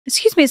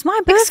Excuse me, it's my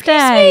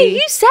birthday. Excuse me,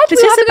 you said we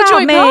were having a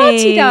joint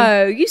party,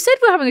 though. You said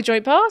we were having a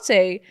joint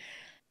party.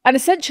 And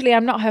essentially,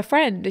 I'm not her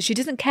friend. And she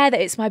doesn't care that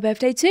it's my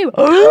birthday, too.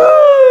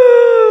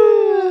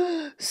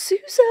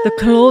 Susan. The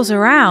claws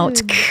are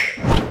out.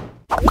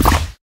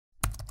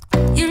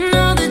 You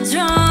know the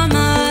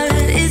drama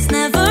is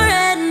never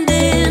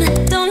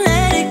ending. Don't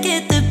let it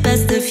get the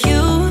best of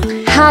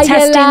you. How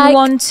Testing like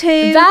 1,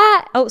 2.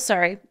 that? Oh,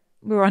 sorry.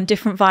 We were on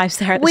different vibes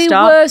there at the We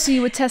start. were, so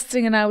you were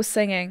testing and I was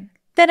singing.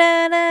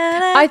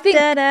 I think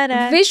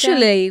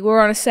visually we're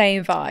on the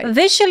same vibe.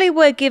 Visually,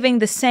 we're giving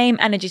the same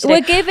energy today.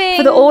 We're giving...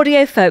 For the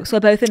audio folks, we're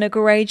both in a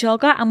grey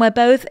jogger and we're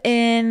both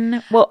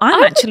in... Well,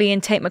 I'm actually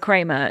in Tate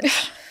McRae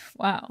merch.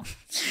 Wow.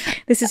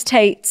 This is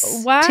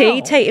Tate's. Wow.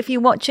 Tate, if you're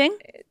watching.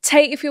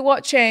 Tate, if you're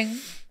watching.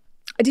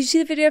 Did you see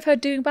the video of her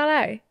doing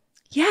ballet?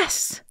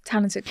 Yes.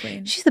 Talented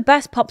queen. She's the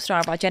best pop star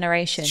of our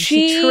generation.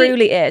 She She-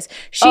 truly is.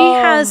 She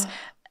has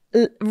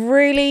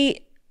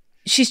really...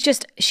 She's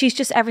just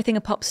everything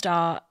a pop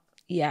star...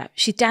 Yeah,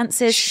 she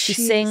dances, she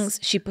sings,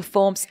 she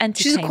performs, entertainment.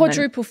 She's a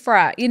quadruple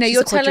threat. You know, She's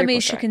you're a telling me quadruple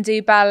she threat. can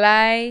do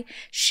ballet,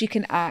 she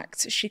can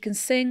act, she can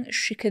sing,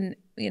 she can,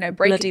 you know,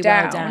 break Bloody it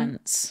down. well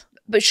dance.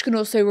 But she can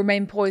also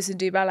remain poised and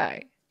do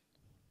ballet.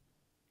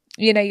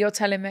 You know, you're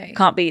telling me.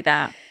 Can't beat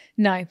that.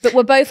 No, but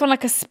we're both on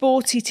like a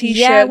sporty t-shirt,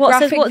 Yeah, what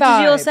graphic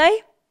does yours vibe.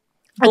 say?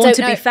 I Born don't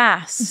to know. be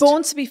fast.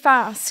 Born to be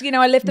fast. You know,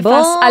 I live the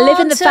fast. I live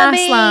in the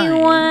fast lane.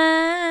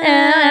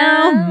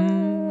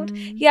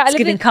 Yeah, I It's live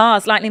giving in.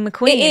 cars, Lightning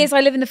McQueen. It is.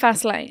 I live in the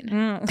fast lane.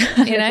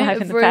 You know,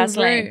 Life in the fast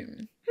lane.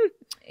 vroom.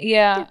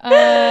 Yeah,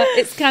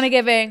 it's kind of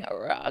giving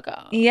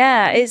raga.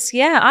 Yeah,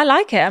 I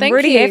like it. I'm Thank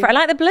really you. here for it. I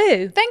like the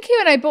blue. Thank you,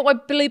 and I brought my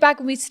blue bag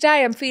with me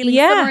today. I'm feeling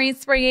Yeah. summery and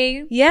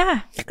springy.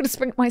 Yeah. Gonna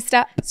spring my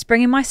step.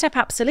 Spring in my step,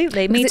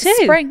 absolutely. Me Because too.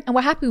 it's spring, and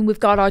we're happy. And we've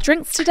got our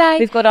drinks today.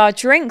 We've got our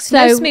drinks, So,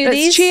 no let's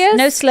smoothies, cheers.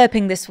 no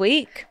slurping this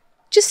week.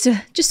 just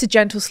a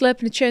gentle slurp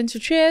and a gentle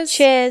cheers.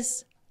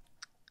 Cheers.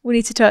 We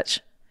need to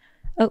touch.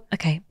 Oh,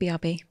 okay.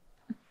 BRB.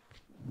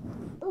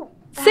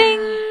 Sing.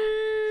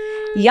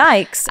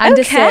 Yikes. And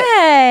a sip.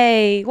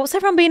 Okay. What's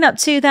everyone been up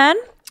to then?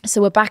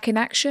 So we're back in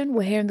action.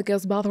 We're here in the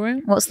girls'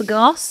 bathroom. What's the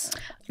goss?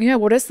 Yeah,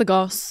 what is the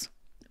goss?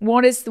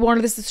 What is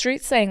the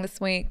street saying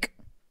this week?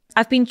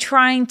 I've been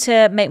trying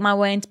to make my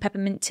way into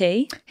peppermint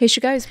tea. Here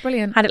she goes.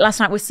 Brilliant. Had it last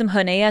night with some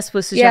honey, as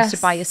was suggested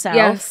Yes. by yourself.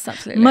 Yes,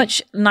 absolutely.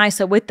 Much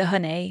nicer with the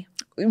honey.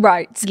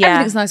 Right. Yeah.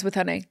 Everything's nice with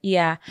honey.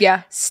 Yeah.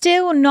 Yeah.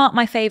 Still not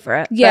my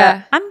favourite. but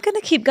Yeah. I'm going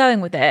to keep going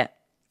with it.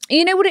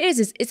 You know what it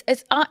is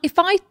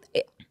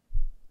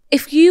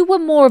if you were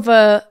more of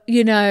a,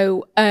 you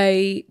know,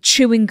 a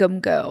chewing gum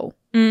girl,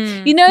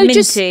 you know,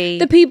 just minty.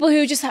 the people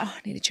who just like, oh, I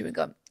need a chewing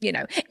gum, you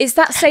know, it's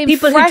that same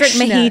People who drink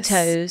freshness.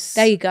 mojitos.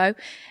 There you go.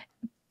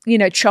 You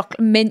know,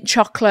 mint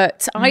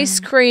chocolate, ice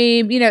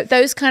cream, you know,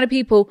 those kind of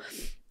people.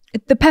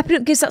 The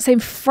peppermint gives that same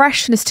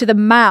freshness to the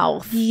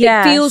mouth.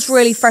 Yes. It feels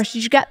really fresh.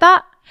 Did you get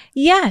that?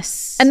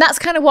 Yes. And that's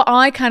kind of what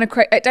I kind of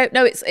crave. I don't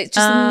know. It's just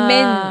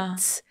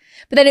mint.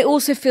 But then it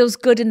also feels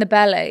good in the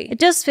belly. it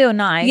does feel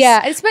nice.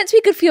 Yeah, it's meant to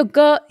be good for your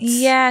gut.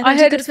 Yeah. I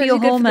heard good it's for meant your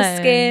to be good hormones.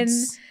 for the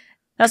skin.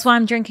 That's why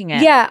I'm drinking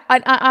it. Yeah,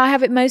 I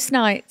have it most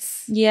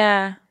nights.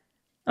 Yeah.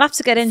 I'll have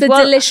to get into It's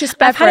a delicious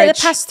I've had it beverage.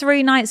 the past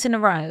 3 nights in a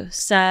row.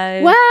 So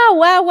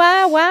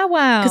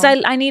Wow. because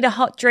I need a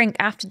hot drink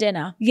after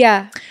dinner.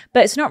 Yeah.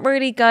 But it's not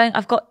really going.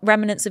 I've got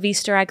remnants of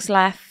Easter eggs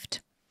left.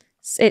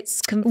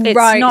 It's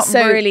Right, not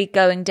so- really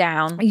going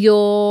down.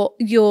 You're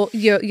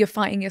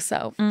fighting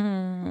yourself.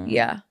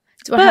 Yeah.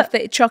 Do I But- have the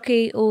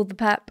chocky or the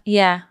pep?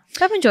 Yeah,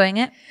 but I'm enjoying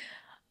it.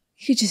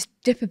 You could just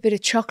dip a bit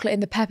of chocolate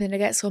in the pep and it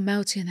gets all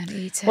melty and then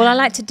eat it. Well, I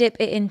like to dip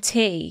it in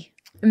tea.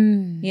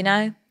 You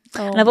know,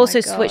 Oh and I've my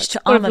also God. switched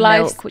to One of almond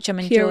life's milk, which I'm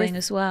purest- enjoying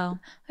as well.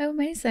 Oh,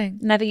 amazing.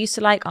 Never used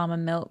to like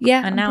almond milk. Yeah,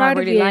 and I'm now I proud of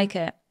really you. like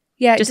it.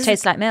 Yeah. It just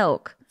tastes like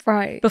milk.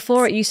 right.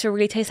 Before it used to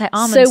really taste like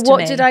almonds. So what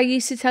to me. did I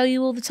used to tell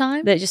you all the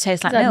time? That it just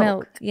tastes like Like milk.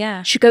 milk.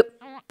 Yeah, Should go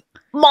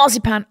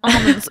marzipan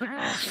almonds.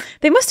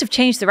 they must have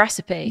changed the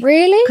recipe.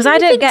 Really? Because You I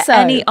don't think get so?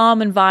 any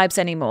almond vibes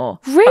anymore.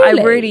 But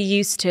Really? I really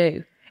used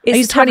to. I It's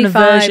used to have an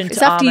 25. aversion It's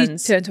to after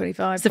almonds. you turn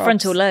 25. It's the props.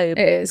 frontal lobe.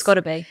 It is. It's got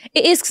to be.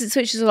 It is because it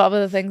switches a lot of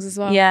other things as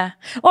well. Yeah.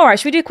 All right.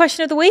 Should we do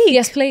question of the week?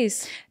 Yes,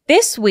 please.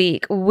 This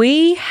week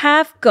we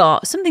have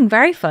got something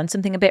very fun,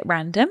 something a bit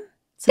random,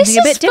 This something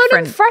a is bit fun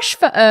different. and fresh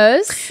for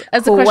us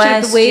as a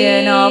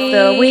question of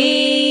the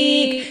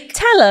week.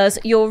 Tell us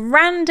your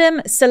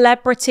random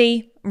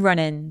celebrity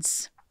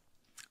run-ins.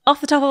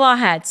 Off the top of our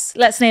heads,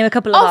 let's name a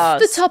couple of Off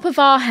ours. the top of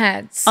our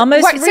heads. Our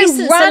most Right, so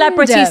recent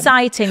celebrity random.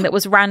 sighting that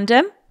was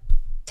random.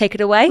 Take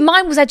it away.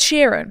 Mine was Ed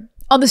Sheeran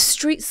on the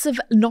streets of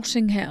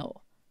Notting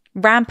Hill.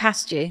 Ran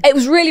past you. It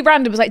was really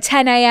random. It was like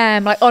 10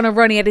 a.m., like on a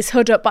run. He had his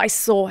hood up, but I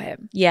saw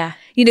him. Yeah.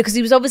 You know, because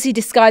he was obviously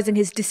disguising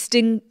his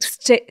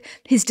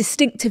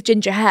distinctive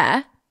ginger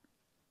hair.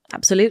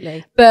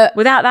 Absolutely. But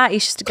Without that,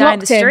 he's just a guy in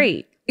the clocked him.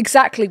 street.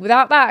 Exactly.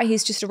 Without that,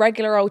 he's just a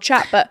regular old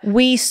chap. But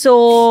We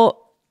saw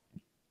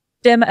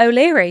Dermot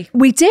O'Leary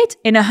we did.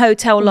 in a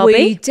hotel lobby.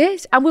 We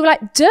did. And we were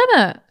like,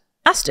 Dermot,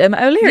 That's Dermot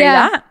O'Leary,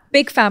 Yeah, that.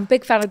 big fan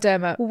of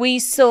Dermot.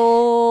 We've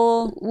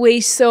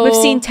We've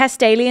seen Tess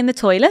Daly in the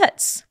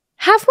toilets.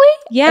 Have we?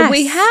 Yes.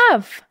 We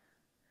have.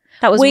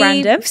 That was We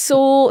random.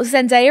 saw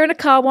Zendaya in a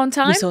car one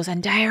time. We saw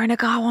Zendaya in a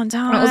car one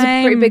time. That was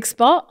a pretty big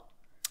spot.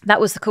 That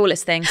was the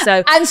coolest thing. So,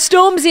 And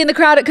Stormzy in the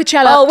crowd at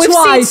Coachella. oh, we've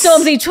twice. seen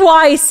Stormzy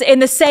twice in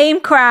the same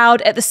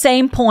crowd at the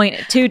same point,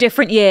 2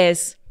 different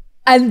years.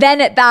 And then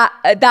at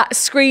that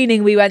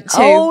screening we went to,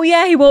 Oh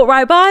yeah, he walked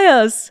right by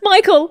us.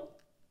 Michael.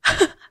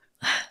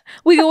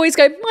 We always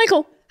go,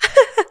 Michael.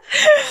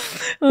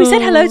 We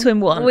said hello to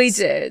him once. We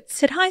did.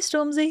 Said hi,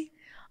 Stormzy.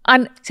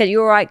 And He said,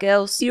 "You all right,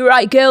 girls?" you're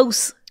right,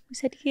 girls. We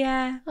said,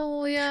 "Yeah."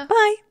 Oh, yeah.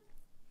 Bye.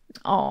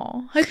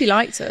 Oh, hope he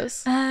liked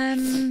us.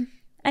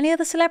 Any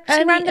other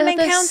celebrity random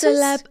encounters?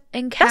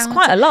 That's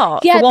quite a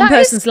lot Yeah, for one that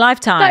is- person's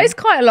lifetime. That is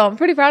quite a lot. I'm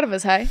pretty proud of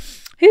us, hey?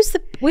 Who else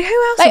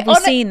Like, have we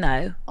on a- seen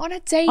though? On a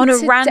date. On a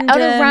on a random-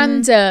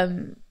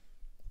 random.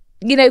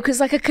 You know, because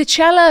like a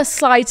Coachella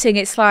sighting,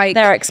 it's like...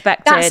 They're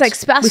expected. That's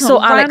we saw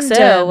not Alex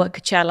random. Earl at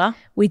Coachella.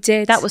 We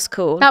did. That was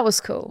cool. That was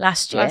cool.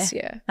 last year. Last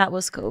year. That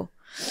was cool.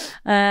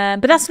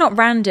 But that's not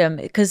random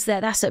because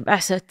that's their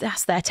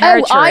Oh,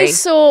 territory. I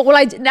saw... Well,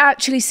 I didn't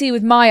actually see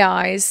with my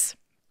eyes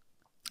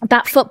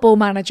that football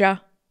manager.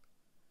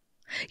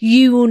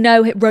 You will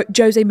know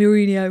Jose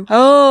Mourinho.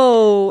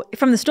 Oh,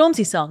 from the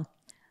Stormzy song.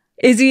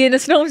 Is he in a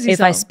Stormzy If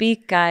song? I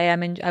speak,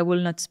 I will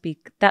not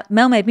speak. That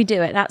Mel made me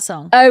do it. That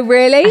song. Oh,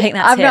 really? I think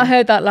that's I've not him.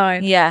 heard that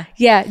line. Yeah.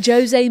 Yeah,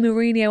 Jose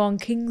Mourinho on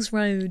King's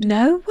Road.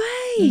 No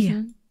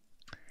way.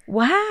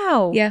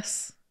 Wow.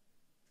 Yes.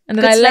 And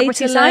then Good I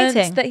celebrity later learned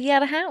sighting. that he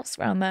had a house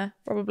around there,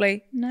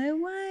 probably. No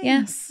way.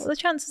 Yes. What are the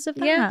chances of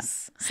that?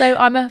 Yes. So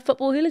I'm a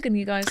football hooligan,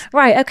 you guys.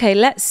 Right. Okay.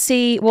 Let's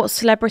see what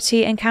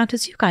celebrity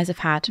encounters you guys have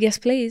had. Yes,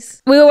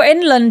 please. We were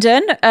in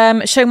London,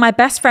 showing my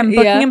best friend Yeah.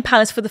 Buckingham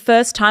Palace for the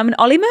first time, and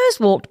Ollie Murs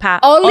walked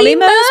past. Ollie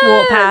Murs walked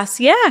Murs! past.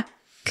 Yeah.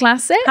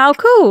 Classic. How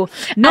cool.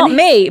 Not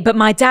me, but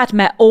my dad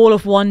met all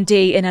of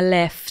 1D in a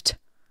lift.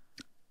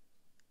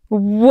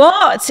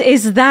 What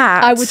is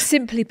that? I would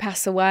simply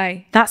pass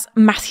away. That's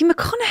Matthew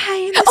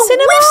McConaughey in the Oh,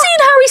 cinema. we've seen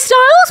Harry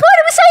Styles. Why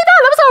did we say that?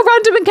 That was our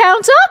random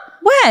encounter.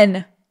 When?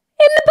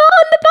 In the bar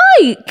on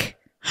the bike.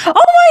 Oh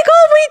my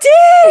God, we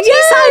did!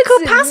 He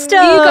cycled past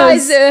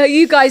us.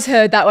 You guys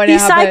heard that when He it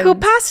happened.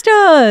 cycled past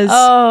us.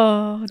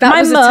 Oh, that My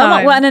was a mum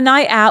time. went on a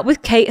night out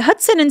with Kate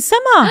Hudson in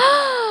summer.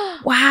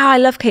 Wow, I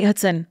love Kate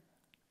Hudson.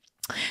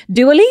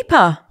 Dua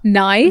Lipa.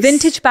 Nice.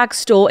 Vintage bag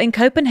store in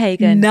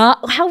Copenhagen.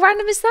 How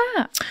random is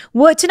that?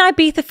 Worked in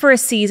Ibiza for a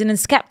season and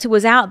Skepta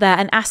was out there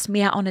and asked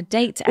me out on a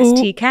date to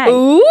STK.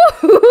 Ooh.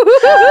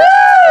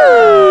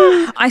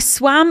 I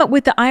swam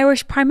with the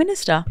Irish Prime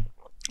Minister.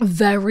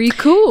 Very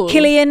cool.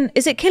 Cillian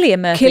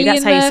Murphy? Cillian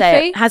That's how you say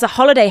Murphy. it. Has a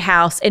holiday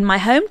house in my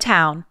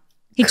hometown.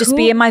 He'd just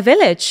be Cool. in my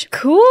village.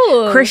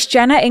 Cool. Kris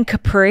Jenner in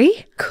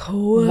Capri.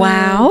 Cool.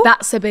 Wow.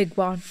 That's a big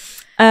one.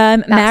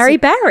 Mary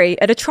Berry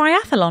at a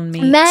triathlon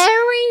meet.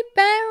 Mary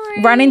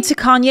Berry. Ran into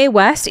Kanye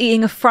West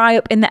eating a fry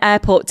up in the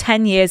airport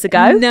 10 years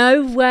ago.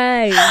 No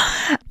way.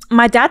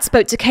 My dad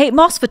spoke to Kate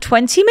Moss for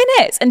 20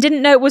 minutes and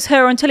didn't know it was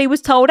her until he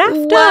was told after.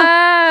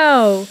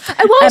 Wow.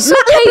 Oh, I saw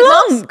Matt Kate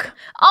Moss. LeBlanc.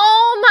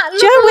 Oh, Matt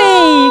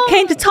Joey LeBlanc.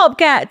 came to Top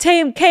Gear,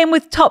 came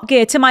with Top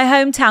Gear to my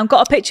hometown,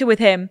 got a picture with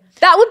him.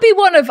 That would be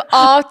one of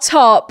our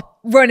top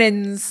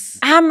run-ins.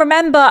 And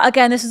remember,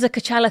 again, this was a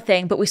Coachella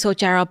thing, but we saw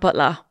Gerard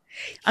Butler.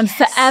 I'm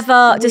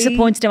forever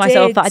disappointed in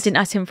myself did. that I didn't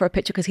ask him for a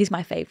picture because he's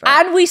my favourite.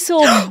 And we saw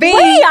V Wait,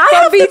 I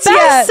from have the BTS.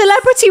 best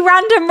celebrity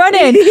random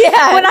running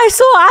Yeah. when I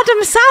saw Adam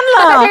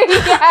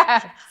Sandler.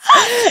 Yes.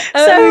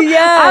 So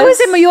yes. I was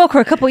in Mallorca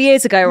a couple of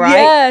years ago, right?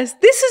 Yes.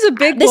 This is a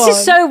big This one.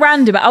 is so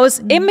random. I was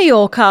in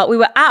Mallorca. We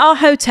were at our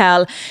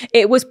hotel.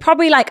 It was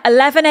probably like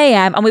 11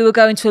 a.m. and we were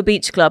going to a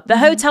beach club. The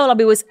hotel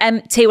lobby was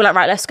empty. We're like,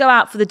 right, let's go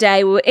out for the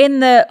day. We were in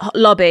the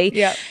lobby.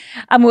 Yeah.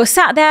 And we were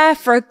sat there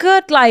for a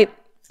good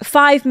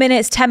 5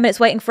 minutes, 10 minutes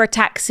waiting for a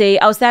taxi.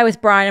 I was there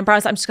with Brian and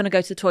Brian's like, I'm just going to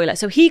go to the toilet.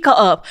 So he got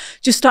up,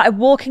 just started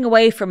walking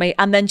away from me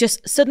and then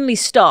just suddenly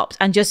stopped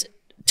and just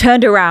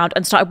turned around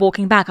and started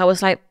walking back. I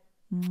was like,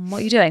 what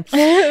are you doing?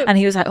 And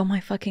he was like, oh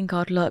my fucking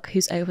God, look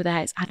who's over there.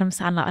 It's Adam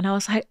Sandler. And I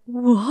was like,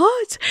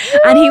 what?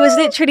 And he was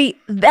literally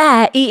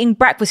there eating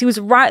breakfast. He was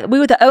right. We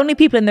were the only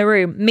people in the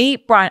room, me,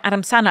 Brian,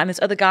 Adam Sandler, and this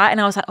other guy.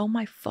 And I was like, oh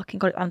my fucking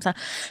God, it's Adam Sandler.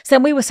 So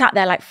then we were sat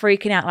there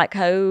freaking out,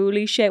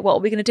 holy shit, what are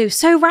we going to do?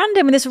 So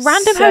random in this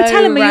random So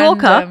hotel in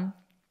Mallorca. random.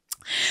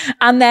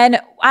 And then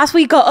as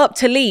we got up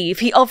to leave,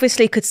 he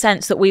obviously could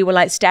sense that we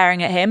were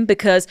staring at him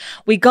because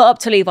we got up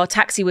to leave. Our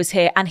taxi was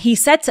here. And he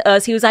said to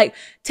us, he was like,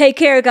 take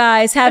care,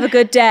 guys. Have a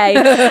good day.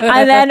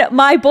 And then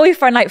my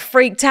boyfriend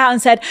freaked out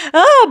and said,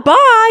 oh,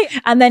 bye.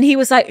 And then he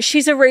was like,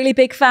 she's a really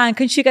big fan.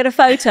 Can she get a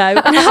photo?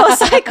 And I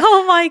was like,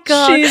 oh my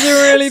God. She's a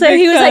really so big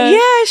he was fan. like,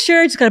 yeah,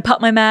 sure. Just going to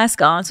put my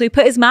mask on. So he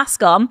put his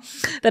mask on.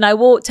 Then I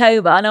walked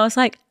over and I was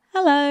like,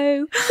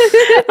 hello.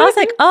 I was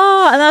like,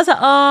 oh, and I was like,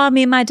 oh,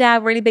 me and my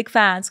dad, really big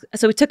fans.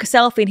 So we took a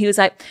selfie and he was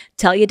like,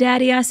 tell your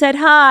daddy I said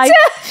hi.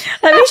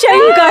 Let me show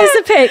you guys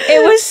the pic.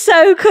 It was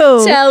so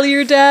cool. Tell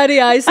your daddy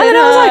I said And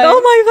I was like, hi.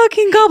 oh my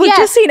fucking God, we've Yeah.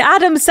 just seen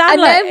Adam And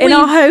Sandler then in we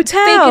our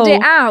hotel.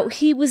 figured it out.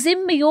 He was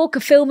in Mallorca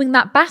filming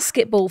that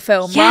basketball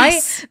film,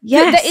 Yes, right?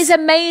 yes. That is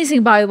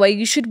amazing, by the way.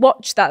 You should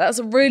watch that. That's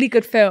a really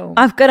good film.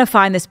 I'm going to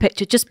find this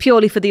picture just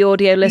purely for the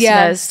audio listeners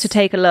Yes. to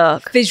take a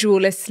look. Visual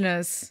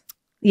listeners.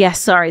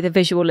 Yes, sorry, the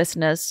visual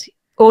listeners.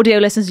 Audio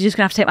listeners are just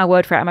going to have to take my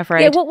word for it, I'm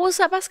afraid. Yeah, what was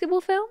that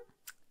basketball film?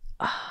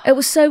 It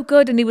was so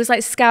good, and he was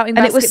like scouting,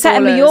 and it was set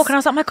in Mallorca, and I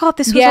was like, oh my God,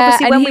 this was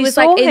obviously and when he we was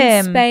saw like him.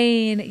 in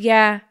Spain.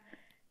 Yeah,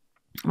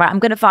 Right, I'm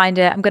going to find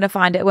it. I'm going to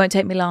find it. It won't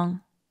take me long.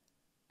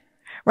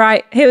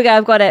 Right, here we go.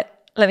 I've got it.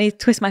 Let me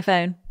twist my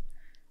phone.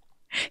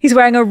 He's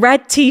wearing a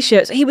red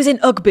t-shirt. So he was in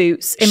Ugg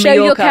boots in show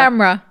Mallorca. your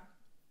camera.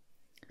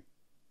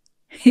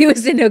 He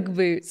was in Ugg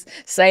boots.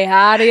 Say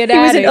hi to your He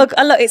daddy. was in Ugg.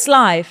 Oh, look, it's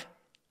live.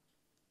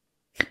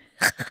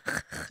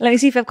 Let me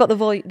see if I've got the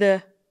voice.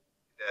 The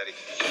Daddy.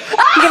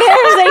 you can hear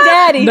him say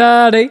 "daddy."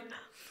 Daddy.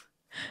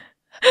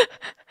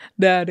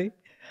 Daddy.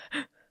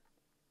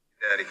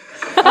 Daddy.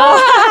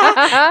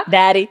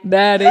 Daddy.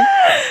 Daddy.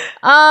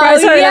 Right,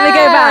 sorry, let me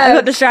go back. I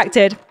got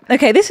distracted.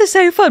 Okay, this is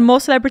so fun. More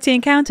celebrity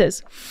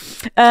encounters.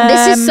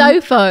 This is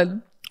so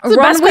fun. It's the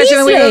Ron best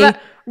question we've Weasley. ever-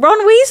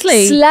 Ron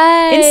Weasley.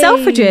 Slay. In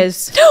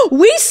Selfridges.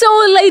 We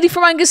saw a lady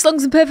from Angus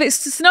Lungs and Perfect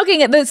Snogging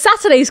at the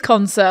Saturday's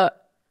concert.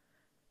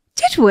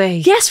 Did we?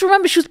 Yes,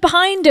 remember, she was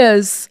behind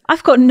us.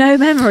 I've got no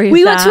memory of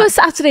We that. went to a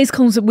Saturday's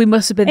concert. We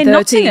must have been In 13.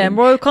 Nottingham,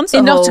 Royal Concert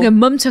In Hall. Nottingham,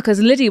 Mum took us.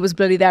 Lydia was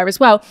bloody there as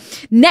well.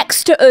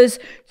 Next to us,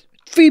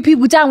 3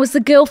 people down, was the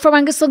girl from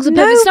Angus Lungs and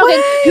No Perfect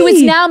Snogging, who is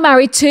way. now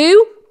married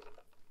to...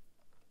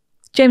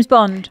 James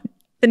Bond.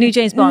 The new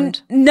James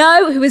Bond.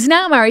 No, who is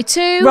now married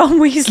to... Ron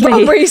Weasley.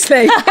 Ron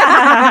Weasley.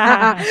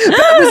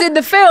 But was in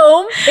the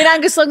film in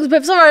Angus Lungs and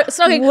Perfect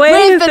Snogging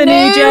With the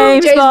new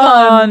James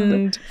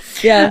Bond.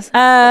 Yes.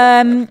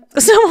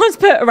 Someone's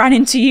ran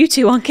into you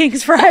two on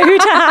King's Road.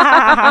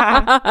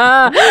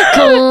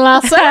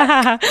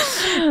 Classic.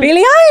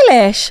 Billie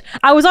Eilish.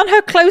 I was on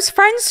her close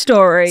friends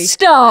story.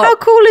 Stop. How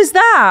cool is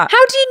that?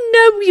 How do you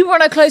know you were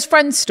on a close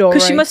friend story?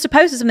 Because she must have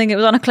posted something. It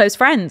was on a close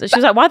friends. And she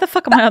was like, "Why the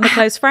fuck am I on the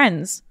close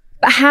friends?"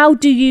 But how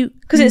do you...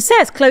 Because it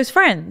says close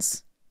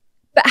friends.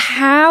 But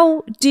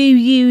how do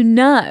you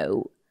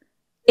know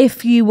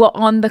if you were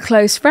on the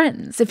close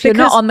friends? If you're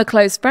not Because- on the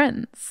close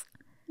friends?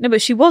 No,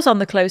 but she was on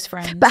the close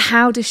friends. But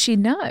how does she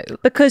know?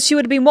 Because she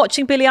would have been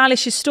watching Billie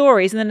Eilish's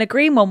stories, and then a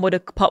green one would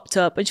have popped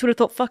up, and she would have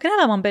thought, "Fucking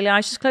hell, I'm on Billie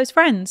Eilish's close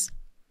friends."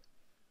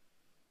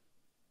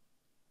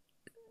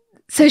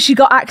 So she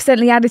got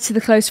accidentally added to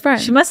the close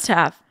friends. She must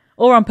have,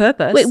 or on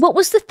purpose. Wait, what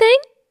was the thing?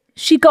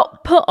 She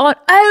got put on...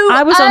 Oh,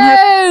 I was on her-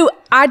 Oh,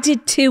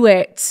 added to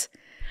it.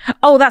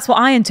 Oh, that's what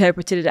I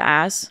interpreted it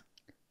as.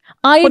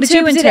 I What did you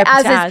interpreted it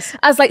interpret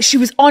as like she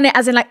was on it,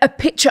 as in like a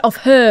picture of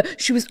her.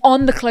 She was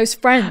on the close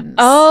friends.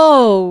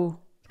 Oh,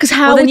 because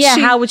how well, then, would yeah,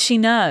 she? how would she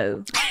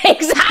know?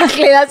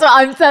 Exactly. That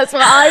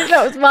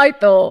was my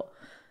thought.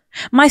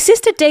 My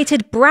sister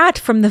dated Brad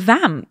from the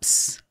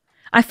Vamps.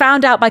 I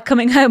found out by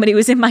coming home and he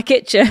was in my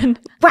kitchen.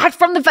 Brad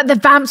from the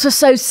Vamps were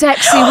so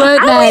sexy, weren't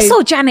And they? we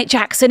saw Janet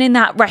Jackson in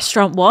that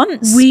restaurant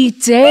once. We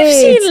did.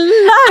 We've seen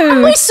And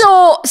we loads.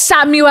 saw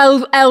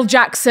Samuel L.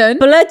 Jackson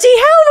Bloody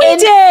hell we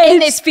did. in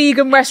this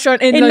vegan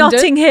restaurant in in London.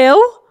 Notting Hill.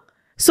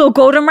 Saw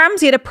Gordon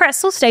Ramsay at a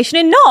pretzel station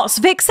in Notts,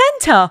 Vic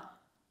Centre.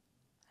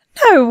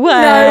 No way.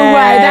 No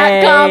way,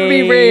 that can't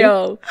be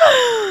real.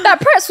 That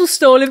pretzel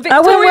stall in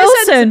Victoria Owen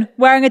Wilson Centre.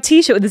 wearing a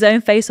t-shirt with his own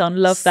face on.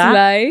 Love that.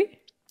 Slay.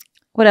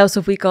 What else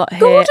have we got here?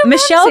 Gordon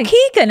Michelle Ramsay.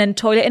 Keegan and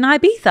Toilet in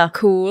Ibiza.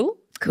 Cool.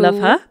 Love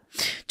her.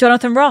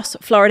 Jonathan Ross,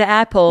 Florida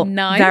Airport.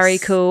 Nice. Very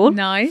cool.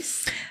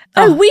 Nice.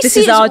 Oh, this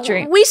is our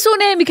dream. We saw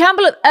Naomi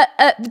Campbell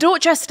at the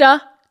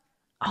Dorchester.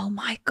 Oh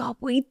my God,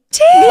 we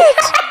did.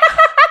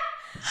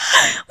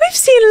 We've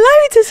seen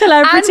loads of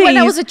celebrities. And when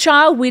I was a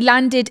child, we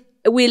landed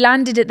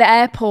at the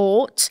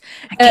airport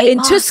Kate in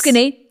Moss.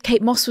 Tuscany.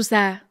 Kate Moss was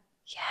there.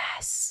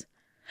 Yes.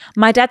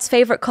 My dad's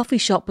favourite coffee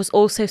shop was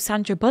also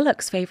Sandra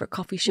Bullock's favourite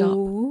coffee shop.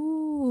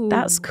 Ooh.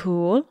 That's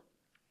cool.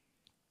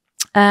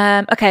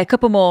 Okay, a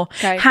couple more.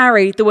 Okay.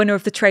 Harry, the winner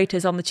of the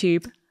Traitors on the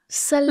Tube.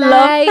 Slay. Love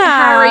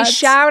that. Harry,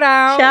 shout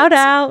out. Shout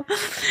out.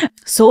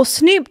 Saw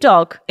Snoop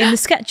Dogg in the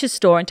Skechers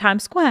store in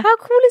Times Square. How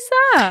cool is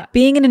that?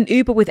 Being in an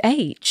Uber with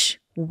H.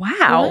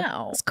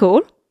 Wow. That's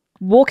cool.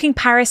 Walking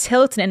Paris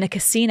Hilton in a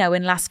casino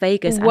in Las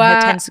Vegas and Wow.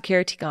 her 10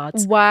 security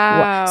guards.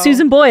 Wow.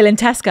 Susan Boyle in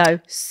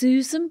Tesco.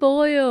 Susan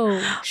Boyle.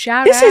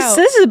 Shout This out.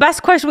 is the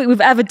best question week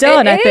we've ever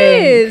done, I It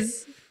think.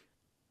 is.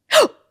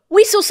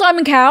 We saw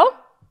Simon Cowell.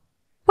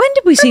 When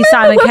did we see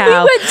Simon when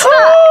Cowell? we went to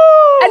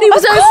that? And he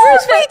was of over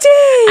course in the- we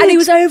did. And he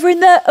was over in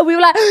the... And we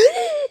were like...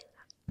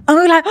 And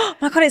we were like, oh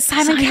my God, it's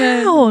Simon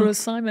Cowell.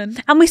 Simon.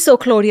 And we saw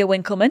Claudia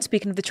Winkleman,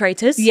 speaking of the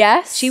Traitors.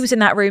 Yes. She was in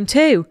that room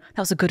too.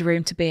 That was a good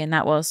room to be in,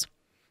 that was.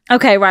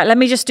 Okay, right. Let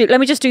me just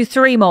do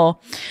 3 more.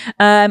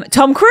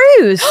 Tom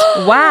Cruise.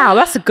 Wow,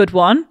 that's a good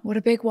one. What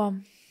a big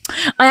one.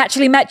 I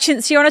actually met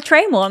Cinzia on a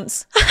train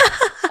once.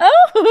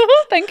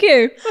 Oh, thank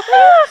you.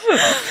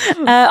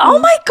 Oh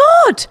my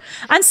God.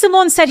 And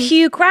someone said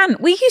Hugh Grant.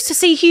 We used to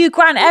see Hugh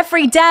Grant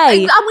every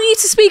day. And we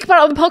used to speak about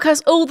it on the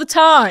podcast all the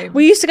time.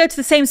 We used to go to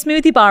the same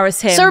smoothie bar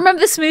as him. So remember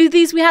the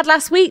smoothies we had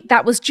last week?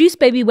 That was Juice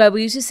Baby, where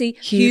we used to see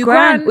Hugh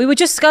Grant. We were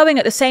just going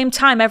at the same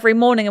time every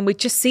morning and we'd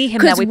just see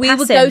him there. Because we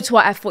would go to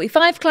our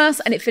F45 class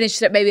and it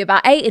finished at maybe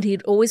about 8 and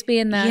he'd always be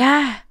in there.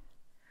 Yeah.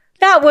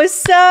 That was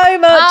so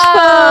much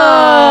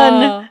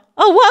fun.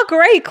 Oh, what a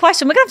great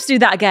question. We're going to have to do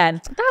that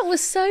again. That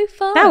was so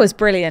fun. That was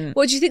brilliant.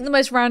 What do you think the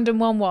most random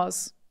one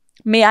was?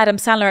 Me, Adam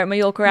Sandler at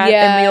Mallorca, in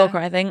Mallorca,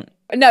 I think.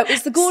 No,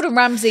 it's the Gordon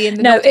Ramsay in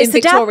the No, in it's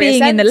the dad Victoria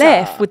being in the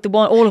Centre. lift with the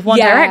all of One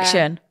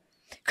Direction.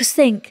 Because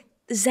think,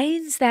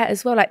 Zayn's there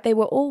as well. Like they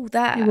were all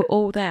there. They were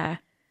all there.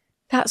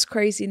 That's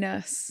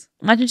craziness.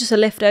 Imagine just a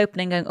lift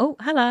opening going, oh,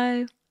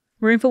 hello.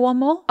 Room for one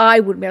more? I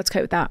wouldn't be able to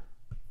cope with that.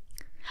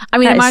 I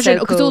mean, That is imagine, so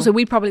because cool. also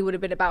we probably would have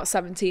been about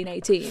 17,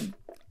 18.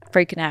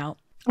 Freaking out.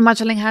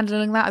 Imagining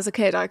handling that as a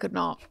kid, I could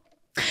not.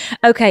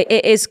 Okay,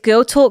 it is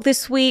Girl Talk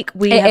this week.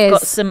 We It have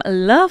got is. some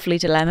lovely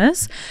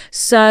dilemmas.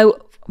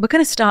 So we're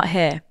going to start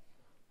here.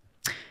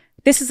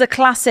 This is a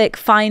classic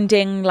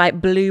finding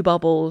like blue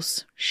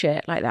bubbles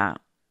shit like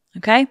that.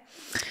 Okay?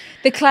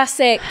 The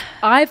classic,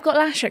 I've got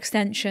lash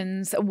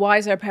extensions. Why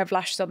is there a pair of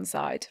lashes on the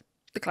side?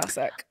 The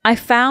classic. I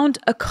found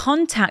a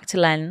contact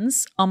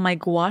lens on my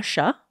gua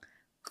sha.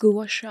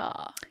 Gua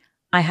sha.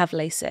 I have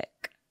LASIK.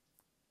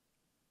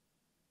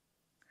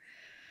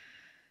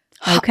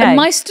 Okay. And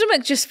my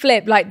stomach just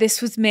flipped like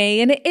this was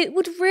me. And it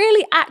would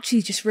really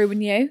actually just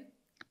ruin you.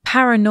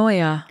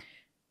 Paranoia.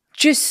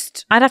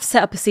 Just, I'd have to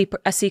set up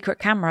a secret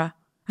camera.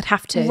 I'd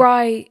have to.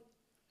 right.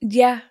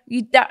 Yeah,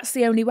 that's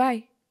the only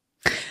way.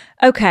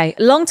 Okay,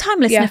 long time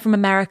listener Yeah. from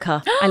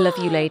America. I love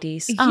you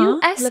ladies. Aw,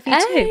 USA. love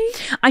you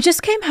too. I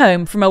just came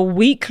home from a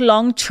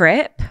week-long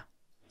trip.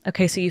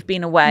 Okay, so you've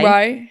been away.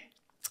 Right.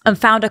 And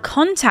found a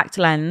contact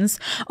lens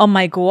on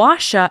my gua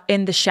sha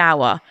in the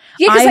shower.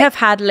 Yeah, 'cause I like- have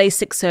had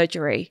LASIK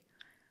surgery.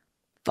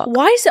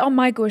 Why is it on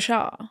my gua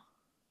sha?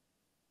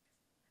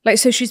 Like,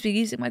 so she's been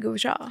using my gua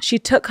sha. She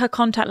took her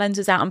contact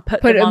lenses out and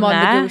put Put them them on on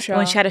the there gua sha.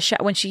 when she had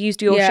when she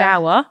used your Yeah.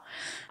 shower.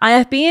 I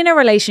have been in a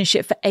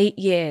relationship for 8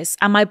 years,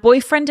 and my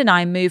boyfriend and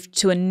I moved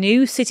to a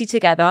new city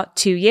together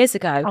 2 years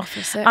ago. Oh,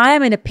 for sick. I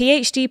am in a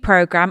PhD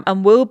program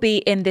and will be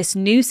in this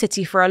new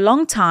city for a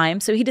long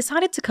time, so he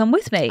decided to come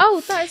with me.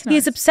 Oh, that is He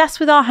is nice. obsessed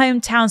with our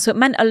hometown, so it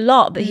meant a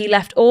lot that he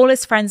left all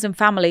his friends and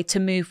family to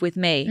move with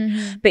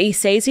me. But he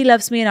says he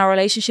loves me and our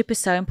relationship is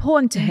so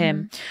important to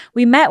him.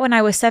 We met when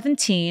I was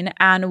 17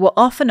 and were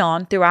off and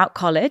on throughout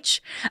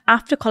college.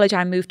 After college,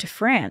 I moved to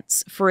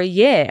France for a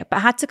year, but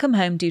had to come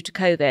home due to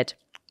COVID.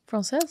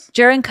 Frances.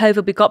 During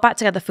COVID, we got back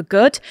together for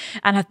good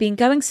and have been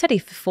going steady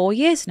for 4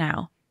 years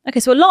now.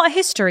 Okay, so a lot of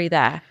history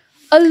there.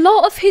 A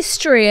lot of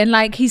history, and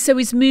like he's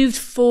moved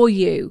for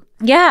you.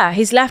 Yeah,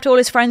 he's left all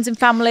his friends and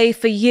family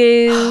for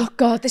you. Oh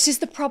God, this is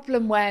the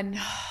problem when,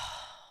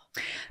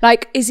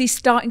 like, is he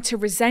starting to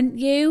resent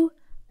you,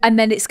 and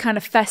then it's kind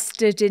of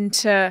festered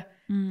into.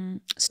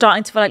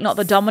 Starting to feel like not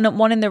the dominant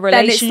one in the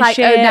Then it's relationship. like,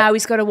 oh, now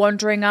he's got a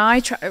wandering eye.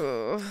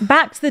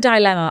 Back to the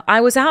dilemma.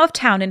 I was out of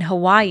town in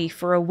Hawaii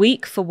for a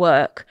week for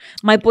work.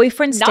 My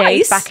boyfriend stayed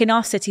Nice. back in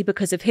our city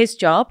because of his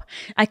job.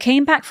 I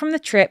came back from the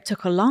trip,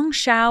 took a long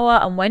shower,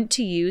 and went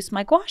to use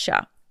my gua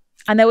sha.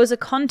 And there was a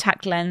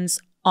contact lens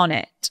on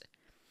it.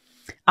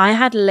 I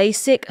had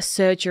LASIK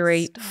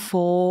surgery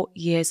 4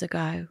 years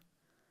ago.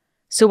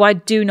 So I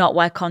do not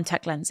wear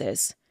contact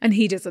lenses. And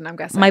he doesn't, I'm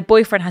guessing. My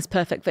boyfriend has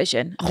perfect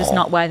vision and does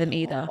not wear them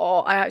either. Oh,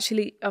 I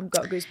actually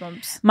got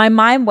goosebumps. My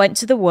mind went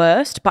to the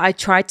worst, but I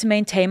tried to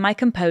maintain my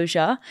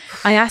composure.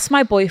 I asked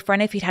my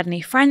boyfriend if he'd had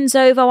any friends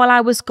over while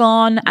I was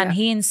gone, and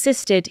he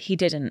insisted he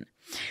didn't.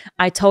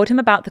 I told him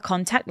about the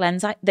contact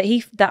lens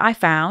that I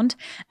found,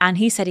 and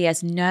he said he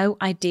has no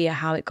idea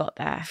how it got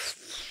there.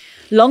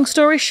 Long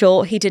story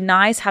short, he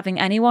denies having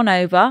anyone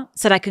over,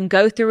 said I can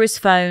go through his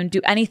phone,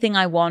 do anything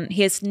I want.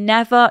 He has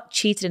never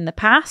cheated in the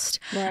past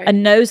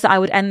and knows that I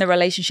would end the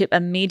relationship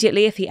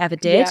immediately if he ever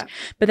did. Yeah.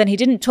 But then he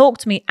didn't talk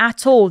to me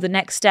at all the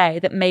next day.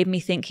 That made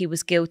me think he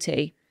was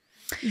guilty.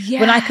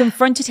 Yeah. When I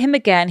confronted him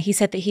again, he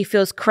said that he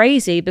feels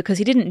crazy because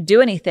he didn't do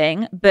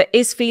anything, but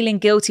is feeling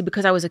guilty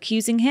because I was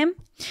accusing him.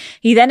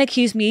 He then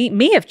accused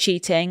me of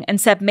cheating and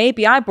said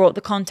maybe I brought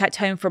the contact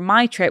home from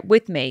my trip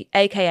with me,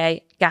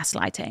 aka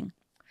gaslighting.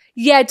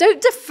 Yeah, don't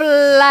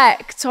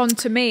deflect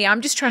onto me.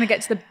 I'm just trying to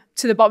get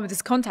to the bottom of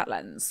this contact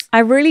lens. I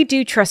really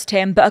do trust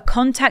him, but a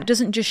contact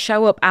doesn't just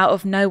show up out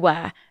of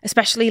nowhere,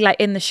 especially like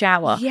in the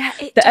shower. Yeah,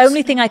 it The does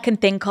only thing I can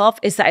think of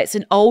is that it's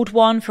an old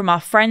one from our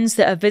friends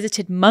that have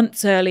visited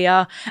months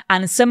earlier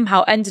and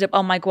somehow ended up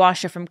on my gua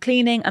sha from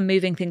cleaning and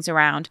moving things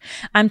around.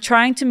 I'm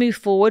trying to move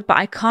forward, but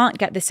I can't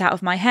get this out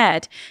of my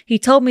head. He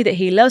told me that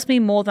he loves me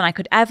more than I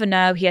could ever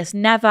know. He has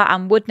never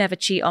and would never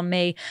cheat on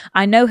me.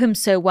 I know him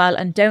so well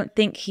and don't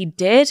think he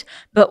did,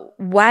 but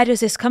where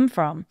does this come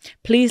from?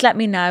 Please let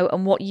me know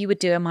and what you would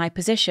do in my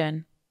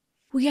position.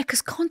 Well, yeah,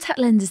 because contact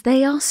lenses,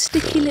 they are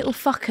sticky little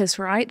fuckers,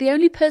 right? The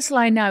only person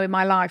I know in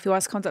my life who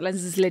has contact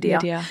lenses is Lydia.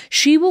 Lydia.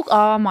 She will,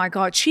 oh my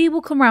God, she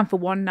will come around for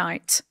one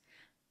night.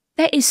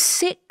 There is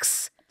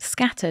 6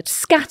 Scattered.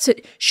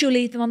 scattered. She'll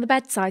leave them on the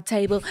bedside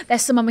table.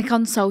 There's some on my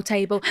console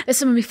table. There's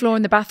some on my floor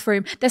in the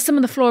bathroom. There's some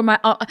on the floor of my,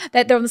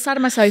 they're on the side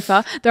of my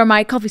sofa. They're on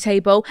my coffee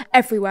table,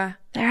 everywhere.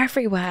 They're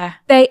everywhere.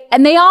 They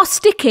are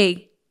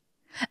sticky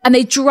and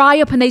they dry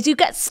up and they do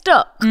get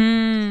stuck.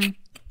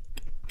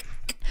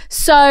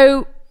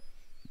 So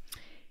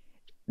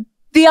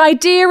the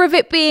idea of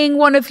it being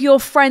one of your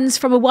friends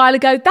from a while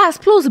ago, that's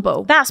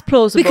plausible. That's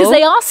plausible. Because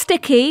they are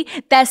sticky,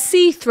 they're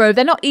see-through,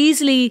 they're not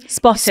easily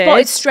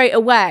Spotted. straight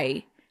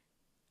away.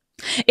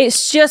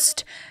 It's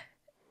just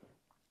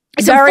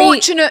It's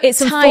unfortunate It's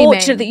timing.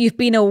 unfortunate that you've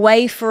been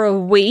away for a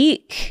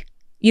week.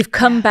 You've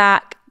come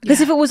back.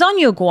 Because if it was on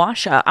your gua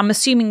sha, I'm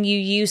assuming you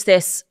use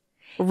this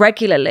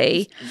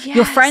regularly.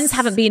 Your friends Yes.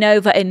 haven't been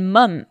over in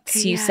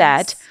months, you Yes.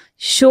 said.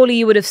 Surely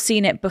you would have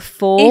seen it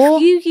before.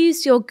 If you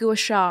used your gua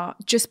sha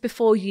just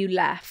before you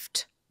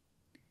left,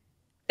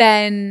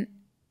 then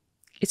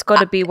It's got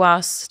to be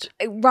whilst.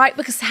 right,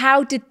 because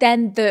how did it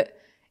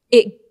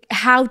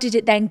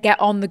then get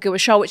on the gua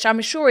sha, which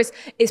I'm sure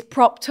is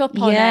propped up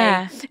on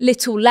Yeah. a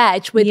little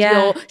ledge with Yeah.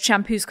 your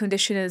shampoos,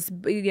 conditioners,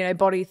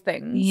 body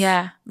things,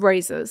 Yeah.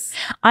 razors.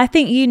 I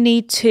think you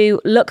need to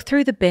look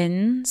through the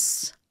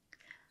bins.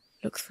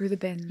 Look through the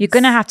bins. You're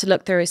going to have to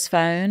look through his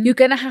phone. You're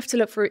gonna have to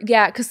look for it,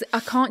 yeah, because I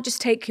can't just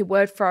take your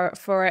word for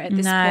it at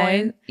this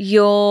point.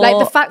 You're Like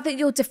the fact that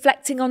you're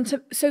deflecting onto,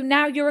 so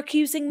now you're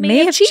accusing me,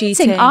 Me of of cheating.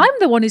 cheating. I'm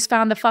the one who's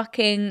found the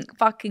fucking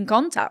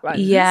contact lens.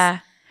 Yeah.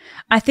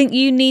 I think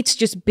you need to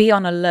just be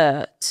on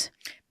alert.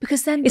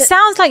 because then It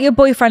sounds like your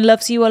boyfriend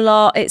loves you a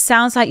lot. It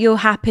sounds like you're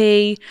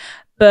happy,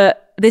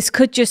 but this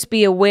could just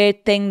be a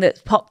weird thing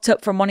that's popped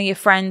up from one of your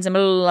friends and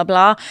blah, blah,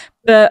 blah, blah.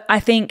 But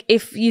I think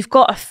if you've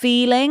got a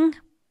feeling,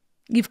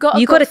 you've got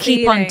you've got to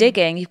keep on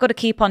digging. You've got to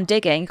keep on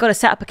digging. You've got to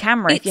set up a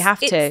camera if you have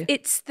to.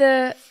 It's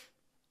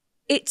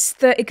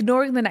the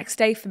ignoring the next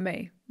day for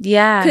me.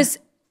 Yeah. Because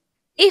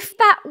if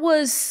that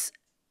was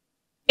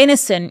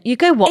Innocent. You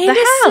go, what the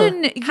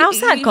innocent, hell?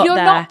 How's that got you're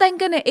there? not then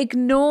going to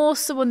ignore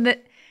someone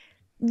that.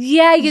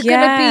 Yeah, you're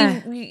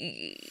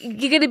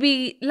gonna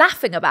be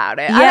laughing about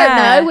it.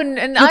 I don't know,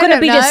 and you're I going to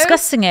don't be know.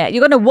 discussing it.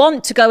 You're going to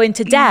want to go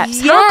into depth.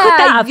 Yeah, How could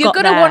that have you're got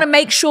gonna there? want to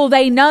make sure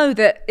they know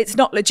that it's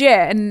not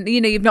legit, and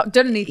you've not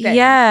done anything.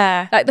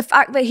 Yeah. like the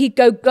fact that he'd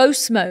go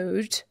ghost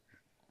mode.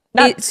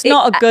 That's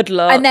not a good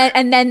look. And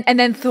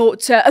then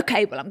thought,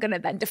 okay, well, I'm gonna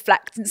then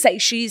deflect and say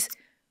she's.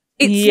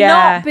 It's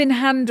Yeah. not been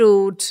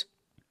handled.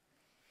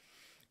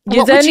 You'd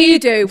What would only- you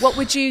do? What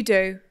would you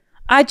do?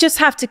 I just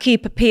have to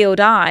keep a peeled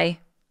eye.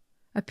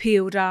 A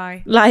peeled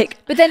eye. Like,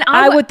 But then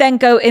I would then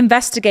go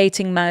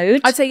investigating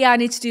mode. I'd say, yeah, I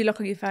need to do look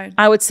on your phone.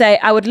 I would say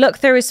I would look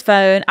through his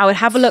phone. I would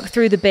have a look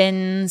through the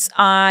bins.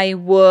 I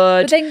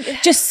would But then-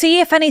 just see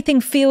if anything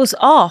feels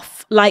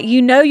off. Like,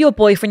 your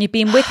boyfriend, you've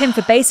been with him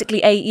for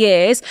basically 8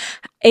 years.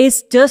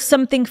 Does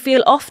something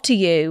feel off to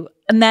you?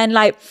 And then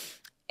like,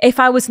 if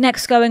I was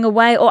next going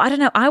away, or I don't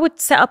know, I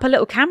would set up a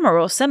little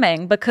camera or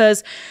something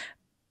because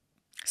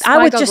I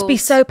would just be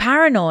goggles. so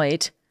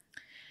paranoid.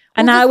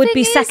 And Well, the I would thing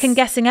be is- second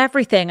guessing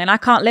everything, and I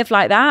can't live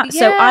like that.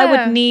 So I Yeah.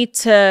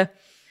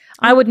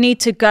 would need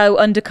to go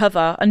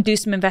undercover and do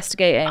some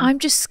investigating. I'm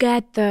just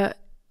scared that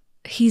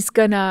he's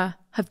gonna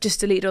have just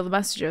deleted all the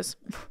messages.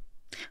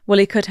 Well,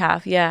 he could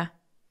have, yeah.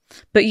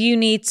 But you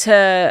need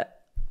to.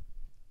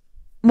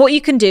 What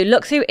you can do: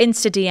 look through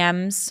Insta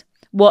DMs,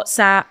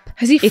 WhatsApp.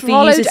 Has he if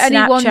followed uses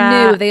anyone Snapchat.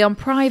 new? Are they on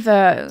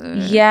private?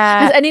 Yeah.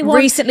 Has anyone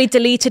recently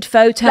deleted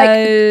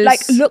photos? like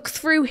look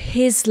through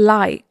his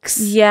likes?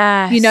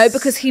 Yes.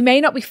 Because he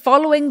may not be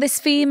following this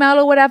female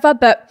or whatever,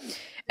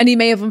 and he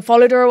may have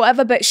unfollowed her or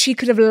whatever, but she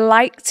could have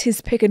liked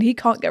his pic and he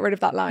can't get rid of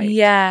that like.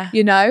 Yeah.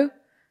 Ask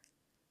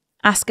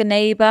Ask a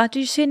neighbour. Did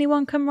you see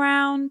anyone come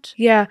round?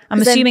 Yeah. I'm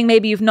 'Cause then assuming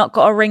maybe you've not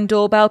got a Ring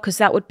doorbell because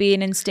that would be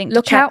an instinct.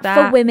 look to check out that.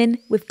 for women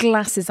with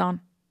glasses on.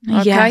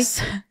 Okay?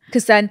 Yes.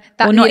 Because then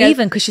that Or not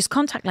even because she's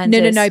contact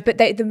lenses. No. But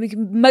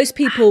most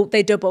people,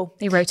 they double.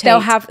 They rotate.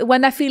 They'll have,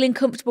 when they're feeling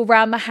comfortable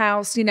around the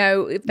house,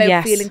 if they're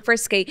Yes. feeling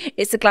frisky,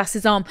 it's the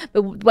glasses on.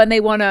 But when they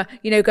want to,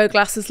 go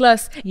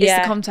glassesless, it's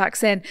Yeah. the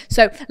contacts in.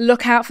 So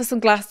look out for some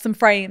glasses and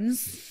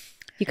frames.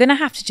 You're going to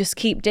have to just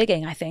keep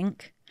digging, I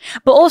think.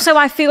 But also,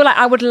 I feel like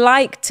I would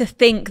like to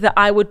think that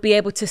I would be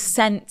able to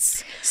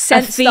sense the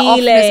a offness.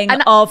 feeling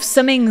And of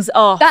something's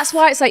off. That's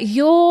why it's like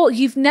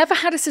you've never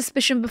had a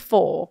suspicion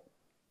before.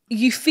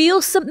 You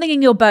feel something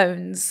in your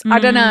bones. I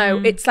don't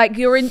know. It's like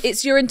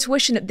it's your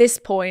intuition at this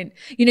point.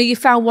 You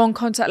found one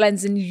contact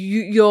lens and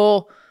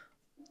you're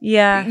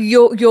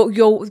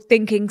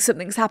thinking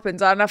something's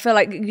happened, and I feel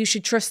like you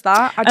should trust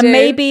that. I do. And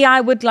maybe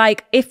I would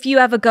like, if you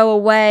ever go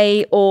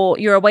away or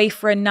you're away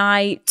for a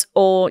night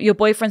or your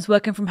boyfriend's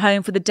working from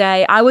home for the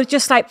day, I would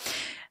just like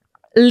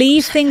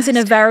leave things in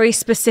a very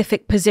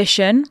specific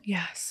position.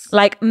 Yes.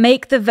 Like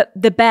make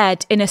the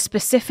bed in a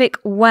specific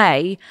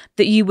way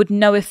that you would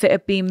know if it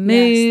had been Yes,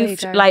 there you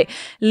moved. go. Like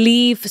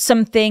leave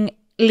something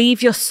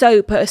leave your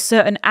soap at a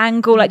certain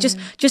angle, like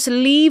just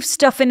leave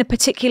stuff in a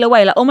particular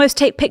way, like almost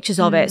take pictures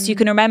of it so you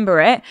can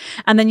remember it,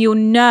 and then you'll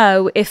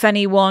know if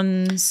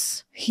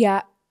anyone's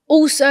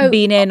also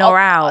been in or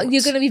out.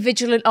 You're going to be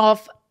vigilant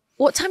of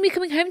what time are you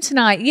coming home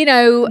tonight, you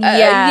know,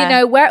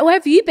 where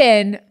have you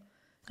been?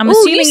 I'm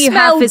assuming you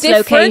have his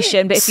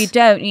location, but if you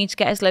don't, you need to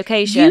get his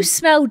location. You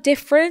smell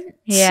different,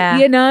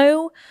 you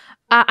know.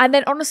 And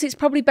then honestly, it's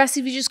probably best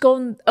if you just go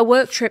on a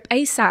work trip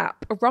ASAP,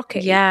 a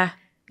rocket. Yeah.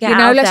 You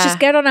know, let's just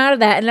get on out of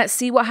there and let's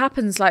see what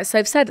happens. Like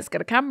Soph said, let's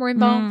get a camera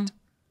involved.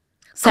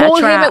 Call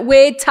him at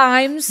weird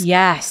times.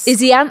 Yes. Is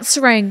he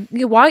answering?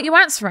 Why aren't you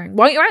answering?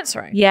 Why aren't you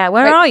answering? Yeah,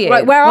 where are you?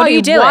 Like, where what are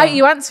you doing? Why aren't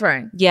you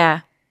answering?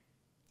 Yeah.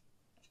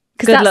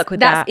 Good luck with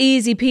that. That's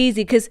easy peasy.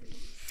 Because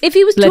if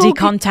he was bloody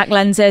contact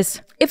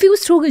lenses. If he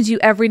was talking to you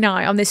every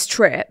night on this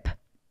trip,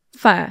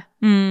 fair,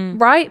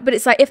 right? But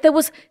it's like if there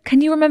was, can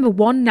you remember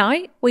one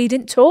night where you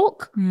didn't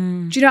talk? Do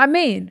you know what I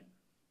mean?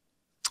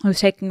 It was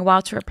taking a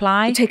while to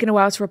reply. Taking a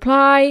while to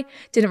reply,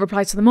 didn't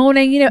reply till the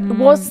morning. You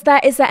know, is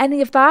there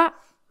any of that?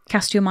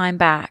 Cast your mind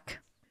back.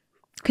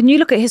 Can you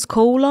look at his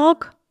call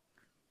log?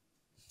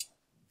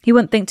 He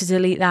wouldn't think to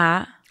delete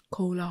that.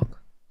 Call log.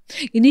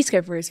 You need to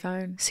go through his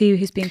phone. See who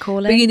he's been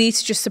calling. But you need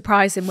to just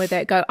surprise him with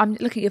it. Go, I'm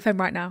looking at your phone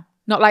right now.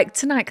 Not like,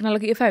 tonight, can I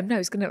look at your phone? No,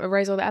 he's going to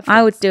erase all that evidence.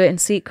 I would do it in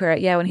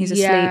secret, when he's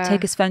asleep. Yeah.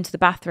 Take his phone to the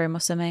bathroom or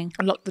something.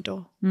 And lock the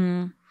door.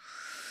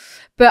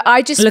 But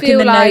I just look feel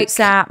in the like... notes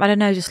app. I don't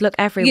know, just look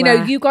everywhere. You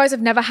know, you guys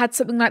have never had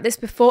something like this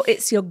before.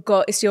 It's your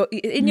gut. It's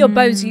in your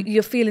bones,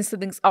 you're feeling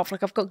something's off.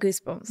 Like, I've got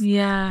goosebumps.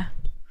 Yeah.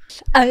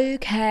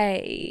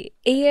 Okay.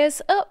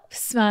 Ears up,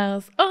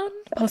 smiles on,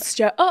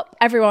 posture up.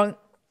 Everyone,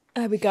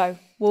 there we go.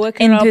 We're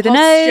working in on through our the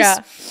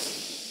posture.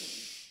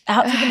 nose,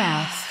 out through the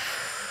mouth.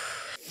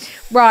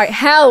 Right,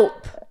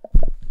 help.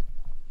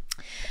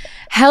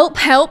 Help.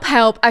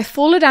 I've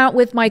fallen out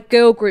with my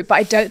girl group, but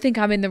I don't think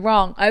I'm in the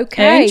wrong.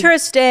 Okay.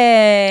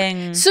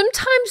 Interesting.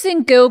 Sometimes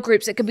in girl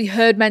groups, it can be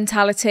herd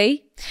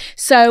mentality.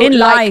 So in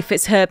life,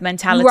 it's herd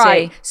mentality.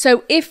 Right.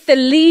 So if the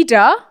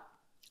leader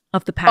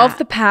of the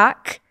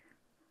pack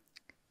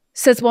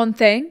says one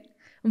thing,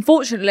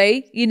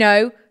 unfortunately, you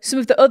know, some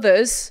of the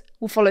others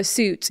will follow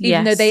suit,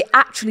 even though they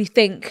actually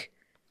think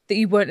that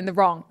you weren't in the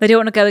wrong. They don't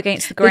want to go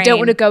against the grain. They don't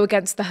want to go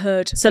against the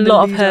herd. It's a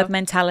lot of herd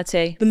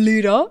mentality. The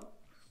leader.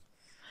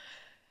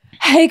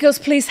 Hey girls,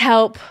 please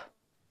help.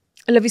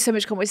 I love you so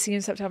much. Can't wait to see you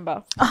in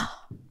September. I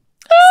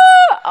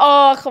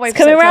can't wait it's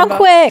coming around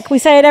quick. We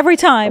say it every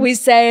time.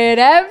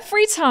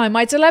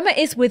 My dilemma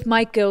is with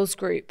my girls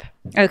group.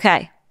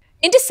 Okay.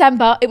 In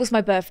December, it was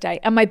my birthday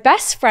and my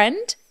best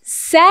friend,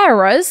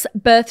 Sarah's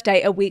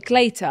birthday a week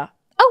later.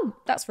 Oh,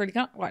 that's really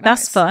quite nice.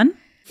 That's fun.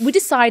 We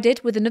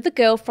decided with another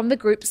girl from the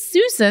group,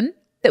 Susan,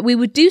 that we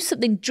would do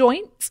something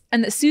joint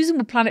and that Susan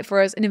would plan it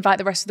for us and invite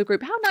the rest of the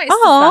group. How nice is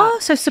that?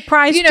 So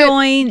surprise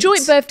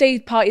joint birthday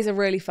parties are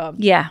really fun.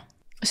 Yeah.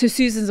 So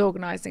Susan's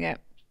organising it.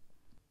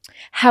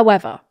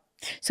 However,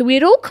 so we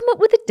had all come up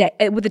with a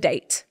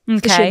date. Okay.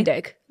 The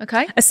shindig.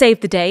 Okay. A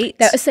save the date.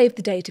 A save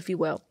the date, if you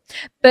will.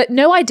 But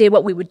no idea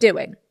what we were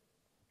doing.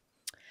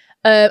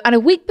 And a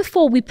week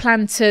before we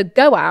planned to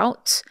go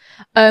out,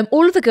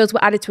 all of the girls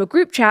were added to a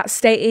group chat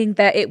stating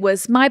that it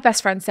was my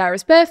best friend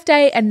Sarah's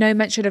birthday and no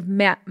mention of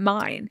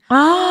mine.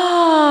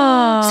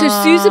 Oh. So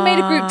Susan made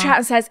a group chat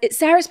and says, it's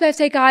Sarah's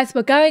birthday, guys.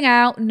 We're going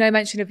out. No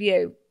mention of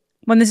you.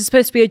 When this is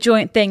supposed to be a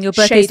joint thing, your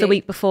birthday's the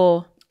week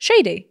before.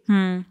 Shady.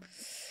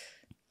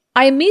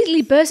 I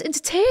immediately burst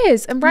into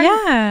tears and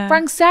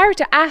rang Sarah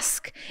to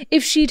ask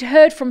if she'd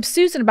heard from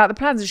Susan about the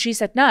plans. And she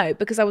said no,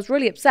 because I was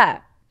really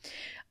upset.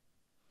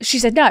 She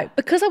said no.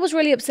 Because I was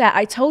really upset,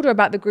 I told her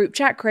about the group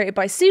chat created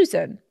by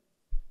Susan.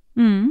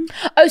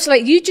 Oh, so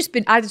like you'd just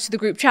been added to the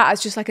group chat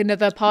as just like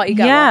another party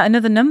goer? Yeah,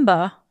 another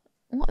number.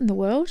 What in the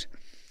world?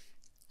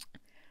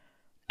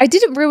 I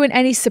didn't ruin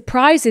any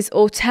surprises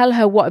or tell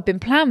her what had been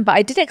planned, but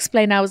I did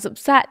explain I was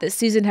upset that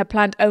Susan had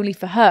planned only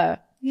for her.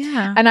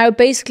 Yeah. And I would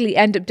basically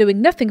end up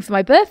doing nothing for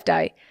my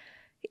birthday.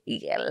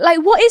 Like,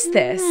 what is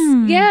this?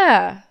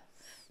 Yeah.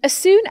 As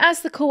soon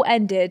as the call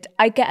ended,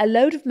 I get a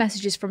load of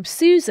messages from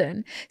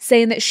Susan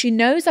saying that she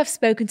knows I've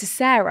spoken to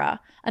Sarah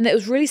and that it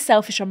was really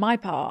selfish on my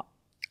part.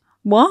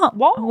 What?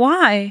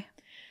 Why?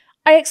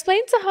 I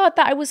explained to her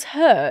that I was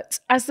hurt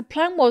as the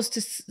plan was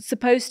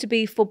supposed to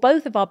be for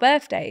both of our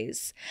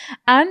birthdays.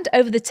 And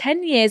over the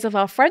 10 years of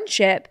our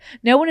friendship,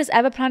 no one has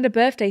ever planned a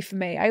birthday for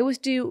me. I always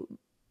do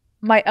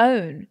my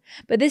own.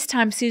 But this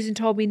time Susan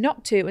told me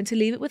not to and to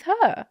leave it with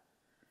her.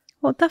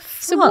 What the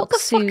fuck, So what the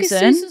fuck is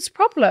Susan's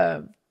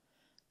problem?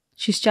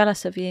 She's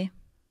jealous of you.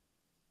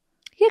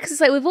 Yeah, because it's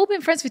like we've all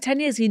been friends for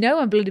 10 years. You know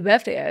when bloody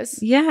birthday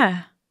is.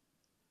 Yeah.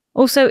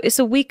 Also, it's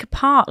a week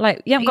apart.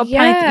 Like, you haven't got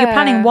planning. You're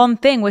planning one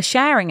thing. We're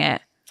sharing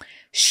it.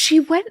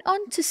 She went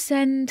on to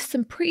send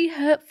some pretty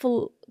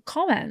hurtful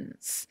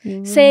comments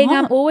saying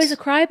I'm always a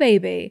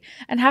crybaby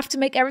and have to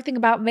make everything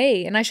about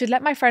me and I should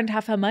let my friend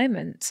have her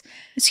moment.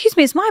 Excuse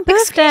me, it's my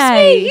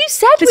birthday. Excuse me, you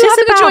said we were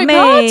having a joint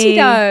party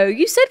though.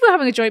 You said we were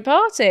having a joint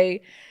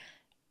party.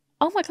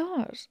 Oh my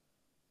God.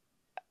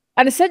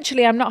 And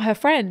essentially, I'm not her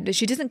friend, and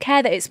she doesn't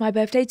care that it's my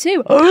birthday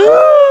too.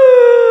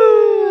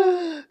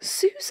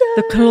 Susan.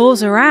 The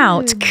claws are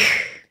out.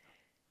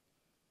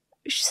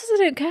 She says I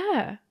don't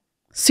care.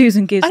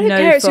 Susan gives I don't no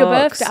care. It's your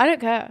fucks. birthday. I don't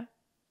care.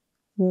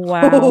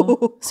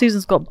 Wow.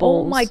 Susan's got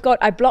balls. Oh my God.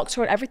 I blocked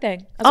her on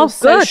everything. I Oh, was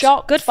so good.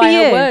 shocked Good for by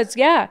her you. words.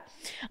 Yeah.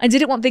 I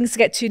didn't want things to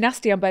get too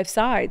nasty on both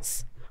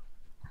sides.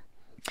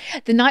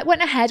 The night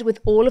went ahead with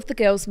all of the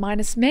girls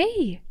minus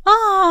me.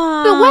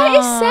 Ah. But where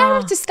is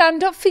Sarah to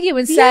stand up for you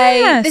and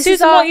say, Yeah, this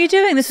Susan, is what are you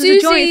doing? This is a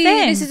joint Susie,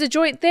 thing. This is a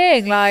joint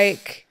thing.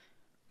 Like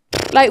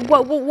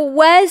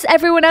where's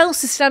everyone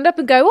else to stand up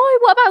and go, oh,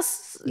 what about,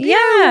 you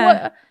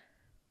know,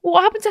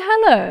 what happened to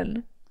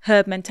Helen?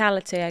 Herd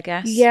mentality, I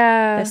guess.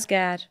 Yeah. They're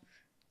scared.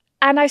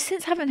 And I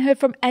since haven't heard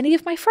from any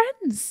of my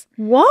friends,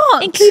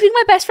 What? including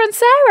my best friend,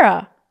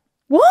 Sarah.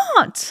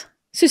 What?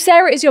 So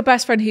Sarah is your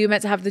best friend who you're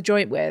meant to have the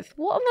joint with.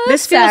 What on earth,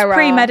 This feels Sarah?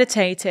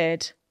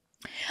 premeditated.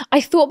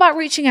 I thought about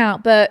reaching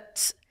out,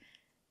 but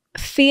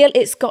feel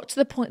it's got to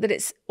the point that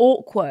it's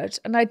awkward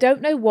and I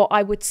don't know what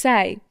I would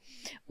say.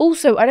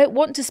 Also, I don't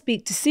want to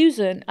speak to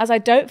Susan as I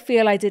don't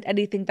feel I did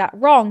anything that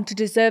wrong to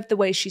deserve the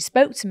way she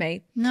spoke to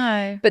me.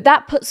 No. But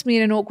that puts me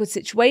in an awkward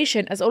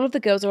situation as all of the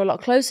girls are a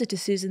lot closer to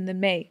Susan than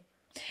me.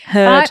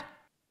 Herd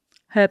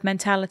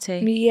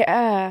mentality.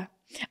 Yeah.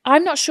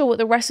 I'm not sure what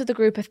the rest of the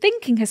group are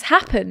thinking has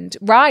happened.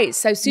 Right.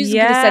 So Susan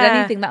could have said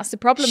anything. That's the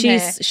problem here.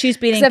 She's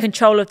been 'Cause in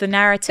control of the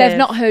narrative. They've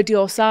not heard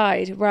your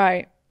side.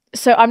 Right.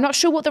 So I'm not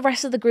sure what the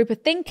rest of the group are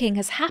thinking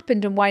has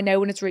happened and why no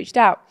one has reached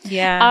out.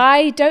 Yeah.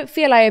 I don't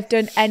feel I have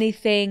done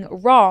anything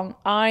wrong.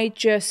 I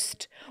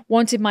just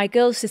wanted my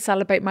girls to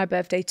celebrate my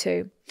birthday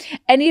too.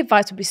 Any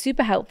advice would be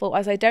super helpful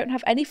as I don't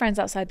have any friends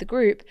outside the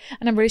group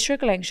and I'm really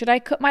struggling. Should I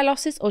cut my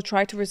losses or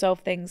try to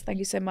resolve things? Thank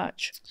you so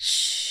much.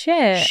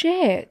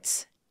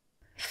 Shit.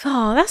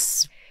 Oh,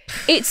 that's...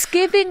 It's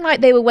giving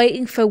like they were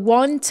waiting for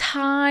one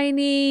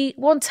tiny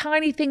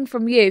thing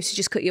from you to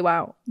just cut you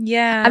out.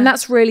 Yeah. And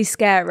that's really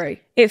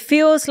scary. It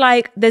feels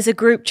like there's a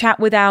group chat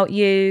without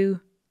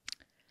you.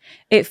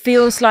 It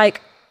feels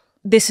like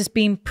this has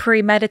been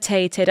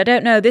premeditated. I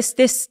don't know.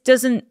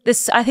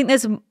 I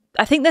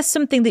think there's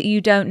something that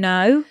you don't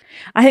know.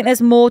 I think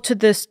there's more to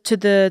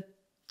the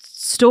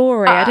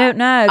story. I don't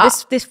know.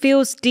 This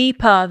feels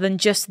deeper than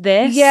just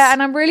this. Yeah,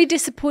 and I'm really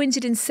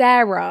disappointed in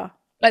Sarah.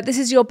 Like, this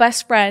is your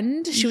best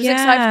friend. She was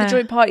excited for the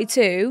joint party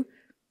too.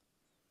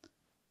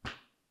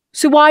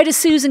 So why does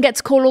Susan get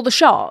to call all the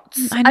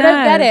shots? I know. I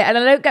don't get it. And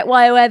I don't get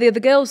where the other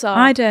girls are.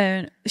 I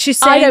don't.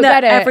 She's I saying don't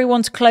that get it.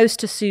 everyone's close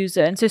to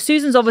Susan. So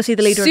Susan's obviously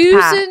the leader of the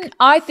pack.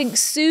 I think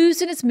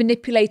Susan has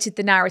manipulated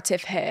the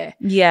narrative here.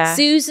 Yeah.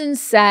 Susan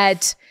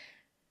said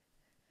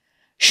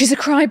she's a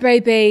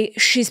crybaby.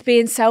 She's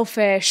being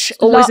selfish.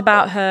 Always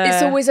about her.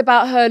 It's always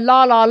about her.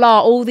 La, la,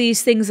 la. All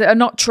these things that are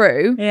not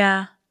true.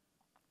 Yeah.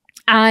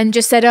 And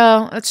just said,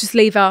 oh, let's just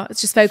leave her.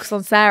 Let's just focus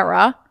on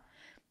Sarah.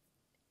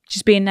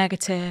 Just being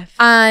negative.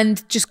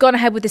 And just gone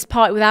ahead with this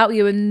party without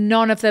you. And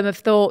none of them have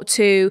thought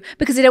to,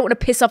 because they don't want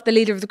to piss off the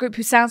leader of the group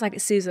who sounds like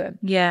it's Susan.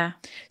 Yeah.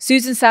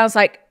 Susan sounds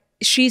like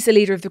she's the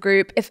leader of the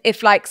group.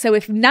 If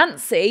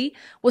Nancy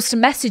was to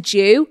message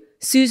you,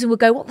 Susan would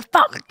go, what the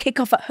fuck? Kick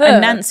off at her.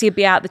 And Nancy would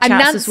be out the chats and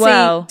Nancy as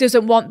well.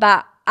 doesn't want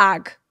that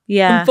ag.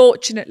 Yeah.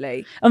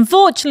 Unfortunately.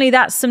 Unfortunately,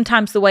 that's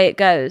sometimes the way it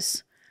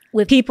goes.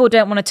 People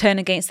don't want to turn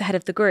against the head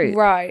of the group.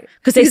 Right.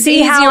 Because they It's see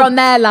easier how on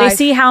their life. They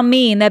see how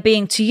mean they're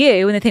being to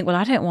you and they think, well,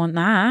 I don't want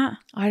that.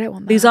 I don't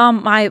want that. These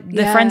aren't the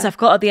Yeah. friends I've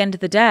got at the end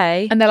of the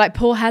day. And they're like,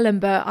 poor Helen,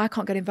 but I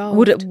can't get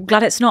involved.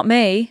 Glad it's not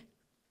me.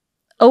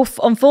 Oh,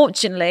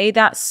 unfortunately,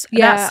 that's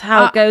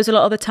how it goes a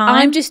lot of the time.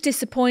 I'm just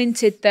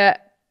disappointed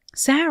that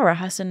Sarah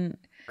hasn't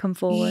come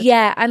forward.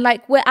 Yeah, and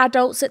like we're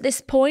adults at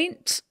this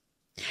point.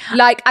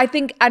 Like I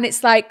think, and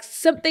it's like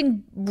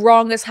something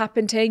wrong has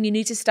happened here and you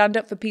need to stand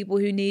up for people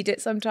who need it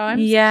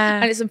sometimes.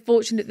 Yeah. And it's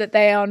unfortunate that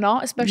they are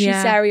not, especially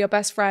Sarah, your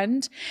best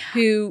friend,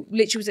 who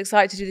literally was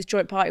excited to do this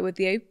joint party with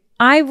you.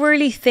 I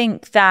really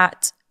think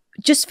that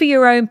just for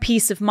your own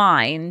peace of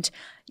mind,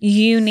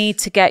 you need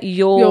to get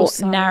your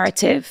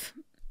narrative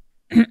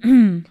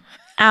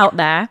out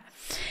there.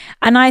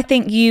 And I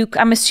think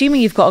I'm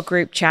assuming you've got a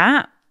group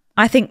chat.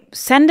 I think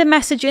send a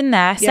message in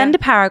there, send a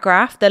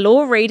paragraph. They'll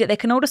all read it. They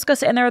can all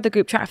discuss it in their other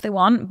group chat if they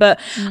want. But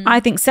I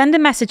think send a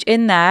message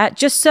in there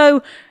just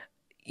so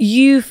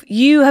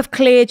you have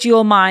cleared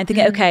your mind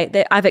thinking,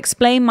 okay, I've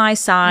explained my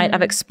side.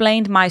 I've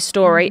explained my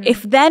story.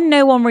 If then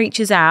no one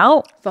reaches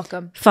out, fuck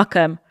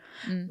them.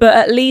 But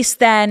at least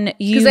then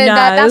you know.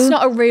 That's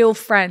not a real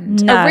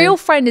friend. No. A real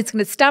friend is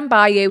going to stand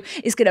by you,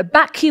 is going to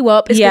back you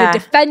up, is going to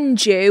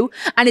defend you,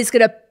 and is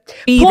going to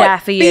be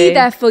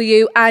there for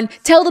you and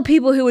tell the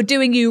people who are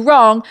doing you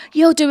wrong,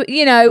 you'll do it,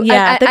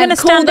 they're going to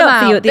stand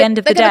up for you at the end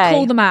of the day. They're going to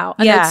call them out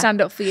and they'll stand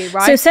up for you,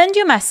 right? So send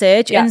your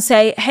message and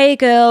say, hey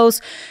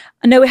girls,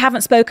 I know we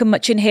haven't spoken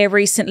much in here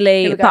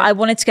recently, but I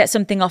wanted to get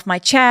something off my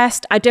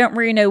chest. I don't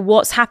really know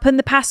what's happened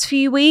the past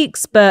few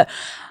weeks, but...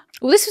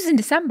 Well, this was in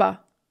December.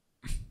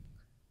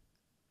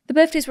 The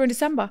birthdays were in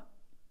December.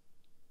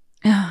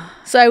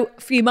 So,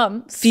 a few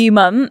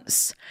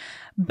months.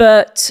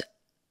 But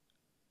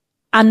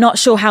I'm not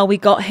sure how we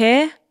got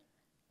here.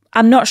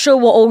 I'm not sure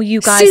what all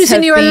you guys Susan,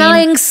 have you're been a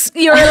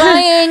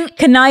lying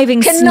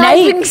conniving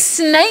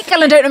snake,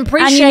 and I don't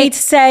appreciate. And you need to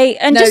say,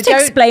 and No, just don't-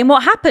 explain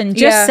what happened.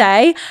 Just Yeah.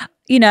 say,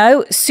 you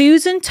know,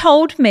 Susan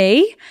told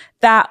me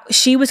that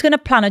she was going to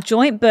plan a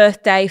joint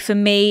birthday for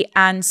me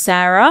and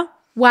Sarah.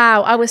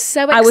 Wow, I was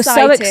so excited. I was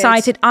so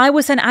excited. I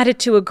was then added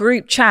to a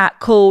group chat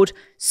called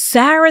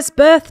Sarah's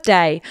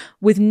Birthday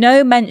with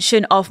no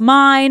mention of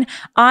mine.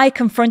 I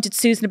confronted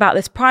Susan about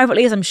this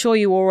privately, as I'm sure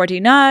you already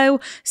know,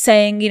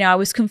 saying, you know, I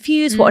was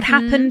confused what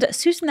had happened.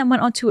 Susan then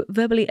went on to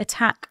verbally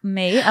attack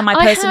me and my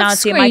I have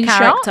personality and my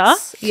character.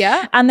 screenshots.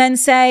 Yeah. And then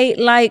say,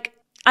 like,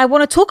 I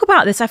want to talk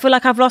about this. I feel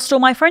like I've lost all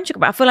my friendship.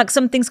 I feel like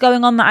something's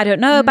going on that I don't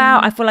know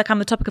about. I feel like I'm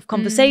the topic of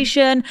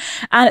conversation.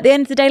 And at the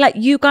end of the day, like,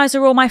 you guys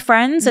are all my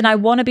friends and I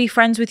want to be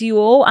friends with you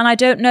all. And I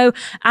don't know,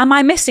 am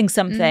I missing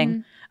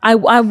something? I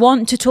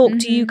want to talk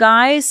to you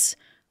guys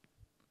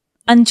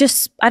and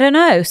just, I don't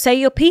know, say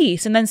your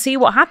piece and then see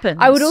what happens.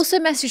 I would also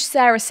message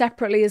Sarah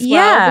separately as well,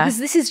 Yeah. because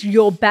this is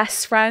your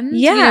best friend.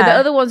 You know, Yeah. the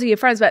other ones are your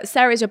friends, but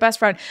Sarah is your best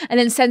friend. And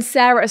then send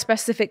Sarah a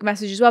specific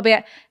message as well. Be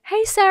like,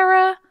 hey,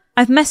 Sarah.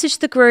 I've messaged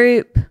the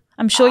group.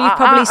 I'm sure you've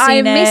probably seen I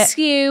it. miss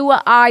you.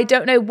 I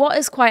don't know what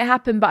has quite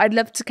happened, but I'd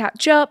love to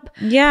catch up.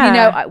 Yeah. You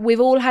know, we've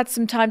all had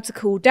some time to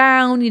cool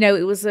down. You know,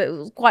 it was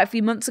quite a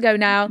few months ago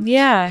now.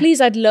 Yeah. Please,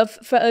 I'd love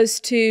for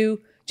us to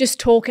just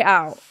talk it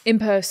out in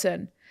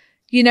person.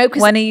 You know,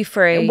 because When are you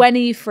free? When are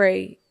you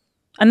free?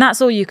 And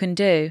that's all you can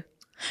do.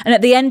 And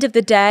at the end of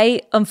the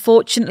day,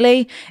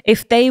 unfortunately,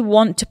 if they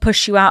want to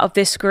push you out of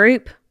this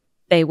group,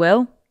 they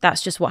will.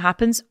 That's just what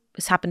happens.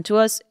 It's happened to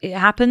us. It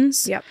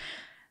happens. Yep.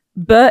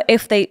 But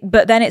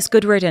then it's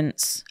good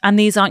riddance, and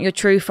these aren't your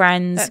true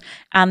friends,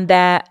 and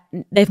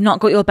they've not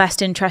got your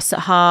best interests at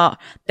heart.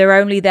 They're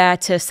only there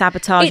to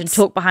sabotage and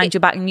talk behind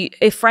your back. And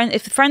if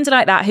friends are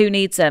like that, who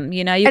needs them?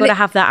 You know, you've got to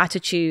have that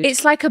attitude.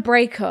 It's like a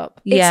breakup.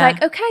 It's Yeah.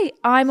 like, okay,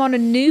 I'm on a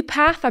new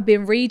path. I've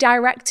been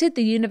redirected.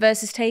 The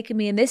universe has taken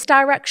me in this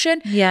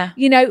direction. Yeah.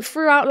 You know,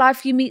 throughout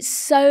life, you meet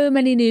so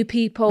many new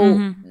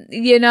people,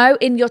 you know,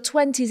 in your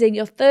 20s, in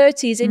your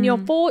 30s, in your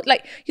 40s.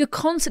 Like, you're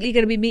constantly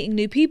going to be meeting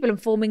new people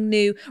and forming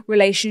new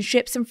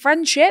relationships and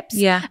friendships.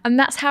 Yeah. And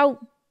that's how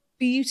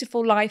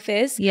beautiful life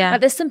is. Yeah.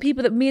 Like, there's some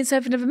people that me and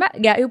Sophie never met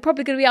yet who are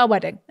probably going to be at our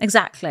wedding.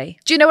 Exactly.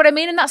 Do you know what I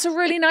mean? And that's a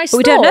really nice But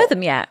we thought. don't know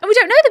them yet. And we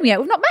don't know them yet.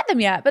 We've not met them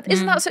yet. But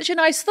isn't that such a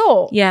nice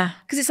thought? Yeah.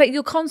 Because it's like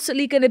you're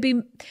constantly going to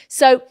be...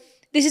 So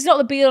this is not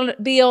the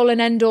be all and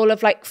end all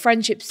of like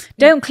friendships.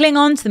 Don't cling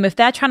on to them. If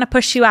they're trying to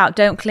push you out,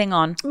 don't cling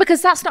on.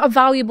 Because that's not a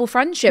valuable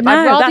friendship.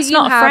 No, that's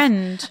not a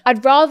friend.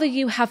 I'd rather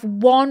you have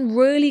one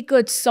really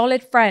good,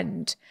 solid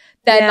friend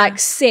than Yeah. like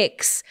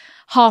 6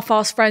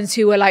 half-assed friends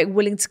who are like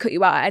willing to cut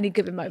you out at any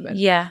given moment.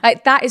 Yeah.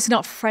 Like, that is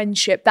not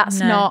friendship. That's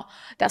No.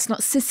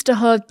 not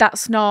sisterhood.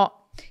 That's not,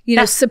 you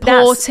know, That's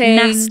supporting.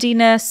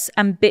 nastiness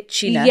and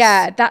bitchiness.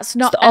 Yeah, that's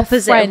not the a opposite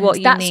of friend. what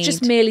you That's need.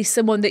 just merely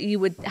someone that you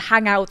would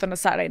hang out with on a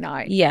Saturday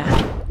night. Yeah.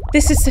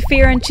 This is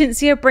Sophia and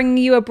Cinzia bringing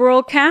you a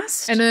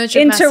broadcast. An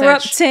urgent message.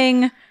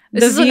 interrupting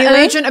This the is an viewing.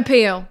 urgent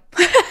appeal.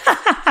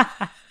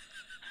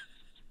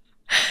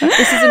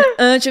 This is an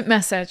urgent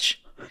message.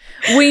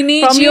 We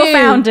need From you your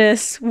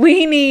founders.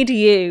 We need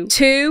you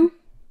to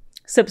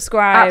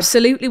subscribe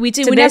absolutely. We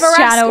do. to We this never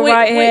channel ask,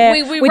 right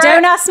here. We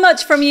don't ask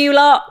much from you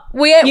lot.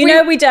 You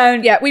know we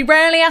don't. Yeah, we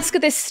rarely ask for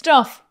this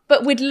stuff,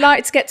 but we'd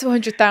like to get to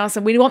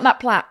 100,000. We want that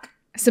plaque.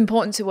 It's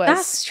important to us.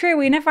 That's true.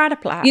 We never had a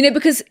plaque. You know,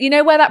 because you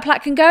know where that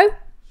plaque can go?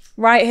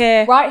 right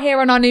here Right here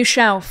on our new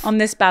shelf. on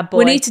this bad boy.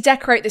 We need to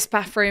decorate this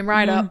bathroom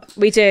right up.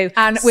 We do.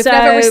 And we've So-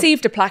 never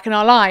received a plaque in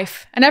our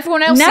life. And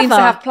everyone else seems to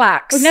Never. have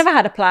plaques. We've never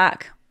had a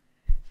plaque.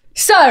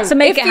 So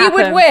make if it you would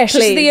happen, wish,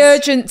 this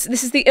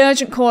please. is the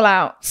urgent call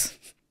out.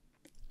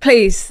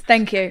 Please,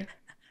 thank you.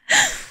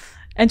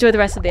 Enjoy the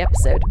rest of the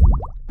episode.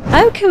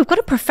 Okay, we've got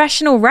a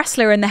professional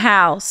wrestler in the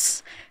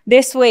house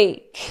this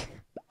week.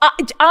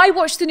 I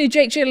watched the new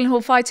Jake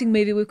Gyllenhaal fighting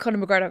movie with Conor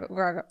McGregor.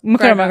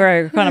 Conor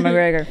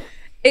McGregor.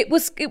 It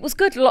was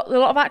good. A lot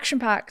of action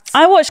packed.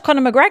 I watched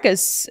Conor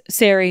McGregor's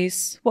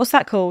series. What's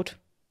that called?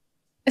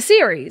 A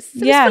series.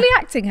 It Yeah. was fully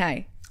acting.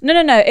 Hey.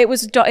 No. It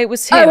was him.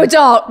 Oh, a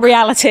doc.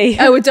 Reality.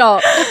 Oh, a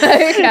doc.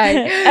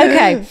 Okay.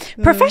 Okay.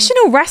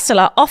 Professional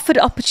wrestler offered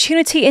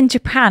opportunity in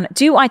Japan.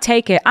 Do I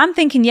take it? I'm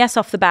thinking yes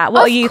off the bat.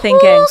 What are you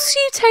thinking? Of course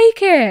you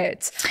take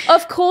it.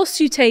 Of course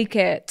you take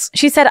it.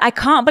 She said, I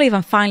can't believe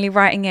I'm finally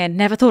writing in.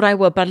 Never thought I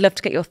would, but I'd love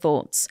to get your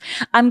thoughts.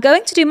 I'm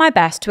going to do my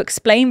best to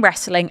explain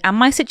wrestling and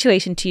my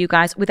situation to you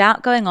guys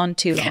without going on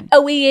too long.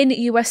 Are we in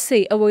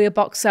USC? Are we a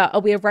boxer? Are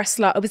we a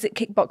wrestler? Or is it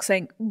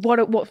kickboxing?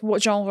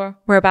 What genre?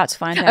 We're about to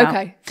find out.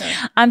 Okay. Sorry.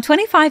 I'm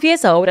 25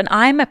 years old and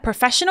I'm a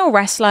professional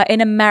wrestler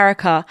in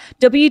America.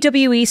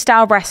 WWE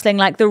style wrestling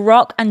like The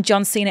Rock and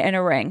John Cena in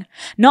a ring.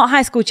 Not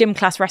high school gym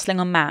class wrestling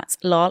on mats.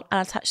 Lol,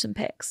 I'll attach some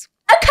pics.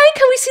 Okay,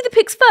 can we see the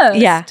pics first?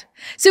 Yeah.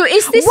 So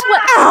is this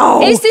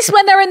Wow. is this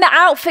when they're in the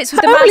outfits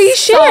with the Holy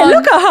masks shit, on?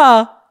 look at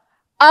her.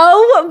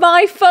 Oh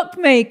my fuck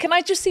me. Can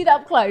I just see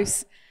that up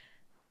close?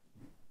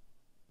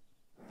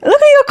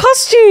 Look at your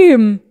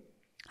costume.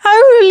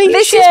 Holy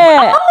This shit. is,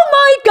 oh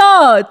my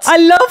God. I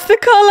love the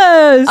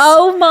colours.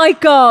 Oh my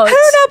God. Who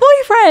and her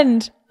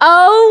boyfriend?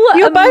 Oh,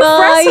 You're both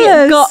my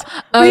wrestlers. God.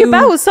 With your Oh,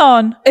 belts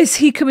on. is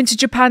he coming to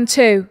Japan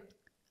too?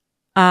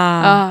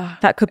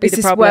 That could be Is the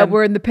this problem. where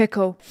we're in the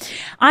pickle?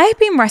 I've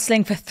been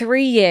wrestling for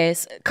 3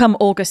 years come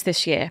August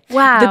this year.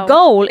 Wow. The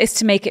goal is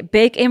to make it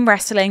big in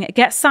wrestling,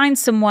 get signed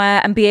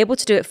somewhere and be able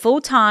to do it full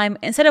time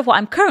instead of what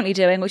I'm currently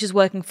doing, which is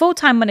working full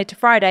time Monday to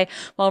Friday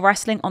while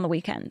wrestling on the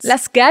weekends.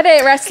 Let's get it,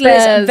 But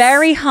wrestlers. it's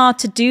very hard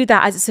to do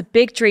that as it's a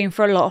big dream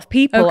for a lot of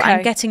people. Okay.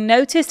 And getting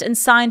noticed and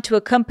signed to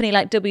a company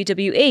like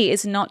WWE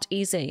is not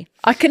easy.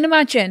 I can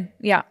imagine.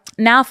 Yeah.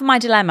 Now for my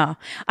dilemma.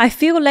 I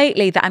feel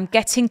lately that I'm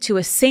getting to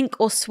a sink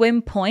or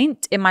swim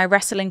point in my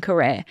wrestling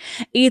career.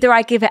 Either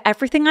I give it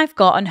everything I've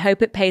got and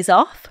hope it pays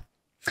off,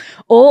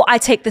 or I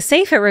take the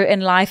safer route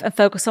in life and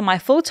focus on my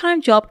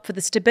full-time job for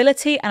the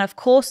stability and, of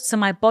course, so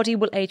my body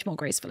will age more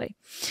gracefully.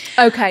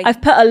 Okay.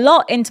 I've put a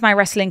lot into my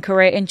wrestling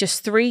career in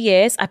just 3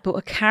 years. I've built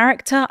a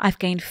character, I've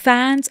gained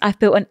fans, I've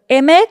built an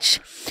image,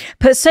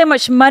 put so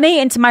much money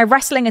into my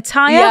wrestling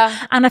attire,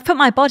 Yeah. and I've put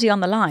my body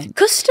on the line.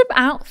 Custom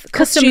outfits.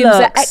 Custom Costumes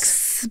are looks.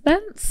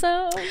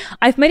 expensive.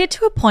 I've made it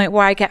to a point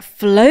where I get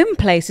flown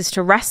places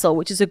to wrestle,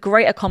 which is a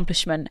great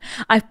accomplishment.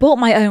 I've bought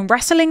my own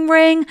wrestling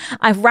ring.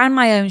 I've ran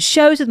my own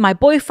shows with my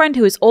boyfriend,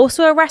 who is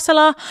also a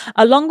wrestler.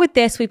 Along with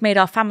this, we've made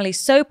our family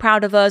so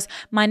proud of us.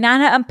 My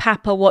Nana and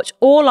Papa watch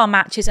all our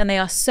matches and they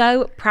are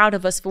so proud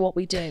of us for what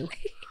we do.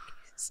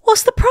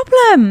 What's the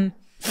problem?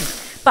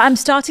 But I'm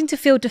starting to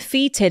feel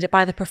defeated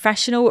by the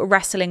professional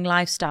wrestling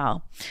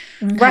lifestyle.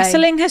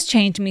 Wrestling has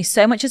changed me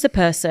so much as a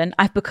person.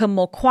 I've become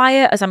more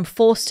quiet as I'm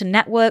forced to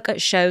network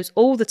at shows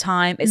all the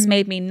time. It's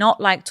made me not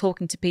like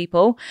talking to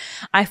people.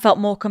 I felt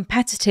more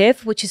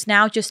competitive, which is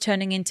now just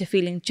turning into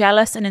feeling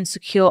jealous and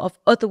insecure of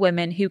other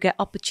women who get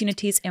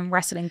opportunities in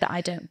wrestling that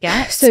I don't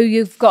get. So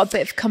you've got a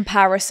bit of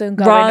comparison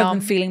going Rather on.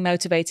 than feeling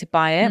motivated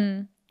by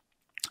it.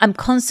 I'm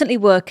constantly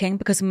working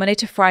because Monday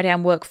to Friday I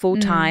work full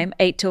time,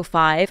 8 till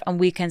 5, and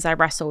weekends I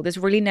wrestle. There's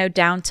really no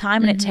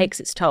downtime and it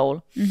takes its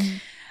toll.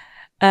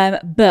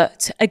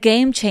 But a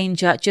game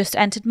changer just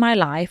entered my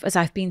life as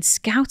I've been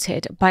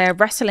scouted by a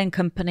wrestling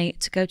company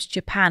to go to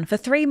Japan for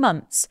 3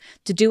 months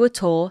to do a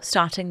tour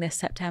starting this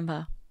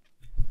September.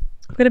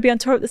 We're going to be on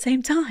tour at the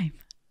same time.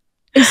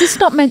 Is this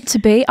not meant to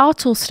be? Our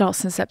tour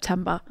starts in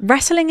September.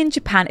 Wrestling in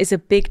Japan is a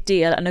big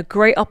deal and a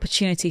great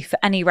opportunity for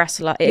any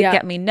wrestler. It'd Yeah.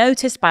 get me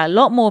noticed by a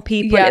lot more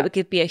people. Yeah. It would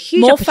give me a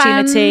huge More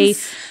opportunity.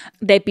 fans.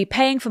 They'd be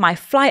paying for my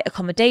flight,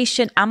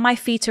 accommodation, and my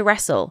fee to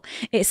wrestle.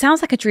 It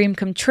sounds like a dream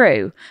come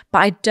true, but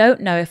I don't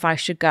know if I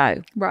should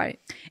go. Right.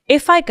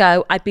 If I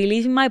go, I'd be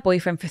leaving my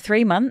boyfriend for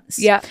 3 months.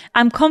 Yeah.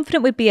 I'm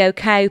confident we'd be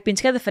okay. We've been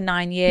together for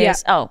 9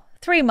 years. Yeah. Oh,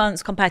 3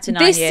 months compared to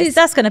 9 This years. is-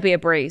 That's going to be a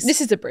breeze. This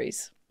is a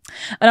breeze.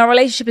 And our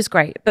relationship is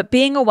great, but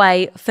being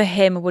away for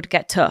him would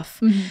get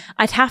tough.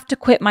 I'd have to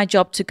quit my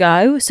job to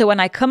go. So when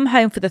I come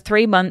home for the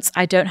 3 months,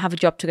 I don't have a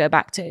job to go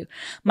back to.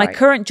 My Right.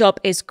 current job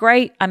is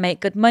great. I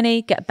make good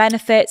money, get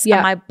benefits, Yeah.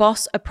 and my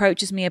boss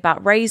approaches me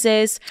about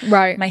raises.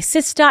 Right. My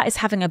sister is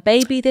having a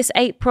baby this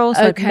April,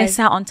 so Okay. I'd miss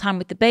out on time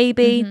with the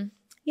baby.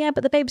 Yeah,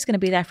 but the baby's going to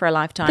be there for a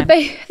lifetime.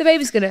 The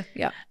baby's gonna,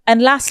 yeah.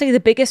 And lastly, the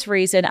biggest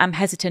reason I'm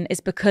hesitant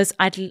is because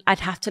I'd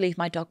have to leave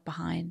my dog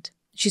behind.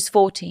 She's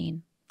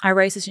 14. I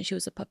raised her since she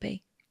was a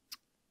puppy.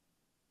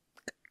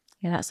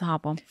 Yeah, that's a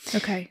hard one.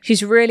 Okay.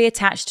 She's really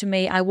attached to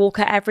me. I walk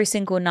her every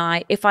single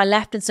night. If I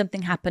left and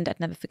something happened,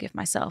 I'd never forgive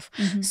myself.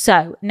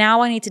 So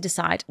now I need to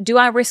decide, do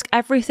I risk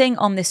everything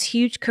on this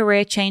huge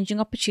career changing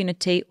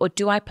opportunity, or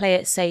do I play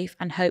it safe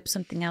and hope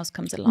something else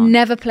comes along?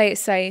 Never play it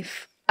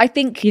safe. I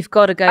think You've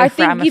got to go I for it,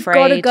 think I'm you've afraid.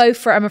 got to go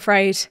for it, I'm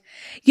afraid.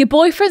 Your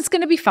boyfriend's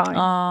going to be fine.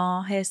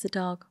 Oh, here's the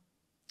dog.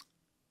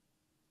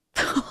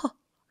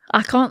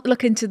 I can't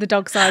look into the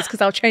dog's eyes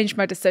because I'll change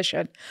my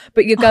decision.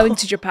 But you're going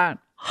to Japan.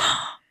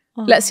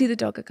 Let's see the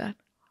dog again.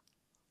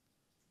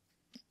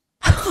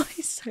 Oh,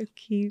 he's so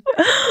cute.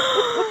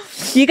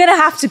 You're going to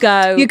have to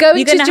go. You're going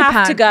You're to gonna have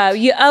Japan. to go.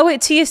 You owe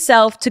it to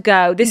yourself to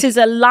go. This is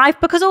a life,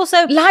 because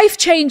also Life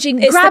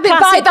changing. it's Grab the it by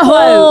classic the quote.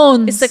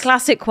 horns. It's the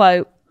classic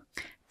quote.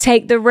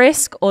 Take the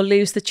risk or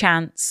lose the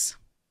chance.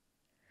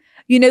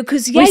 You know,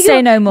 because We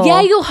say no more.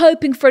 Yeah, you're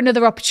hoping for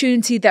another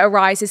opportunity that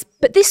arises,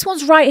 but this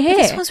one's right here.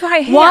 This one's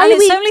right here. Why and are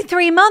it's we only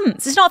 3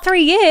 months. It's not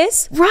 3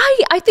 years. right?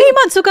 3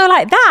 months will go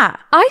like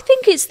that. I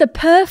think it's the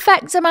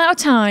perfect amount of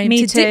time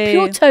Me to dip too.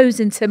 your toes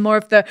into more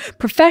of the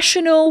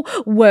professional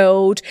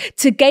world,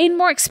 to gain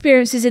more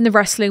experiences in the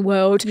wrestling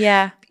world.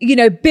 Yeah. You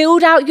know,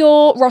 build out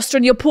your roster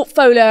and your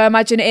portfolio. I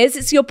imagine it is.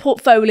 It's your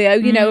portfolio,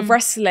 you know, of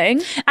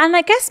wrestling. And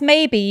I guess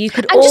maybe you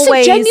could And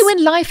always... just a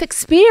genuine life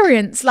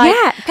experience. Like,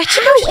 Yeah, get to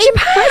how go to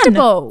Japan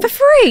incredible. for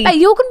free. Hey,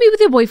 you're going to be with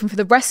your boyfriend for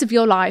the rest of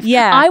your life.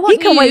 Yeah, I want he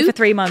can you, wait for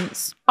 3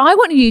 months. I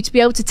want you to be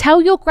able to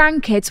tell your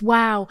grandkids,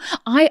 wow,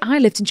 I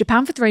lived in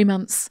Japan for 3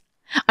 months.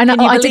 And Can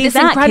you I did believe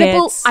this that,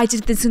 incredible. kids? I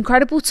did this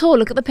incredible tour.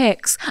 Look at the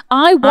pics.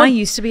 I want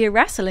used to be a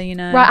wrestler, you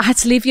know. right. I had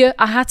to leave your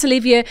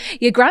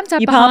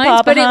granddad Your behind,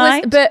 papa but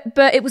behind. it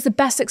was it was the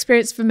best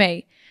experience for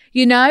me.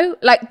 You know,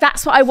 like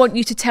that's what I want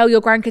you to tell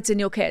your grandkids and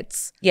your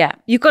kids. Yeah,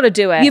 you've got to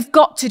do it. You've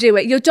got to do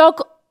it. Your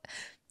dog,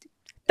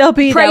 They'll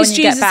be there when praise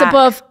you get Jesus back.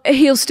 above,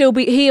 he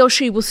or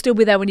she will still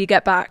be there when you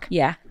get back.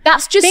 Yeah.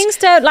 That's just Things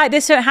don't like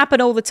this don't happen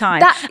all the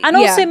time. And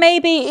also yeah.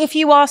 maybe if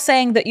you are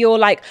saying that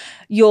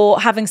you're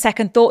having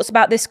second thoughts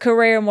about this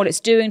career and what it's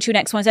doing to you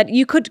next one,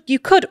 you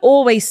could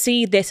always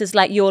see this as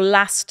like your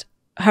last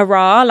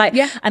hurrah. Like,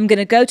 Yeah. I'm going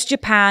to go to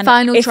Japan.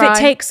 Final if try. it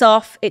takes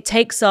off, it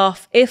takes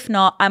off. If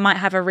not, I might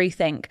have a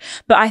rethink.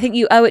 But I think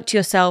you owe it to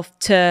yourself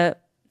to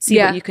see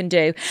Yeah. what you can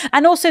do.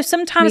 And also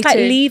sometimes Me like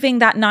too. leaving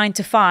that 9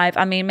 to 5,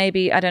 I mean,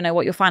 maybe, I don't know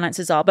what your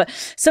finances are, but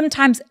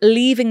sometimes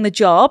leaving the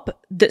job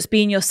that's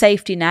been your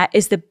safety net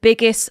is the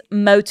biggest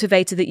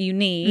motivator that you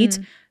need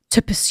to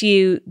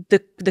pursue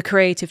the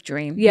creative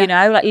dream. Yeah. You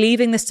know, like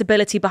leaving the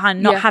stability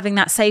behind, not Yeah. having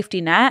that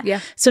safety net, Yeah.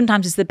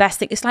 sometimes is the best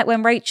thing. It's like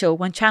when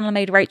Chandler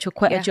made Rachel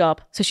quit Yeah. her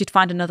job so she'd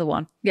find another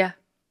one. yeah.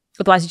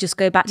 Otherwise you just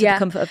go back to the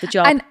comfort of the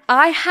job. And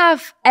I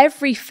have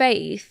every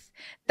faith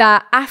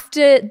that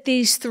after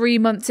these 3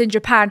 months in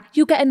Japan,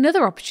 you'll get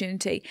another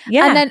opportunity.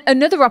 Yeah. And then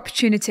another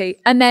opportunity.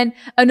 And then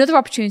another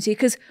opportunity.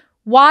 Because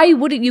why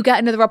wouldn't you get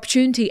another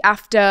opportunity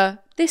after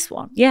this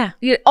one? Yeah.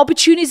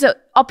 Opportunities are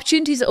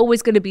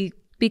always going to be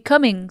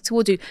coming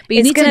towards you. But you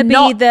It's need going to to be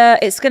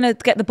not it's going to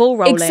get the ball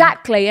rolling.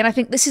 exactly. And I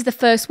think this is the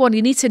first one.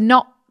 You need to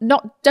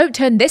don't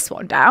turn this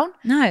one down.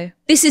 No.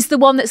 This is the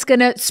one that's going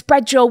to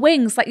spread your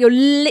wings. Like you're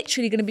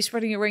literally going to be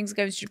spreading your wings and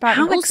going to Japan.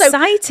 How And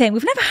exciting.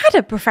 We've never had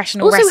a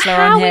professional also, wrestler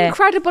how on here.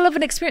 incredible of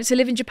an experience to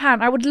live in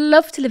Japan. I would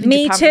love to live in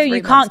Me Japan. too. For 3 You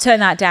months. can't turn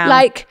that down.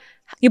 Like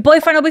your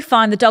boyfriend will be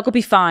fine. The dog will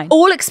be fine.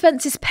 all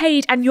expenses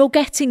paid, and you're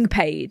getting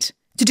paid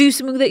to do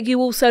something that you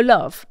also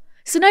love.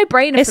 It's a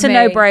no-brainer. It's for a me.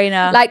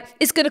 no-brainer. Like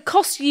it's going to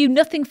cost you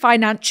nothing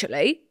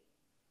financially.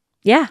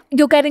 Yeah.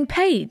 You're getting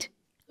paid.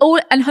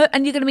 And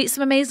you're going to meet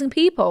some amazing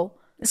people.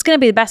 It's going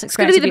to be the best It's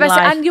going experience to be the of your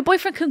best. life. And your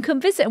boyfriend can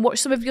come visit and watch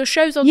some of your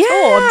shows on Yeah.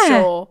 tour. I'm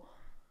sure.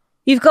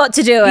 You've got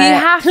to do it. You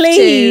have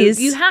Please.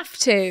 to. You have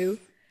to.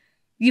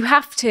 You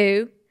have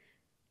to.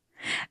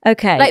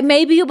 Okay. Like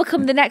maybe you'll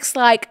become the next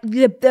like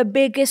the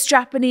biggest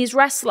Japanese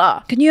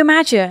wrestler. can you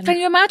imagine? Can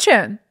you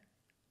imagine?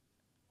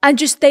 And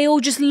they all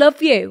just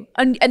love you.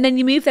 And then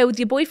you move there with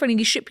your boyfriend and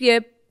you ship your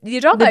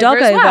dog The over dog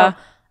as well. over.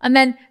 And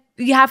then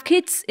you have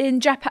kids in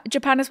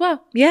Japan as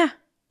well. Yeah.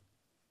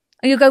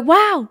 And you'll go,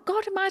 wow,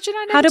 God, imagine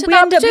I never How did took we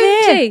that end up here?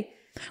 opportunity.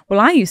 Well,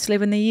 I used to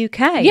live in the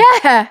UK.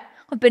 Yeah.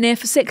 I've been here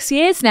for 6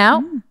 years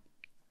now.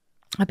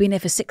 I've been here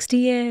for 60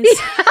 years.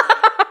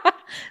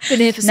 Been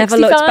here for Never 65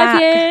 looked back.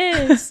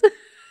 years.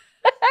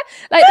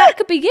 Like that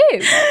could be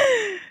you.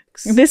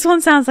 This one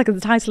sounds like the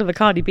title of a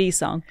Cardi B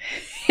song.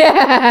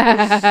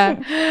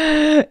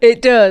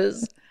 It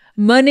does.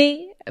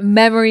 Money,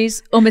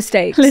 memories, or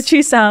mistakes.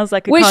 Literally sounds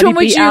like a Which Cardi one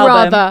would B you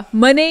album. rather?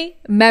 Money,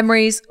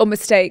 memories, or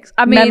mistakes?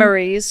 I mean,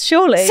 Memories,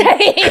 surely.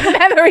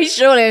 memories,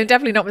 surely, and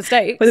definitely not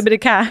mistakes. With a bit of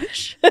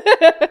cash.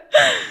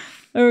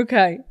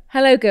 Okay.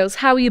 Hello, girls.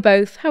 How are you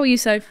both? How are you,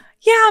 Soph?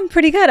 Yeah, I'm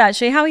pretty good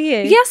actually. How are you?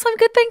 Yes, I'm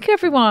good. Thank you,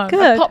 everyone. Good.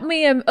 I popped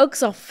me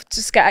Uggs off to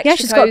just get extra Yeah,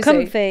 she's got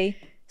cozy. comfy.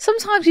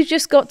 Sometimes you've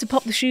just got to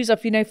pop the shoes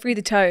off, free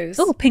the toes.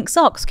 Oh, pink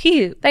socks,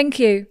 cute. Thank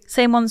you.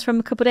 Same ones from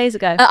a couple of days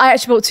ago. I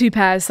actually bought 2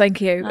 pairs.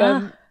 Thank you.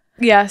 Ah.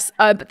 Yes,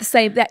 but the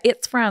same.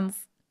 It's France.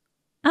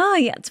 Oh,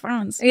 yeah, it's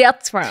France. Yeah,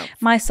 it's France.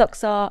 My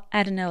socks are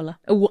Adenola.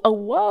 Oh,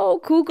 whoa,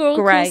 cool girl,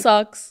 Great. cool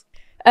socks.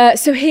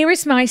 So here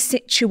is my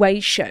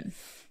situation.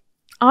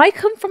 I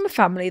come from a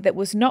family that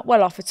was not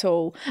well off at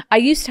all. I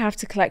used to have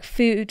to collect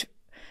food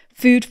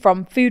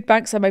from food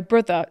banks and my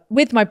brother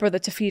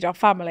to feed our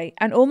family,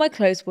 and all my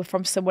clothes were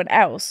from someone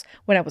else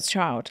when I was a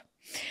child.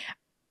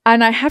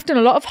 And I have done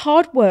a lot of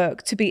hard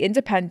work to be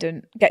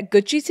independent, get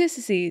good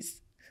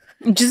GCSEs.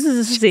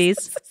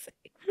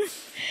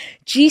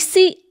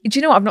 GCSEs. Do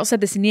you know what? I've not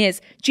said this in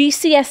years.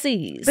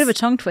 GCSEs. Bit of a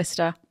tongue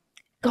twister.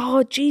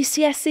 God,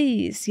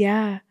 GCSEs,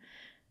 yeah.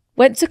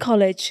 Went to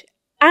college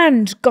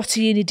and got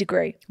a uni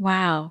degree.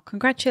 Wow.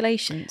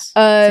 Congratulations.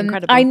 It's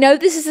incredible. I know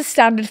this is a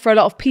standard for a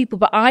lot of people,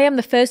 but I am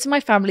the first in my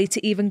family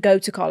to even go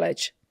to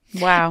college.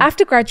 Wow.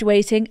 After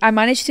graduating, I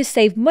managed to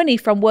save money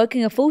from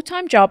working a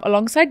full-time job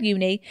alongside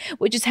uni,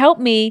 which has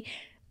helped me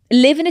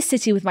live in a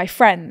city with my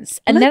friends.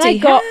 And then I Bloody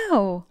got,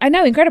 hell. I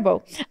know,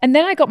 incredible. And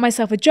then I got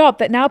myself a job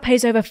that now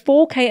pays over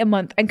 4K a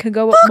month and can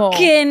go up more.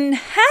 Fucking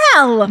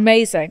hell.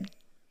 Amazing.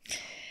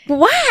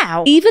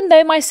 Wow. Even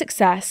though my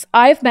success,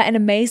 I've met an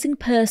amazing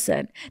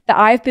person that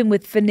I've been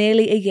with for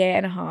nearly a year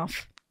and a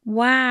half.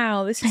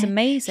 Wow. This is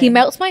amazing. He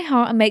melts my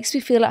heart and makes me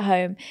feel at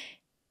home.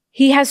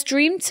 He has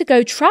dreamed to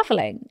go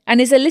traveling and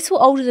is a little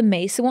older than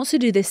me, so wants to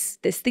do this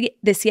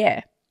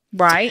year.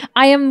 Right.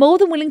 I am more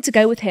than willing to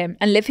go with him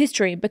and live his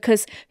dream,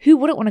 because who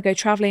wouldn't want to go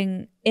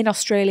traveling in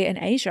Australia and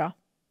Asia?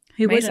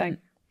 Who Amazing. wouldn't?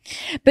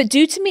 But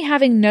due to me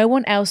having no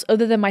one else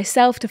other than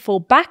myself to fall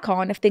back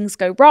on if things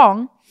go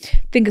wrong,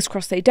 fingers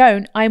crossed they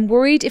don't, I'm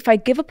worried if I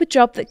give up a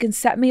job that can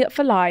set me up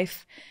for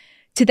life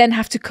to then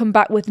have to come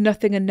back with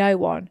nothing and no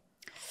one.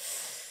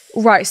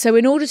 Right, so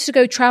in order to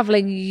go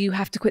traveling, you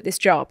have to quit this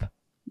job.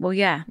 Well,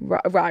 yeah.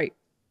 Right.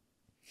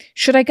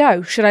 Should I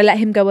go? Should I let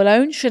him go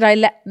alone? Should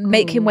I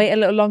make him wait a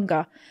little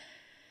longer?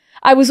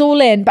 I was all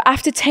in, but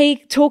after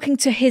talking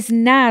to his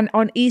nan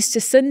on Easter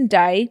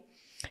Sunday,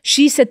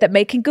 she said that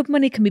making good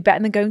money can be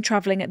better than going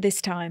traveling at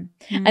this time,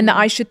 and that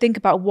I should think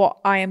about what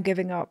I am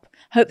giving up.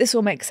 Hope this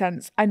all makes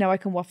sense. I know I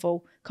can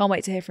waffle. Can't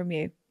wait to hear from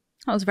you.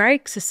 That was very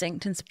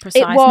succinct and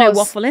precise. It was. No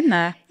waffle in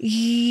there.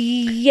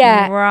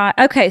 Yeah. Right.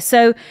 Okay.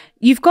 So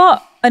you've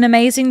got an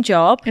amazing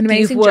job.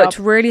 Amazing You've worked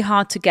job. really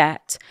hard to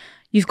get.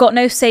 You've got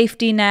no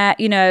safety net.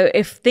 You know,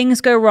 if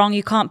things go wrong,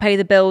 you can't pay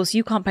the bills.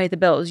 You can't pay the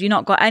bills. You've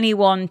not got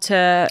anyone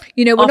to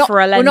offer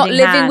a lending we're not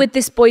living hand. with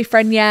this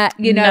boyfriend yet.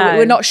 You know, No.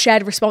 we're not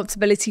shared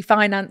responsibility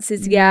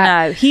finances yet.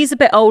 No, he's a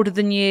bit older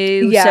than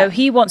you. Yeah. So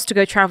he wants to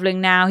go traveling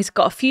now. He's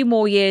got a few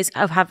more years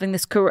of having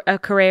this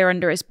career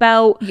under his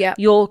belt. Yeah.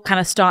 You're kind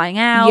of starting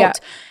out. Yeah.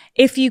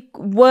 If you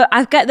were,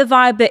 I get the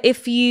vibe that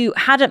if you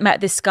hadn't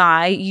met this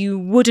guy, you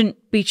wouldn't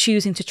be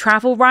choosing to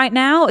travel right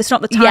now. It's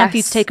not the time for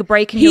you to take a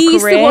break in your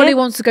career. He's the one who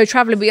wants to go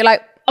traveling, but you're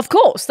like, of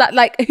course, that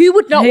like who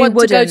would not Who want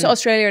to go wouldn't? to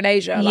Australia and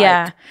Asia? Like,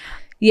 Yeah.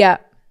 yeah.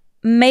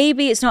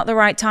 Maybe it's not the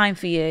right time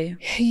for you.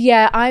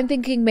 Yeah, I'm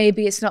thinking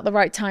maybe it's not the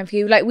right time for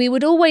you. Like we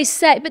would always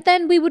say, but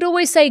then we would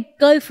always say,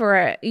 go for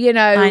it. You know,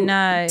 I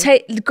know.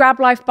 Grab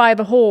life by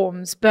the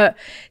horns. But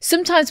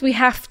sometimes we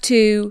have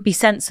to Be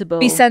sensible.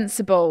 be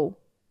sensible,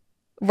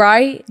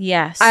 right?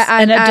 Yes.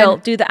 And- An adult.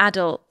 and- Do the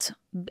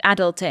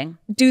adulting.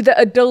 Do the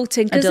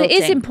adulting because it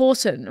is Adulting.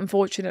 important,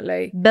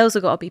 unfortunately. Bills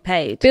have got to be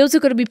paid. Bills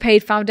have got to be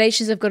paid,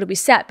 foundations have got to be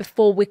set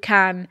before we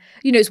can,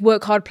 you know, it's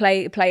work hard,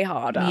 play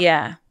harder.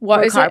 Yeah. What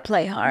Work is hard, it?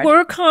 play hard.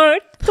 Work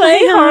hard, play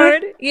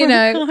hard, you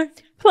know,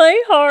 play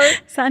hard.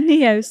 It's that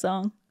Neo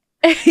song.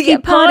 Yeah,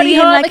 Keep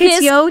partying like it's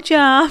his- your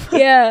job.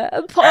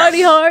 Yeah,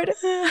 party hard.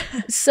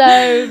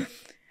 So,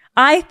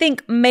 I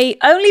think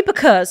only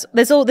because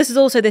this is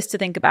also this to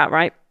think about,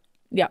 right?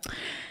 yeah.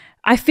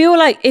 I feel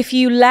like if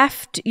you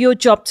left your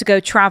job to go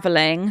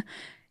traveling,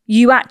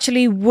 you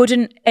actually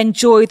wouldn't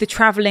enjoy the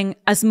traveling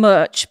as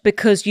much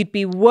because you'd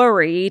be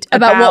worried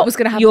About what was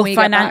gonna happen your when you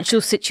get back. financial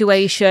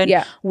situation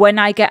Yeah. when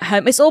I get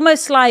home. It's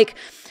almost like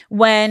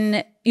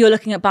when you're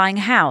looking at buying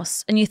a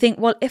house and you think,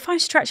 well, if I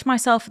stretch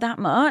myself that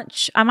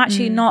much, I'm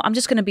actually not, I'm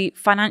just going to be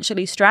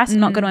financially stressed. I'm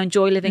not going to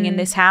enjoy living in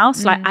this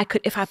house. Like I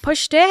could, if I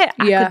pushed it,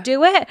 I Yeah. could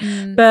do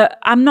it, but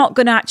I'm not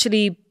going to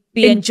actually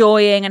be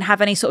enjoying and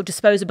have any sort of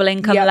disposable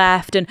income Yeah.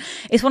 left. And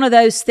it's one of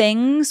those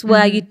things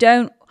where you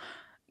don't,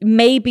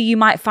 maybe you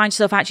might find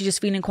yourself actually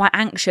just feeling quite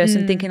anxious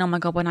and thinking, oh my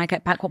God, when I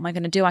get back, what am I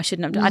going to do? I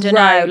shouldn't have done. I don't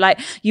know. Right. Like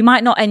you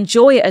might not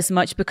enjoy it as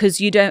much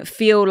because you don't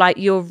feel like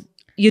you're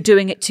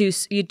doing it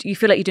you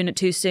feel like you're doing it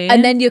too soon.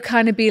 And then you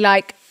kind of be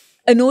like,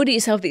 annoyed at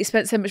yourself that you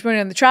spent so much money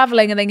on the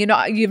traveling and then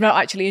you've not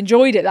actually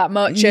enjoyed it that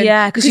much. And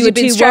Yeah, 'cause you were you've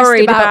been too stressed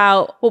worried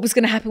about- what was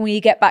going to happen when you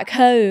get back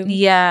home.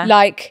 Yeah.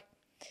 Like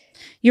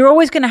you're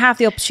always going to have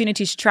the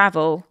opportunity to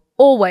travel,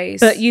 always.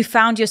 but you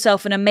found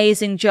yourself an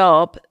amazing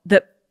job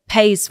that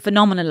pays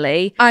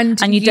phenomenally And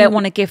you you- don't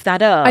want to give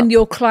that up. and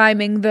you're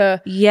climbing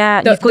the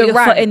Yeah, you've got your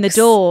foot in the ranks.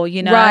 door,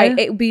 you know? Right.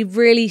 It would be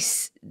really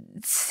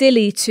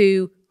silly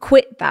to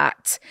quit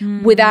that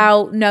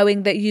without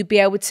knowing that you'd be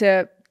able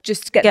to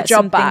just get the Get job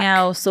something back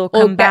else or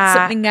come get back.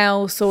 something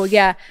else or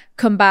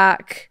come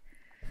back.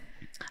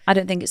 I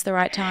don't think it's the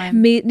right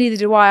time. Neither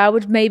do I. I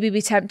would maybe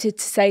be tempted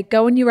to say,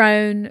 go on your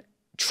own,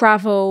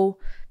 travel.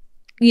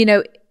 You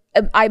know,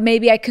 I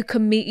could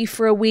come meet you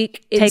for a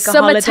week in Take a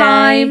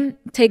summertime,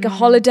 take a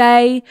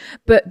holiday.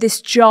 But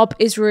this job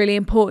is really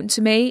important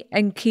to me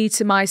and key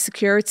to my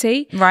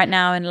security Right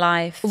now in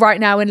life. right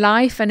now in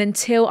life. And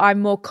until I'm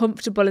more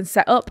comfortable and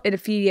set up in a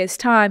few years'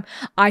 time,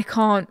 I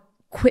can't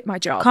quit my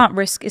job. Can't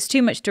risk. It's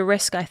too much to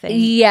risk, I think.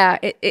 Yeah,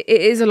 it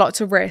is a lot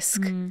to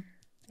risk.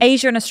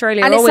 Asia and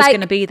Australia And are it's always like-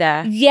 going to be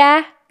there.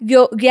 Yeah,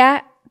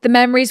 the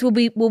memories will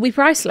be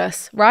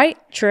priceless, right?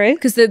 True.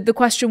 Because the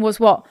question was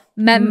what?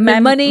 Money,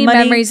 money.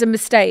 memories, and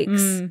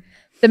mistakes.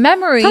 The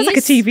memories. Sounds like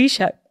a TV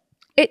show.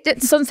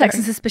 It's on Sex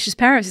and Suspicious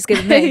Parents. It's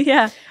giving me.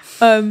 Yeah.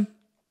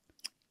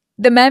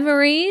 The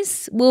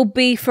memories will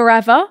be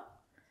forever.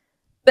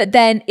 But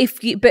then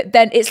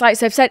it's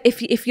like I've said,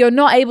 if you're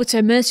not able to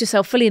immerse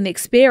yourself fully in the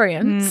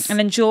experience, And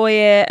enjoy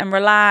it and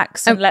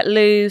relax and let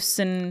loose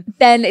and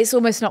then it's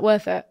almost not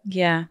worth it.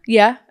 yeah.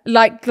 Yeah,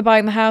 like the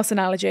buying the house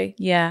analogy.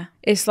 Yeah.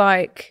 It's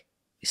like,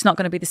 It's not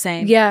going to be the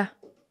same. yeah,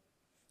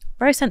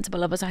 Very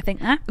sensible of us, I think,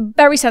 that.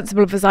 very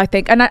sensible of us, I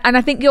think, and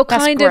I think you're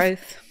That's kind of.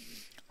 growth.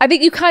 I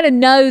think you kind of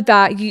know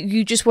that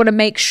you just want to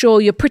make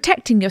sure you're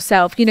protecting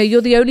yourself. You know, you're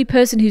the only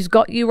person who's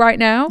got you right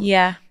now.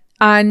 Yeah.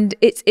 And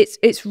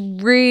it's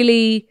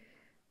really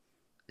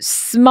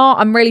smart.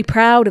 I'm really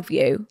proud of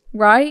you,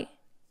 right?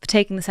 For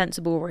taking the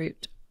sensible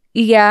route.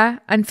 Yeah,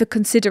 and for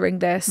considering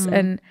this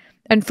and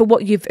for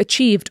what you've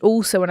achieved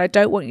also. And I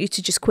don't want you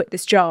to just quit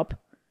this job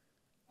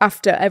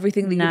after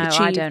everything that No, you've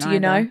I achieved, don't you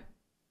know? either.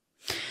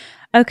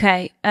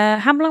 Okay.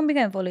 How long are we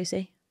going for,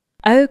 Lucy?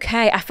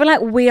 Okay, I feel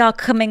like we are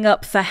coming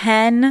up for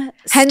hen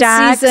Hen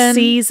stag season.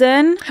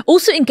 season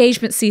Also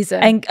engagement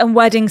season. and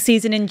wedding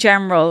season in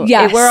general.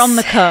 Yes. We're on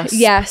the cusp.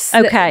 Yes.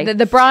 Okay.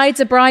 The brides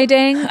are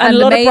briding. and a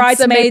lot of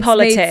bridesmaid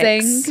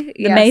politics. maiding.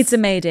 The maids are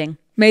maiding.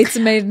 Maids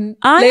are maiden.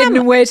 I Maiden am-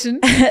 and waiting.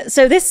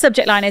 So this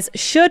subject line is,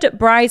 should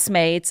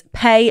bridesmaids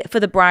pay for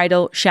the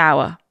bridal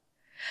shower?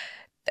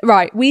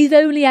 Right. We've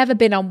only ever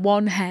been on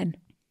one hen.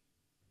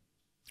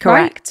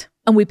 Correct.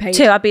 And we paid.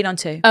 2. I've been on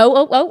 2.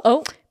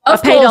 Oh. I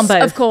paid on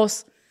both. Of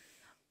course.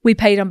 We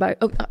paid on both.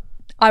 Oh,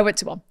 I went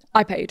to one.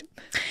 I paid.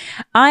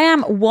 I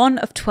am one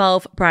of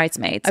 12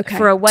 bridesmaids Okay.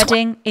 for a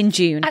wedding in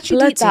June. Actually,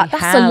 Bloody that's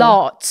hell. a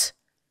lot.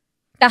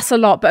 That's a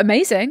lot, but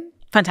amazing.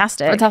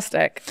 Fantastic.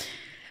 Fantastic.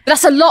 But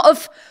that's a lot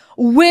of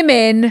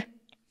women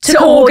to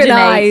coordinate.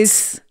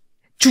 organise.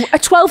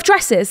 12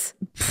 dresses.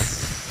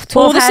 12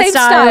 all the same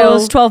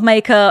hairstyles, style. 12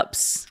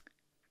 makeups,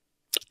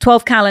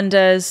 12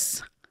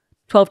 calendars,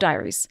 12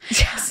 diaries.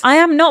 Yes. I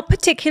am not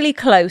particularly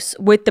close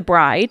with the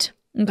bride.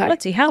 Okay.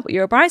 Bloody hell, but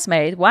you're a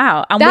bridesmaid.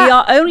 Wow. And That- we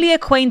are only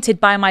acquainted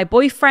by my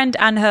boyfriend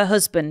and her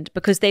husband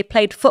because they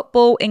played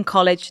football in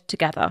college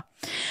together.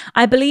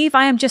 I believe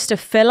I am just a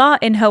filler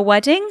in her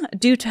wedding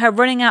due to her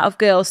running out of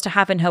girls to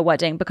have in her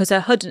wedding because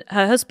her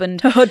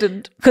husband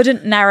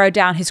couldn't narrow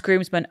down his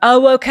groomsmen.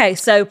 Oh, okay.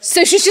 So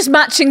So she's just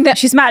matching the.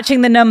 she's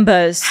matching the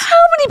numbers. How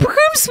many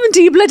groomsmen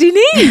do you bloody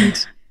need?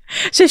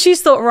 So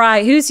she's thought,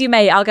 right, who's your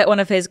mate? I'll get one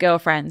of his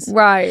girlfriends.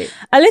 Right.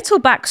 A little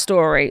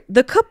backstory.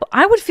 The couple,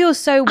 I would feel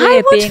so I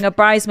weird would- being a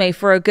bridesmaid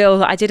for a girl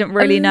that I didn't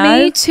really know.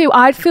 Me too.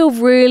 I'd feel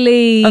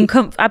really.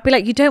 I'd be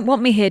like, you don't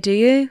want me here, do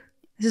you?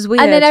 This is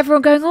weird. And then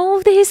everyone going, oh,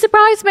 here's the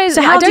bridesmaids.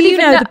 so I how don't do you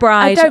even know the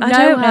bride? I don't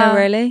know her.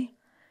 really.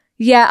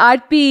 Yeah,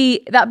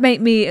 that'd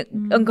make me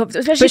uncomfortable.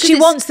 Especially But 'cause she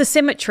it's- wants the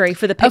symmetry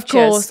for the pictures.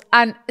 Of course.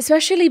 And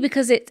especially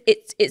because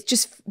it's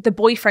just the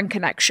boyfriend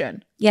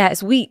connection. Yeah,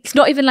 it's weak. It's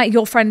not even like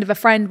your friend of a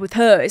friend with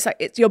her. It's like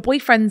it's your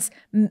boyfriend's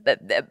friend.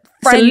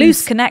 It's a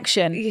loose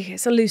connection.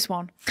 It's a loose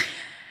one.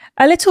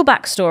 A little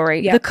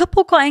backstory. Yeah. The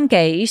couple got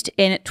engaged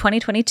in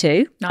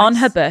 2022 on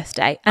her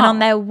birthday and on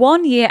their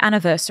 1-year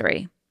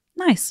anniversary.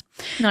 Nice.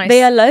 Nice.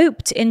 They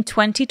eloped in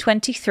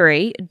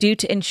 2023 due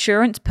to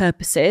insurance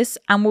purposes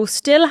and will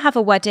still have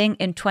a wedding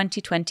in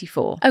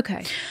 2024.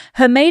 Okay.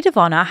 Her maid of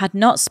honour had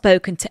not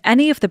spoken to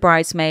any of the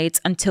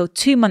bridesmaids until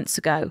 2 months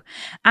ago,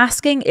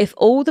 asking if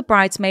all the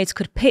bridesmaids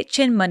could pitch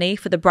in money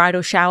for the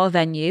bridal shower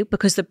venue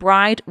because the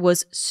bride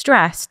was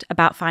stressed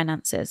about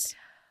finances.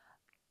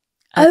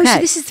 Oh, so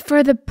this is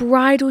for the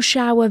bridal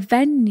shower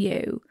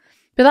venue.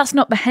 But that's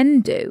not the hen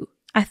do,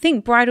 I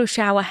think bridal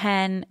shower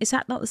hen, is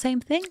that not the same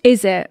thing?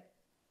 is it?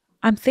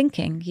 I'm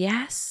thinking,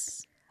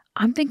 yes.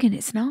 I'm thinking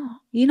it's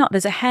not.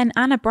 There's a hen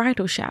and a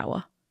bridal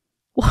shower.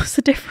 What's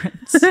the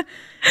difference?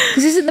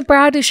 Because isn't the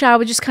bridal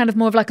shower just kind of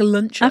more of like a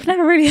luncheon? I've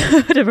never really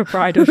heard of a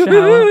bridal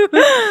shower.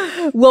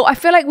 Well, I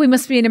feel like we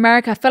must be in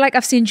America. I feel like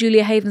I've seen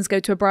Julia Havens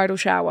go to a bridal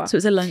shower. So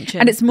it's a luncheon.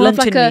 And it's more of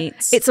like luncheon a,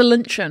 meats. it's a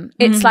luncheon.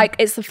 It's like,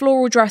 it's the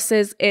floral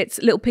dresses, it's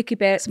little picky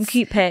bits. Some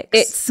cute pics.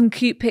 It's some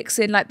cute pics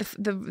in like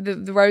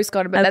the rose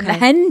garden. But then the Okay.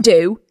 hen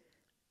do,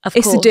 of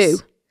it's course. a do.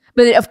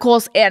 But of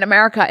course, in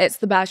America, it's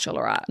the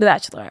bachelorette. The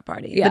bachelorette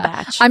party. Yeah. The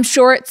batch. I'm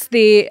sure it's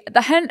the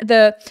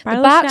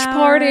Bridal batch shower.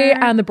 party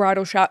and the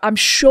bridal shower. I'm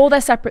sure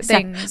they're separate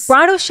things.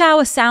 Bridal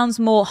shower sounds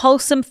more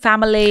wholesome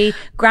family.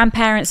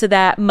 Grandparents are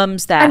there.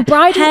 Mum's there. And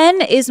bridal-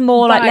 hen is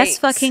more like,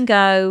 let's Right. fucking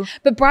go.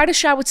 But bridal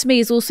shower to me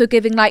is also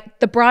giving like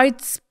the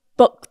brides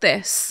book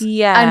this,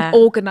 Yeah. and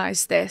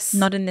organize this.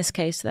 Not in this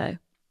case, though.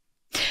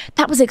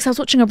 That was it. Because I was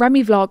watching a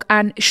Remy vlog,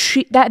 and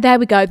there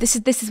we go. This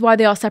is why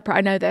they are separate.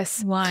 I know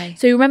this. Why?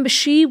 So you remember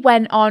she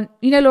went on,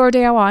 Laura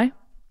DIY?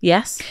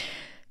 Yes.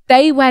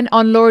 They went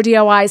on Laura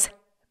DIY's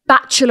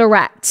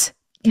Bachelorette,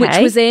 which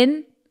Okay. was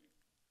in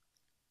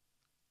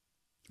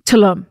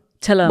Tulum,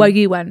 where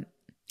you went.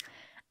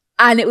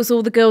 And it was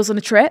all the girls on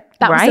a trip.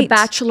 That was Right. the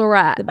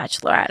Bachelorette. The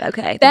bachelorette.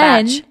 Okay. The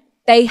Then batch.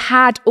 they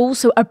had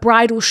also a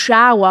bridal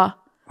shower,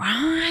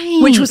 Right.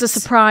 which was a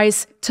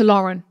surprise to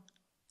Lauren.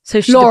 So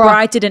the Laura.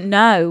 bride didn't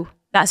know.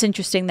 That's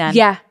interesting then.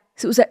 Yeah.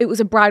 So it was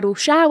a bridal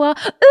shower.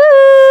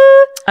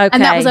 Ooh. And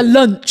that Okay. was a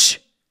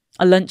lunch.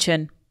 A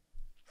luncheon.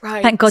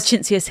 Right. Thank God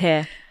Cynthia's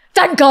here.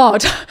 Thank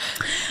God.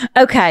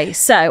 Okay,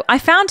 so I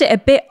found it a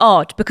bit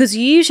odd because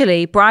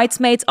usually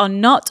bridesmaids are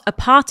not a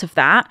part of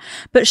that,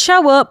 but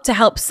show up to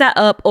help set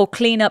up or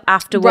clean up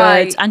afterwards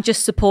Right. and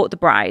just support the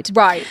bride.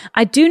 Right.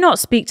 I do not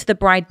speak to the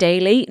bride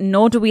daily,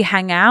 nor do we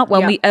hang out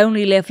when Yeah. we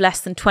only live less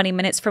than 20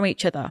 minutes from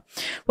each other.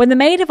 When the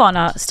maid of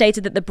honor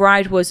stated that the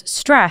bride was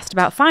stressed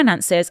about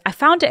finances, I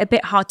found it a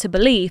bit hard to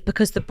believe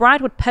because the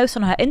bride would post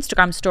on her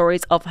Instagram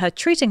stories of her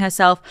treating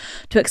herself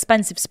to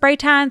expensive spray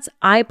tans,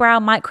 eyebrow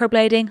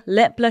microblading,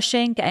 lip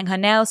blushing, getting her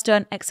nails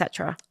done,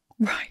 etc.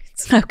 Right.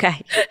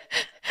 Okay.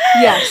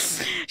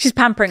 Yes. She's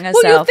pampering Well,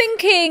 you're herself.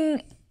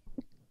 thinking,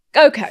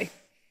 okay.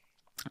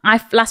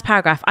 Last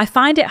paragraph. I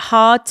find it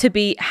hard to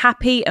be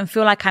happy and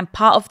feel like I'm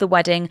part of the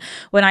wedding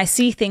when I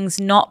see things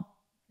not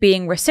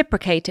being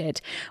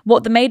reciprocated.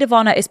 What the maid of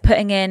honor is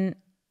putting in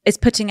is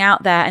putting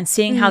out there and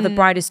seeing how the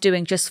bride is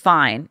doing just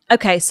fine.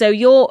 Okay, so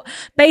you're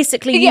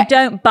basically, you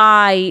don't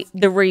buy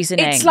the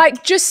reasoning. It's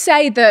like, just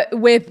say that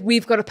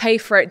we've got to pay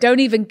for it. Don't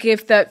even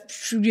give that,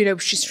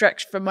 she's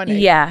stretched for money.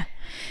 Yeah.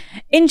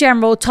 In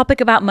general,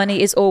 topic about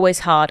money is always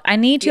hard. I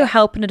need your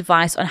help and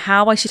advice on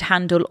how I should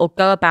handle or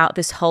go about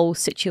this whole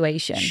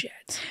situation. Shit.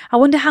 I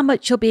wonder how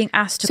much you're being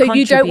asked to So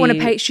contribute. you don't want to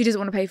pay, she doesn't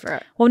want to pay for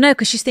it. Well, no,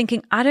 because she's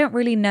thinking, I don't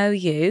really know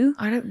you.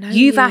 I don't know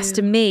You've you.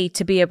 asked me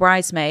to be a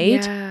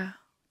bridesmaid. Yeah.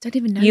 Don't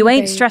even know You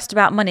ain't babe. stressed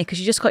about money because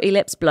you just got your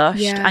lips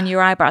blushed Yeah. and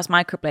your eyebrows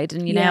microbladed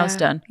and your nails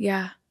done.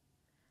 Yeah.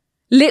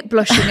 Lip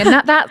blushing, and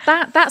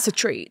that's a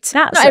treat.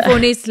 That's Not a- everyone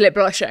needs lip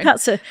blushing.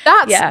 That's I mean,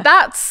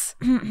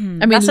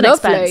 That's an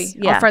lovely. expense,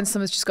 yeah. Our friend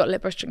Summer's just got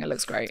lip blushing. It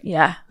looks great.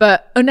 Yeah.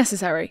 But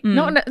unnecessary.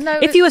 Not no.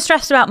 If you were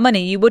stressed about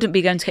money, you wouldn't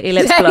be going to get your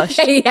lips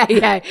blushed.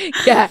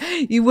 yeah.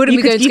 You wouldn't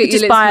You be going could to get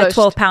just your buy lips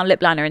a blushed. £12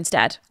 lip liner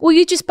instead. Well,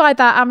 you just buy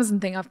that Amazon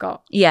thing I've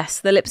got.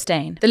 Yes, the lip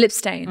stain. The lip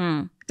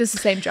stain. Does the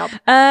same job.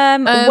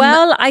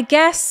 Well, I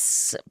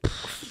guess,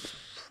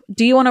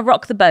 do you want to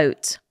rock the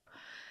boat?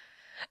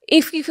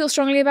 If you feel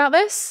strongly about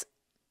this,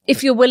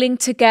 if you're willing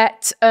to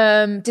get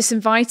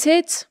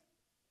disinvited,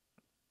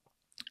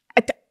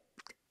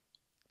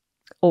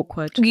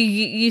 Awkward.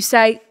 you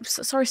say,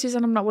 sorry,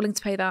 Susan, I'm not willing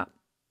to pay that.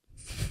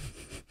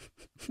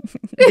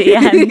 The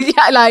end.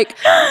 Yeah, like,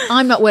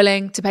 I'm not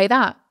willing to pay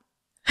that.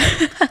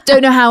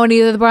 Don't know how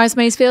any of the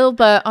bridesmaids feel,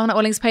 but I'm not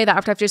willing to pay that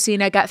after I've just seen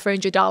her get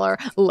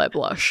 $300 lip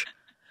blush.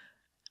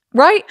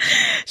 Right?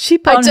 She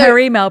put on her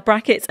email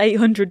brackets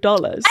 $800. $800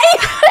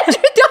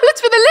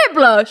 for the lip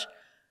blush.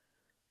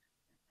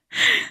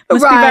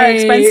 Must be very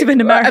expensive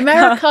in America.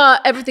 America,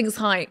 everything's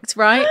hiked,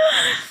 right?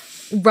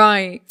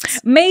 Right.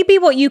 Maybe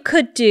what you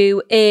could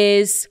do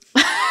is,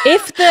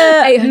 if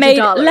the maid,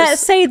 $800.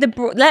 let's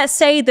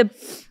say the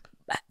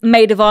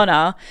maid of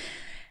honor,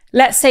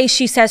 let's say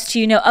she says to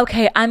you,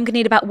 okay, I'm gonna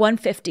need about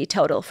 $150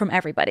 total from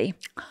everybody.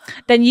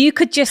 Then you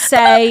could just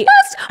say,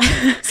 It's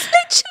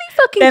literally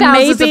fucking Then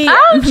thousands maybe- of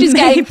pounds she's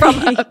getting from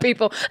maybe other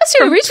people. That's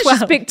the only reason she's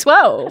 12. picked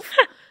 12.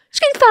 She's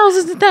getting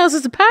thousands and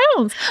thousands of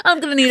pounds. I'm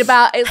going to need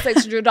about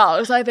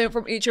 $600, I think,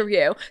 from each of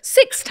you.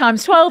 6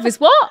 times 12 is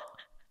what?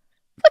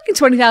 Fucking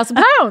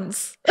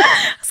 £20,000.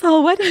 that's the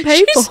whole wedding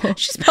paid for.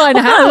 She's buying a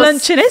What kind house. of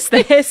luncheon is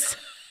this?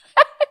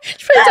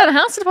 She's putting down a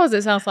house deposit,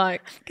 it sounds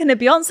like. Getting a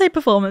Beyonce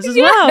performance as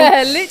well.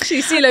 Yeah,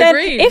 literally, CeeLo Then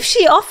Green. if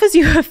she offers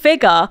you a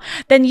figure,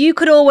 then you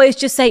could always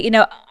just say,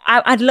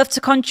 I'd love to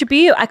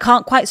contribute. I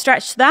can't quite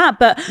stretch to that,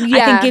 but I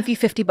Yeah. can give you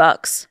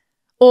 $50.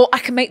 Or I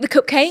can make the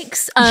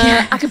cupcakes.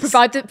 I can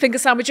provide the finger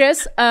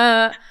sandwiches.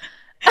 I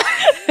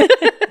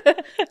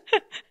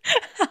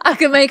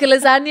can make a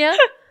lasagna,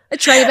 a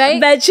tray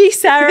bake. Veggie,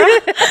 Sarah.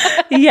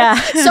 Yeah.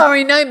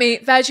 Sorry, no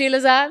meat, veggie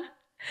lasagna.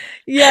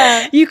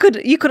 Yeah. You could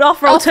offer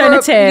Offer up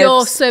alternatives.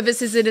 your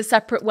services in a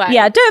separate way.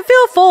 Yeah, don't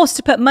feel forced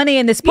to put money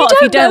in this pot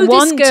if you don't know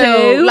want this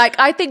girl. to. Like,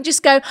 I think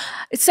just go.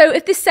 So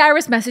if this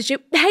Sarah's message you,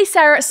 hey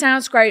Sarah, it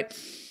sounds great.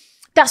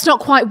 That's not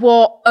quite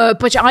what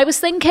budget I was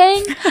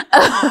thinking.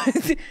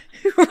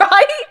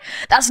 Right?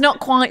 That's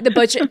not quite the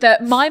budget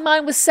that my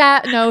mind was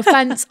set. No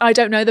offense, I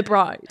don't know the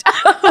bride.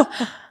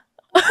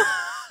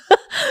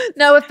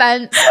 No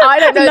offense, I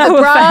don't know No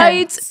the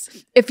bride.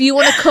 offense. If you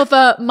want to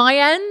cover my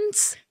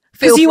ends,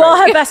 feel Because you free.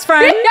 are her best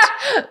friend.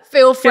 Feel free.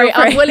 Feel free.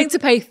 I'm willing to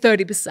pay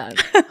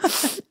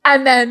 30%.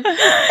 And then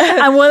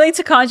I'm willing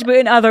to contribute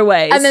in other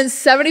ways. And then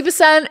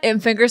 70% in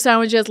finger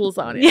sandwiches,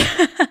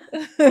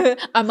 lasagna.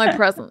 And my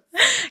present.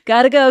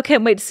 Gotta go.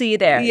 Can't wait to see you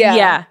there.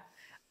 Yeah.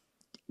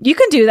 You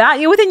can do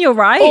that. You're within your Or,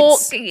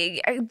 rights.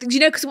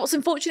 because what's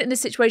unfortunate in this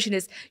situation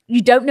is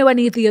you don't know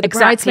any of the other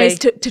Exactly.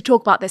 bridesmaids to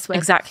talk about this with.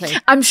 Exactly.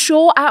 I'm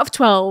sure out of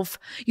 12,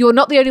 you're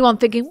not the only one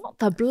thinking, what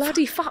the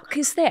bloody fuck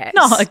is this?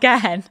 Not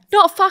again.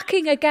 Not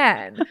fucking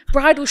again.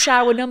 Bridal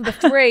shower number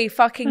 3,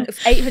 fucking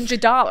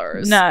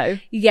 $800. No.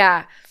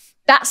 Yeah.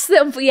 That's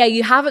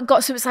you haven't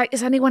got, so it's like,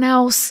 is anyone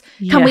else?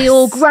 Can we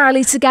all Yes.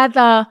 rally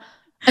together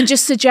and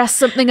just suggest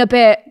something a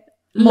bit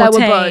More lower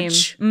tame.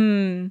 budge?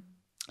 Mm.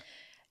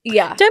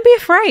 Yeah. Don't be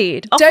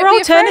afraid. Offer Don't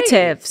be afraid.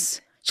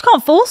 alternatives. She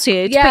can't force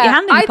you to put your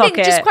hand in your I pocket.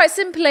 think just quite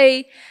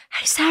simply,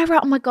 hey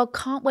Sarah, oh my God,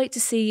 can't wait to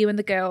see you and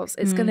the girls.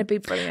 It's going to be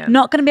brilliant.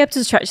 Not going to be able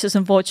to stretch this,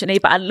 unfortunately,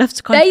 but I'd love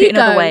to There contribute you in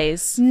go. other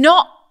ways.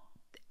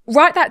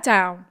 Write that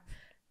down.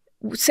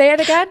 Say it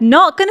again.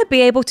 Not going to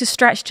be able to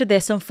stretch to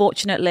this,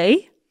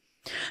 unfortunately,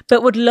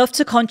 but would love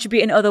to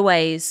contribute in other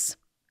ways.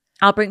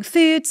 I'll bring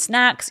food,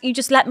 snacks. You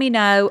just let me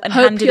know and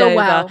Hope hand it you're over.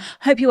 well.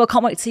 Hope you will.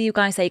 Can't wait to see you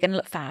guys there. You're going to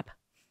look fab.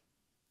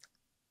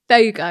 There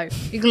you go.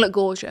 You can look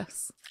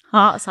gorgeous.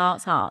 Hearts,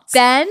 hearts, hearts.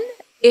 Then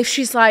if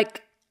she's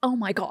like, oh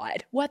my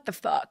God, what the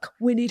fuck?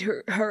 We need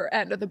her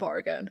end of the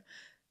bargain.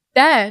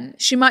 Then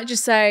she might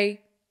just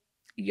say,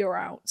 you're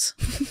out.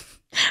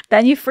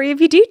 Then you're free of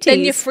your duties.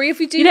 Then you're free of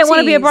your duties. You don't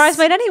want to be a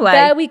bridesmaid anyway.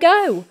 There we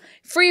go.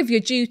 Free of your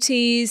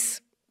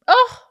duties.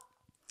 Oh,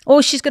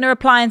 Or she's going to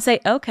reply and say,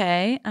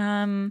 okay,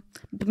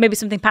 Maybe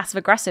something passive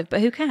aggressive,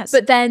 but who cares?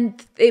 But then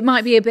it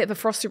might be a bit of a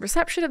frosted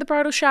reception at the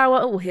bridal shower.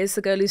 Oh, here's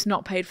the girl who's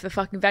not paid for the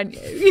fucking venue.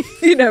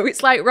 You know,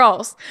 it's like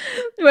Ross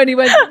when he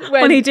went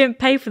when he didn't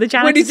pay for the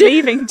janitor's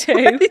leaving too.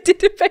 When he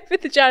didn't pay for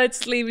the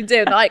janitor's leaving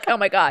too. They're like, oh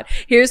my God,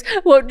 here's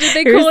what did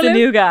they Here's call the him?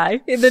 new guy.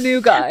 The new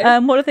guy.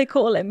 What do they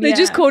call him? They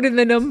just called him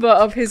the number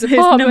of his his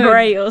apartment. number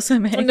 8 or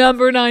something.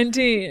 Number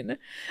 19.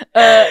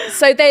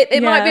 So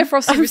it might be a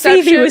frosted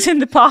reception. Phoebe was in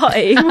the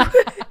party.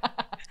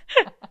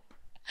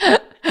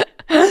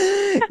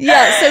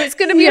 Yeah, so it's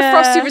going to be a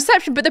frosty Yeah.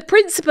 reception. But the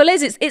principle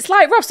is, it's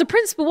like Ross. The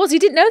principle was he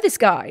didn't know this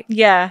guy.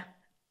 Yeah.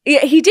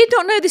 He did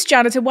not know this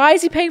janitor. Why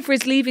is he paying for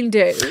his leaving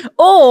due?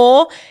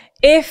 Or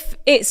if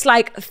it's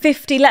like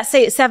 50, let's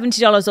say it's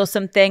 $70 or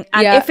something,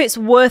 and Yeah. if it's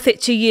worth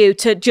it to you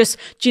to just,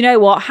 do you know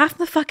what, have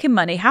the fucking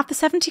money, have the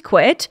 70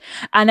 quid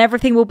and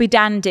everything will be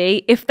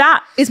dandy. If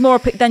that is more,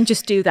 then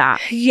just do that.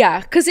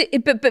 Yeah, because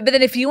but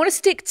then if you want to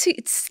stick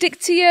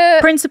to your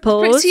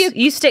Principles, stick to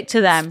you stick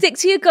to them. stick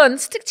to your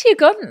guns, stick to your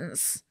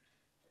guns.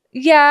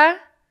 Yeah,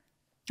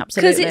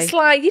 Absolutely. because it's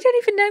like, you don't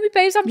even know me,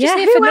 babes. I'm just Yeah,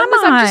 here who for numbers.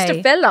 am I'm just I?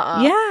 a filler.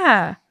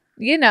 Yeah.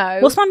 You know.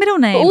 What's my middle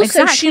name? But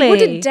also, she Exactly.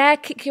 wouldn't dare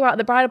kick you out of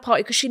the bridal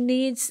party because she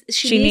needs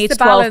needs the 12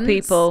 balance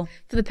people.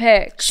 for the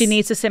pics. She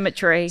needs a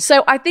symmetry.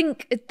 So I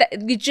think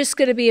that you're just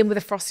going to be in with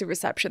a frosty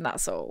reception.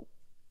 That's all.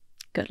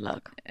 Good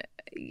luck.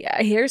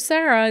 Yeah, here's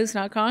Sarah, who's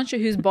not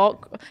conscious, who's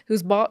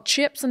bought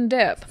chips and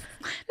dip.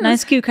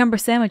 Nice cucumber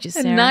sandwiches,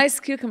 A Sarah. nice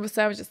cucumber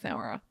sandwiches,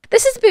 Sarah.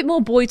 This is a bit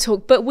more boy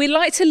talk, but we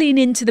like to lean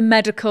into the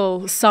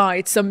medical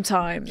side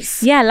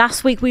sometimes. Yeah,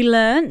 last week we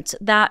learnt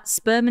that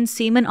sperm and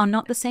semen are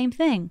not the same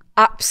thing.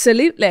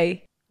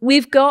 Absolutely.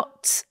 We've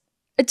got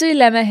a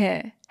dilemma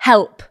here.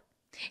 Help.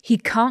 He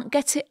can't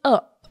get it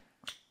up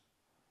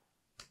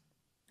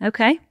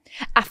Okay.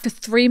 after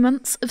 3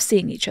 months of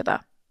seeing each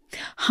other.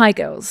 Hi,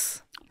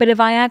 girls. Bit of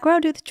Viagra will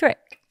do the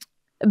trick.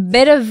 A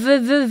bit of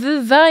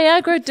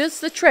Viagra does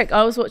the trick.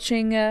 I was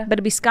watching...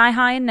 Better be sky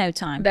high in no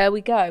time. There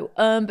we go.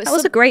 But That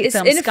was a great it's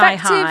film, Sky ineffective.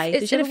 High.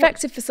 Did It's you ever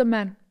ineffective for some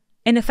men.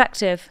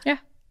 Ineffective. Yeah.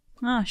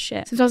 Oh,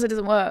 shit. Sometimes it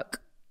doesn't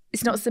work.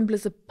 It's not as simple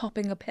as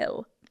popping a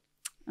pill,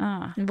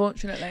 Ah.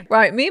 unfortunately.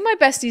 Right, me and my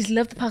besties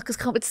love the podcast.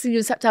 Can't wait to see you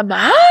in September.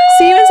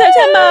 See you in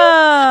September.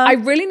 I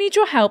really need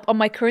your help on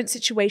my current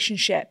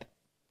situationship.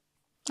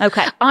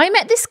 Okay. I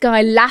met this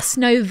guy last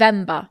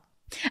November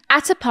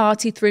at a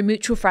party through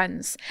mutual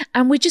friends,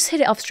 and we just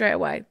hit it off straight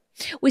away.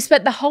 We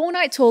spent the whole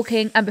night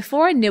talking, and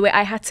before I knew it,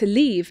 I had to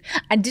leave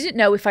and didn't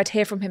know if I'd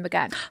hear from him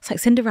again. It's like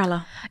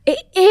Cinderella. It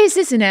is,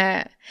 isn't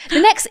it? The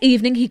next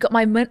evening, he got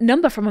my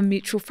number from a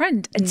mutual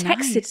friend and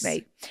texted Nice.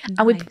 me,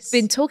 and we've Nice.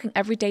 been talking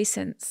every day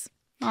since.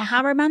 Oh,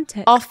 how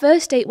romantic. Our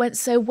first date went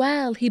so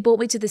well. He brought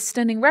me to this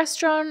stunning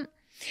restaurant.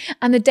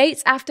 And the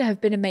dates after have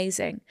been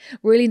amazing.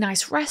 Really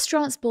nice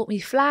restaurants, bought me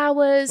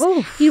flowers.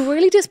 Oof. He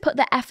really does put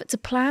the effort to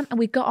plan, and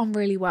we got on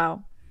really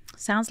well.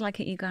 Sounds like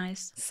it, you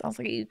guys. Sounds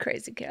like you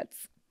crazy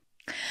kids.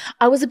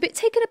 I was a bit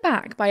taken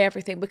aback by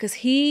everything because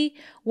he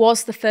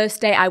was the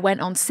first date I went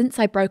on since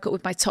I broke up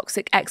with my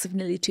toxic ex of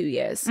nearly 2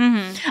 years.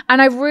 And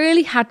I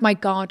really had my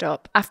guard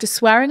up after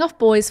swearing off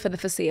boys for the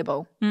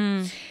foreseeable.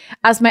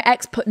 As my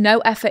ex put no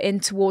effort in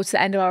towards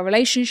the end of our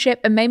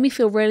relationship and made me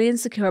feel really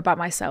insecure about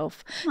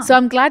myself. So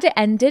I'm glad it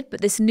ended,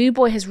 but this new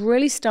boy has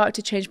really started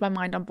to change my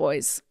mind on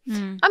boys.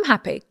 I'm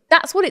happy.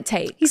 That's what it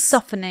takes. He's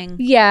softening.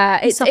 Yeah,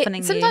 He's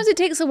softening you. sometimes it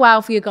takes a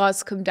while for your guards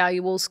to come down,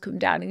 your walls to come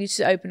down, and you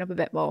just open up a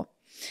bit more.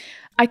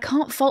 I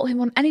can't fault him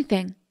on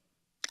anything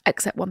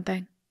except one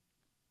thing.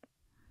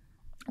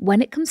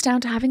 When it comes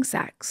down to having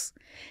sex,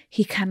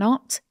 he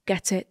cannot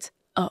get it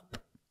up.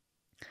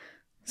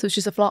 So it's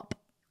just a flop.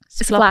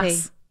 It's floppy.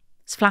 flass.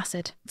 It's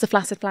flaccid. It's a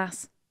flaccid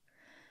flass.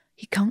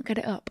 He can't get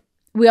it up.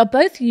 We are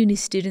both uni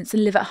students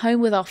and live at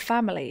home with our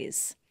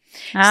families.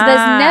 So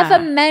there's never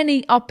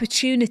many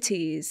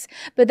opportunities,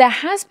 but there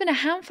has been a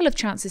handful of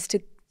chances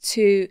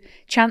to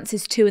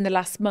in the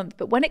last month.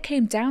 But when it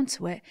came down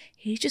to it,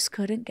 he just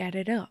couldn't get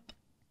it up.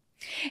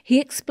 He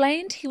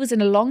explained he was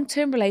in a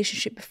long-term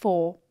relationship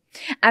before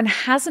and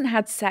hasn't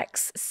had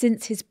sex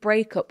since his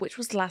breakup, which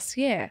was last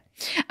year,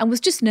 and was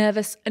just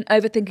nervous and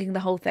overthinking the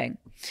whole thing,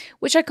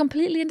 which I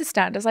completely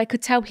understand, as I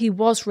could tell he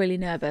was really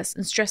nervous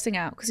and stressing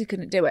out because he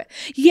couldn't do it.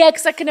 Yeah,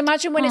 because I can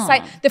imagine when it's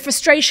like the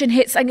frustration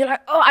hits and you're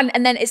like, oh,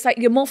 and then it's like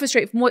you're more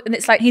frustrated for more, and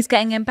it's like He's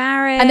getting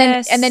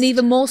embarrassed. and then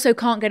even more so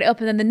can't get it up,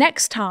 and then the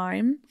next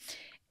time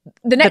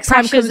time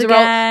pressure's comes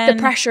around, again.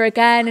 the pressure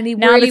again, and he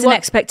now really there's an wants.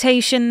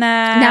 expectation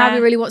there. Now he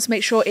really wants to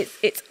make sure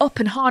it's up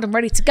and hard and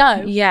ready to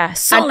go. Yeah,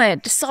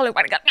 solid. Solid,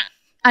 ready to go.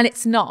 And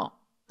it's not.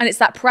 And it's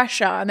that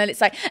pressure. And then it's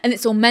like, and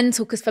it's all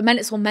mental, because for men,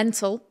 it's all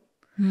mental.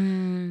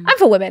 And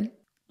for women.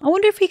 I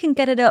wonder if he can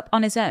get it up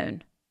on his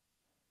own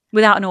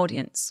without an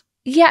audience.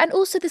 Yeah, and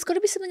also there's got to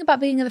be something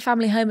about being in the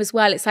family home as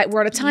well. It's like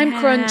we're on a time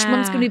crunch.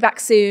 Mum's going to be back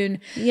soon.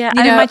 Yeah,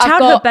 You I'm in know, my I've childhood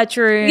got-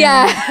 bedroom.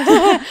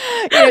 Yeah,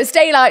 it's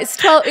daylight. It's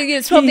 12.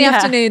 It's 12 in the Yeah.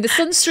 afternoon. The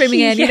sun's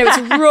streaming in. It's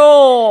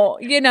raw.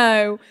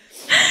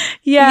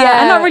 Yeah,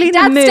 I'm not really in the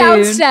Dad's mood.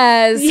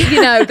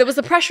 downstairs. There was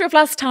the pressure of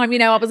last time.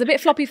 I was a bit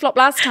floppy flop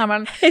last time,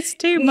 and It's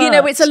too much.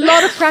 it's a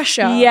lot of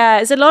pressure. Yeah,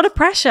 it's a lot of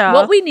pressure.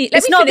 What we need.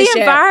 It's not the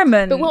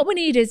environment. But what we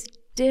need is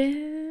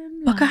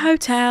dim. Book a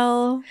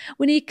hotel.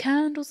 We need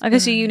candles. I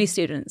guess you're uni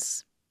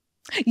students.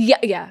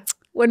 Yeah.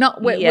 We're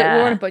not. We're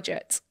on a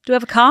budget. Do we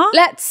have a car?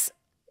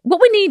 What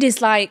we need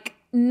is like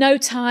no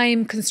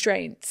time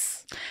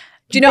constraints.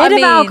 Do you know Bit what I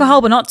mean? of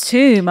alcohol, but not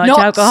too much Not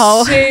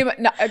alcohol. too mu-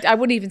 no, I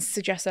wouldn't even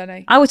suggest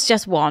any. I would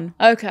suggest one.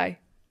 Okay.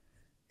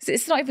 So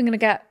it's not even going to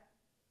get.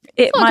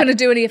 It It's not going to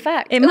do any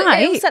effect. It It'll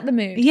might. set the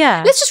mood.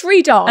 Yeah. Let's just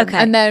read on, Okay.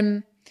 and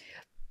then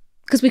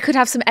because we could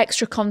have some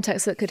extra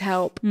context that could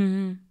help.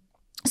 Mm-hmm.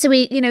 So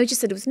we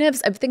just said he was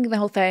nervous, overthinking the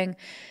whole thing,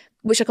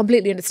 which I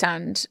completely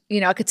understand.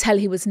 I could tell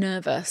he was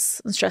nervous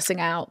and stressing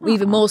out,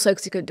 even more so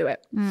because he couldn't do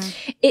it.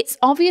 It's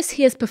obvious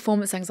he has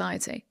performance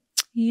anxiety.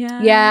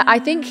 Yeah. Yeah, I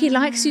think he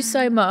likes you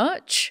so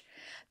much.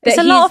 It's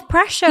that a lot of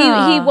pressure.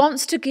 He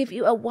wants to give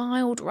you a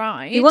wild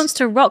ride. He wants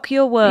to rock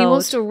your world. He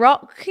wants to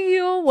rock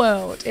your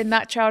world in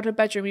that childhood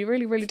bedroom. He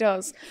really, really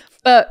does.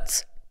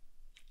 But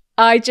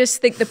I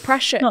just think the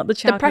pressure, Not the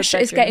childhood pressure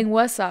is bedroom. getting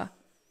worse.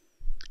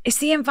 It's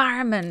the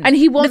environment. And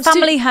he wants the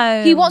family to,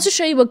 home. He wants to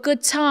show you a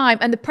good time,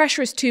 and the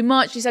pressure is too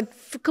much. He's had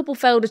a couple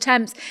failed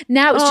attempts.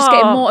 Now it's just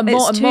getting more and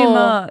more and more. It's too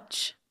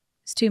much.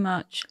 It's too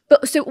much.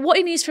 But so what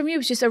he needs from you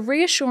is just a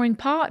reassuring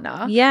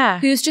partner. Yeah.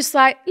 Who's just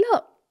like,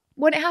 look,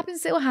 when it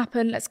happens, it will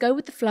happen. Let's go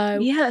with the flow.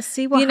 Yeah, let's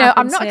see what I'm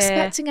happens not here.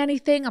 expecting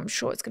anything. I'm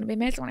sure it's going to be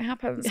amazing when it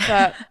happens.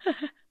 But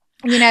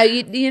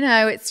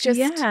it's just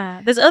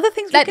Yeah. There's other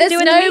things we like can do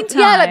in the meantime.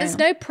 yeah, like there's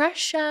no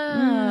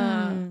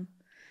pressure.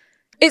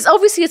 It's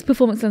obviously his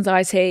performance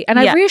anxiety, and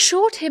Yeah. I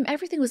reassured him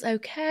everything was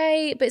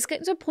okay. But it's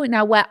getting to a point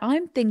now where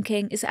I'm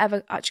thinking, is it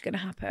ever actually going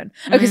to happen?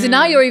 Okay, so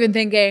now you're even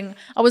thinking,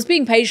 I was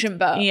being patient,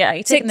 but Yeah,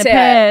 you're taking the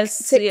tick-tick,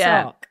 piss.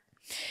 tick-tock.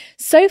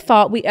 So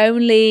far, we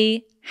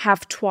only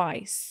have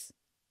twice.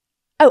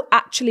 Oh,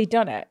 actually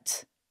done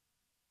it.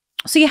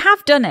 So you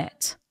have done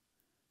it.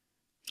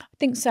 I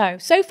think so.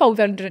 So far, we've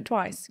only done it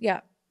twice. Yeah.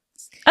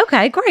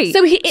 Okay, great.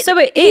 So it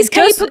he's is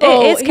just-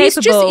 capable. It is capable. He's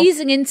just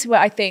easing into it,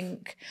 I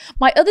think.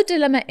 My other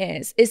dilemma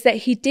is that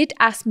he did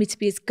ask me to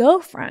be his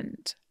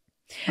girlfriend.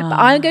 But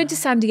I'm going to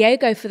San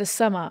Diego for the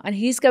summer, and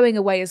he's going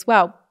away as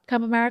well.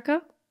 Camp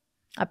America?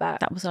 I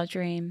bet. That was our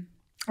dream.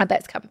 I bet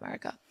it's Camp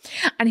America.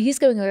 And he's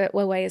going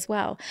away as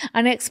well.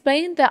 And I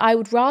explained that I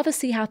would rather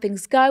see how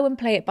things go and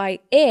play it by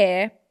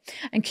ear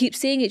and keep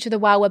seeing each other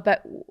while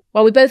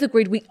we both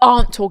agreed we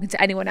aren't talking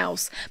to anyone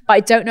else. But I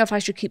don't know if I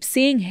should keep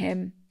seeing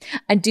him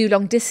and do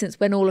long distance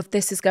when all of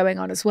this is going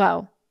on as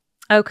well.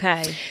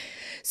 Okay.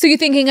 So you're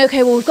thinking,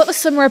 okay, well, we've got the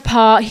summer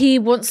apart. He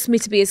wants me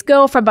to be his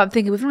girlfriend, but I'm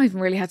thinking we've not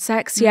even really had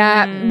sex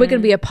yet. We're going to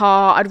be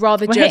apart. I'd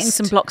rather We're just hitting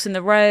some blocks in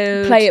the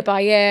road. play it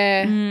by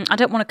ear. I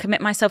don't want to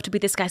commit myself to be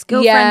this guy's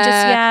girlfriend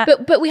just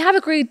yet. But we have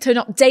agreed to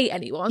not date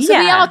anyone. So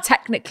we Yeah. are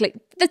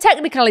the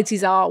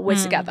technicalities are we're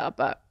together,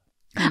 but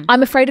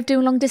I'm afraid of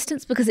doing long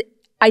distance because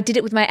I did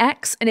it with my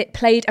ex and it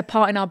played a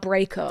part in our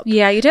breakup.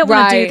 Yeah, you don't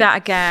want to do Right. that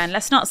again.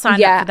 Let's not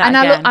sign up for that and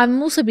again.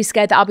 I'm also be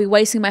scared that I'll be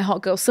wasting my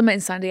hot girl summer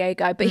in San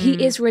Diego. But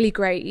he is really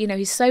great.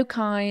 He's so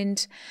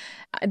kind.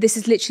 This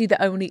is literally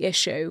the only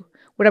issue.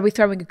 Would I be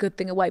throwing a good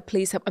thing away?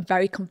 Please help. I'm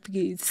very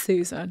confused,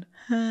 Susan.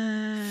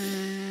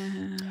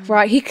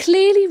 Right. He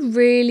clearly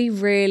really,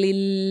 really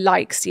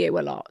likes you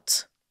a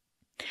lot.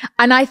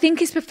 And I think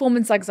his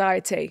performance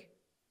anxiety.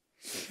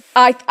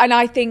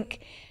 I think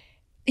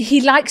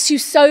he likes you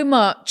so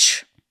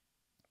much.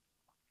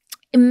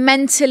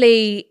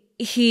 Mentally,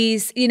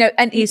 he's,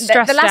 and He's the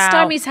stressed last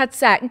time out. he's had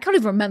sex, I can't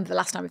even remember the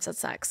last time he's had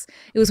sex.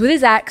 It was with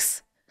his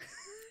ex.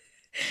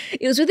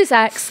 It was with his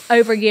ex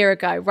over a year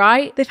ago,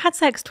 right? They've had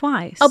sex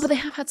twice. Oh, but they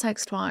have had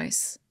sex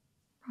twice.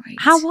 Right.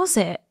 How was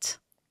it?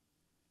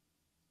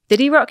 Did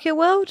he rock your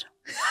world?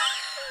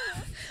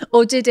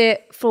 Or did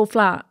it fall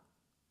flat?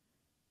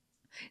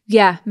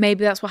 Yeah,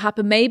 maybe that's what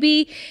happened.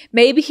 Maybe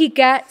he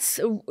gets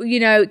in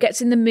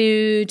the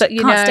mood, But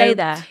can't stay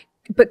there.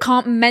 But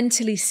can't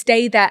mentally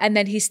stay there. And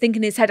then he's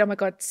thinking in his head, oh my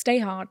God, stay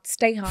hard,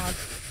 stay hard.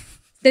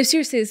 No,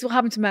 seriously, this is what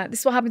happened to men. This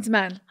is what happened to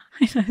men.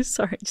 I know,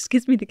 sorry, it just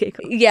gives me the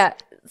giggle. Yeah.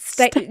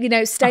 Stay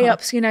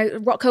up,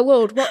 rock her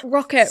world.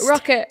 Rock it.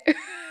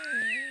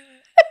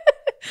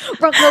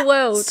 Rock her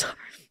world.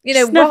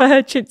 Just never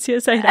heard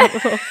Chintzia say that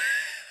before.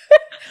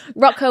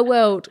 Rock her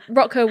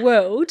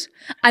world.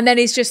 And then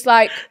he's just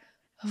like,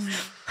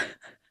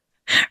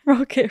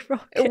 rock it.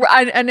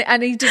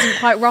 and he doesn't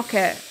quite rock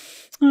it.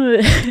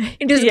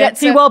 He doesn't get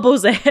to- He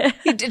wobbles it.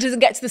 He doesn't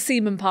get to the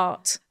semen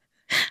part,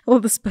 All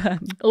the sperm.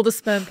 all the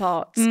sperm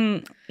parts.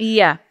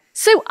 Yeah.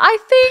 So I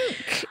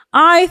think,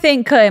 I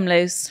think cut him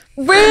loose.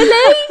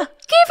 really?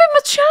 Give him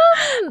a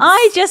chance.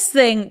 I just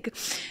think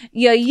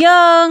you're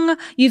young,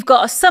 you've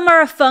got a summer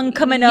of fun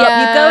coming up,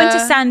 you're going to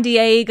San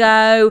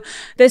Diego,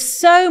 there's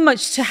so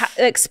much to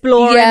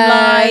explore in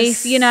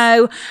life, you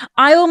know.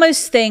 I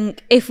almost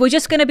think if we're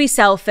just going to be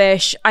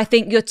selfish, I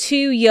think you're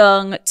too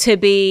young to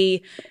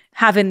be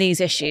having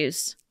these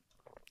issues.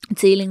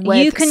 Dealing with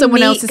You can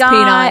someone meet else's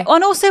guy, penile.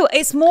 and also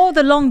it's more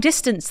the long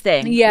distance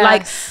thing. Yes.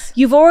 Like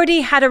you've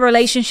already had a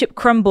relationship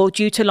crumble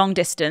due to long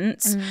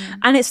distance,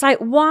 and it's like,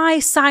 why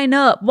sign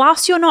up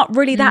whilst you're not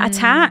really that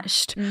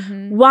attached?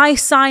 Why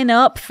sign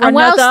up for And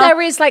another? whilst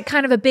there is like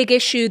kind of a big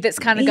issue that's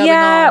kind of going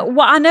on.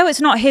 Well, I know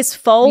it's not his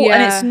fault, and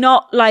Yeah. it's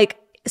not like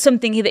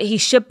something that he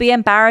should be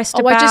embarrassed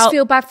about. I just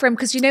feel bad for him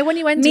because you know when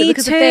you end Me it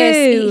because too. of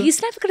this,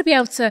 he's never going to be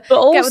able to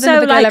But get with also,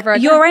 another girl like, ever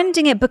again. you're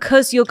ending it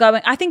because you're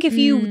going. I think if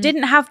you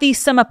didn't have these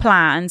summer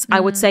plans, I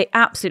would say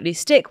absolutely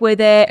stick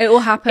with it. It will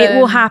happen. It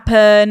will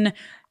happen.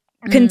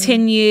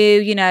 Continue.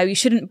 You know, you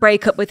shouldn't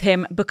break up with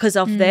him because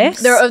of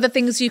this. There are other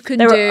things you can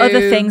do. There are other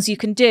things you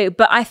can do.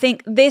 But I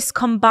think this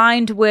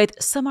combined with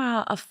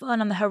summer of fun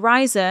on the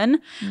horizon,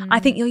 I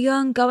think you're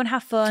young, go and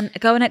have fun,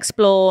 go and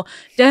explore.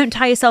 Don't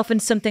tie yourself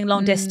into something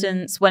long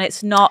distance when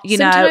it's not, you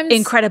know, Sometimes-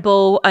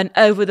 incredible and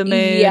over the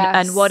moon Yes.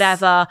 and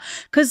whatever.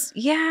 Because,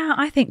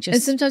 I think And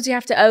just... sometimes you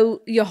have to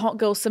owe your hot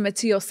girl summer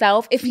to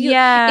yourself. If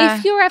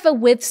you're ever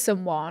with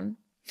someone,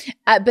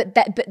 but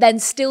then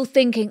still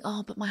thinking,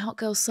 oh, but my hot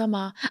girl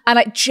summer, and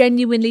like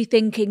genuinely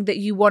thinking that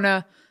you want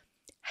to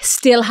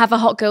still have a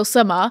hot girl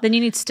summer, Then you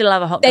need to still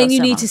have a hot girl then you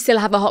summer. need to still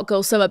have a hot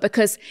girl summer,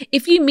 because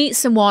if you meet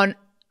someone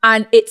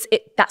and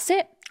that's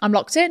it. I'm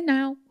locked in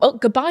now. Oh,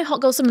 goodbye, hot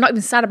girl summer. I'm not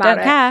even sad about Don't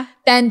it. care.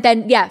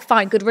 Then yeah,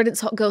 fine. Good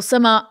riddance, hot girl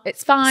summer.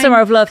 It's fine. Summer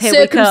of love, here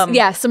we come.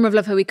 Yeah, summer of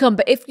love, here we come.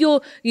 But if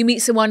you meet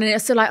someone and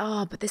it's still like,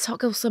 oh, but this hot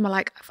girl summer,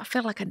 like I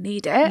feel like I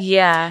need it.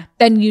 Yeah,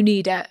 Then you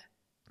need it,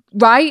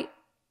 right?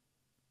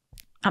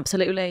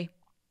 absolutely.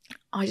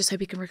 I just hope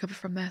he can recover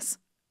from this.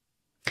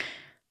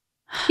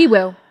 He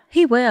will.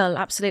 He will,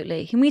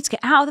 absolutely. He needs to get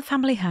out of the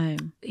family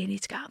home. He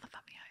needs to get out of the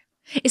family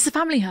home. It's the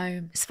family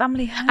home. It's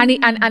family home.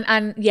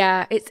 And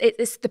yeah,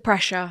 it's the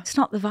pressure. it's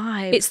not the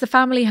vibe. It's the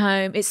family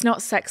home. It's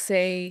not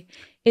sexy.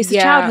 It's the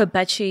Yeah. childhood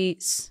bed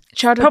sheets.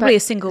 Childhood Probably bed- a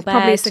single it's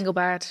Probably a bed. single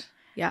bed.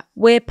 Yeah.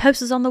 Weird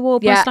posters on the wall,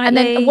 Yeah. most likely. And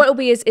then what it'll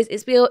be is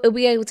it'll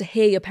be able to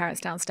hear your parents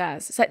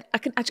downstairs. It's like I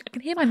can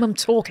hear my mum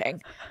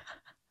talking.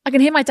 I can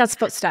hear my dad's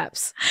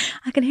footsteps.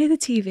 I can hear the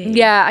TV.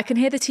 Yeah, I can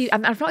hear the TV.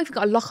 And I've not even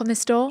got a lock on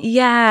this door.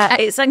 Yeah,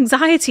 it's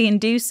anxiety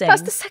inducing.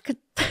 That's the second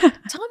time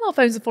our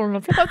phones have fallen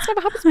off. That's never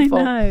happened I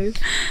before. know.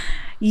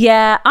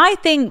 Yeah, I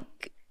think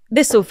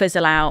this will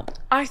fizzle out.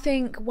 I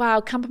think,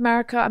 wow, Camp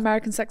America,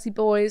 American Sexy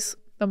Boys,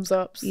 thumbs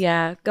ups.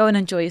 Yeah, go and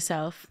enjoy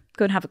yourself.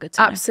 Go and have a good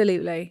time.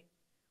 Absolutely.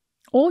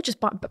 Or just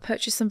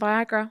purchase some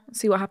Viagra and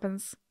see what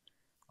happens.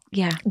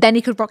 Yeah, Then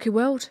he could rock your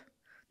world.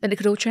 Then it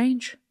could all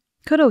change,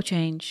 could all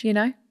change. you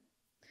know?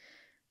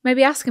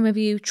 Maybe ask him, have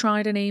you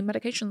tried any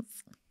medications?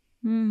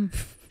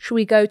 Should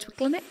we go to a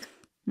clinic?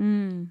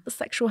 A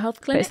sexual health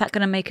But clinic? is that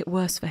going to make it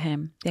worse for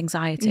him? The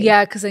anxiety.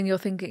 Yeah, because then you're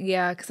thinking,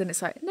 because then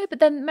it's like, no, but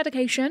then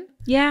medication.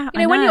 Yeah,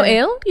 You know, when you're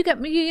ill, you get,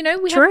 we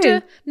have True.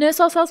 to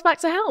nurse ourselves back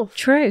to health.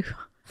 True.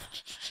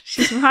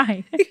 She's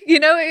right. you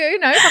know,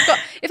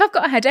 if I've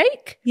got a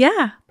headache,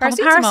 Yeah.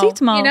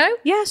 Paracetamol, you know?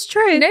 Yes,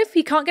 true. you know, if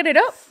you can't get it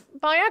up,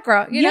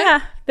 Viagra, you know?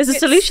 yeah. There's a It's-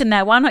 solution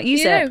there. Why not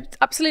use You it? know,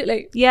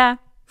 absolutely. Yeah.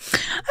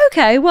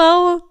 Okay,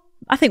 well,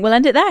 I think we'll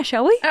end it there,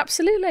 shall we?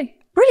 Absolutely.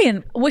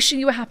 Brilliant. Wishing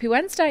you a happy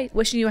Wednesday.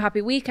 Wishing you a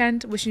happy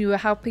weekend. Wishing you a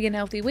happy and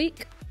healthy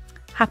week.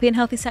 Happy and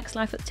healthy sex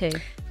life at 2.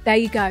 There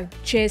you go.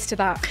 Cheers to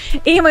that.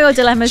 Email your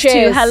dilemmas to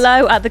Cheers.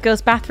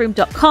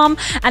 hello@thegirlsbathroom.com.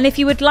 And if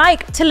you would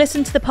like to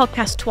listen to the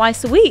podcast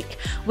twice a week,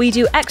 we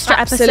do extra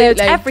episodes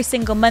Absolutely. every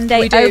single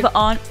Monday We do. over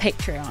on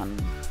Patreon.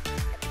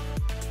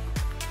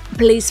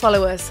 Please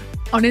follow us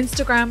on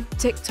Instagram,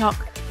 TikTok.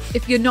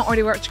 If you're not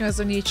already watching us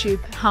on YouTube,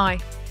 hi.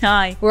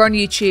 Hi. We're on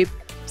YouTube.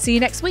 See you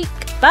next week.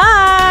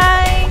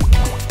 Bye.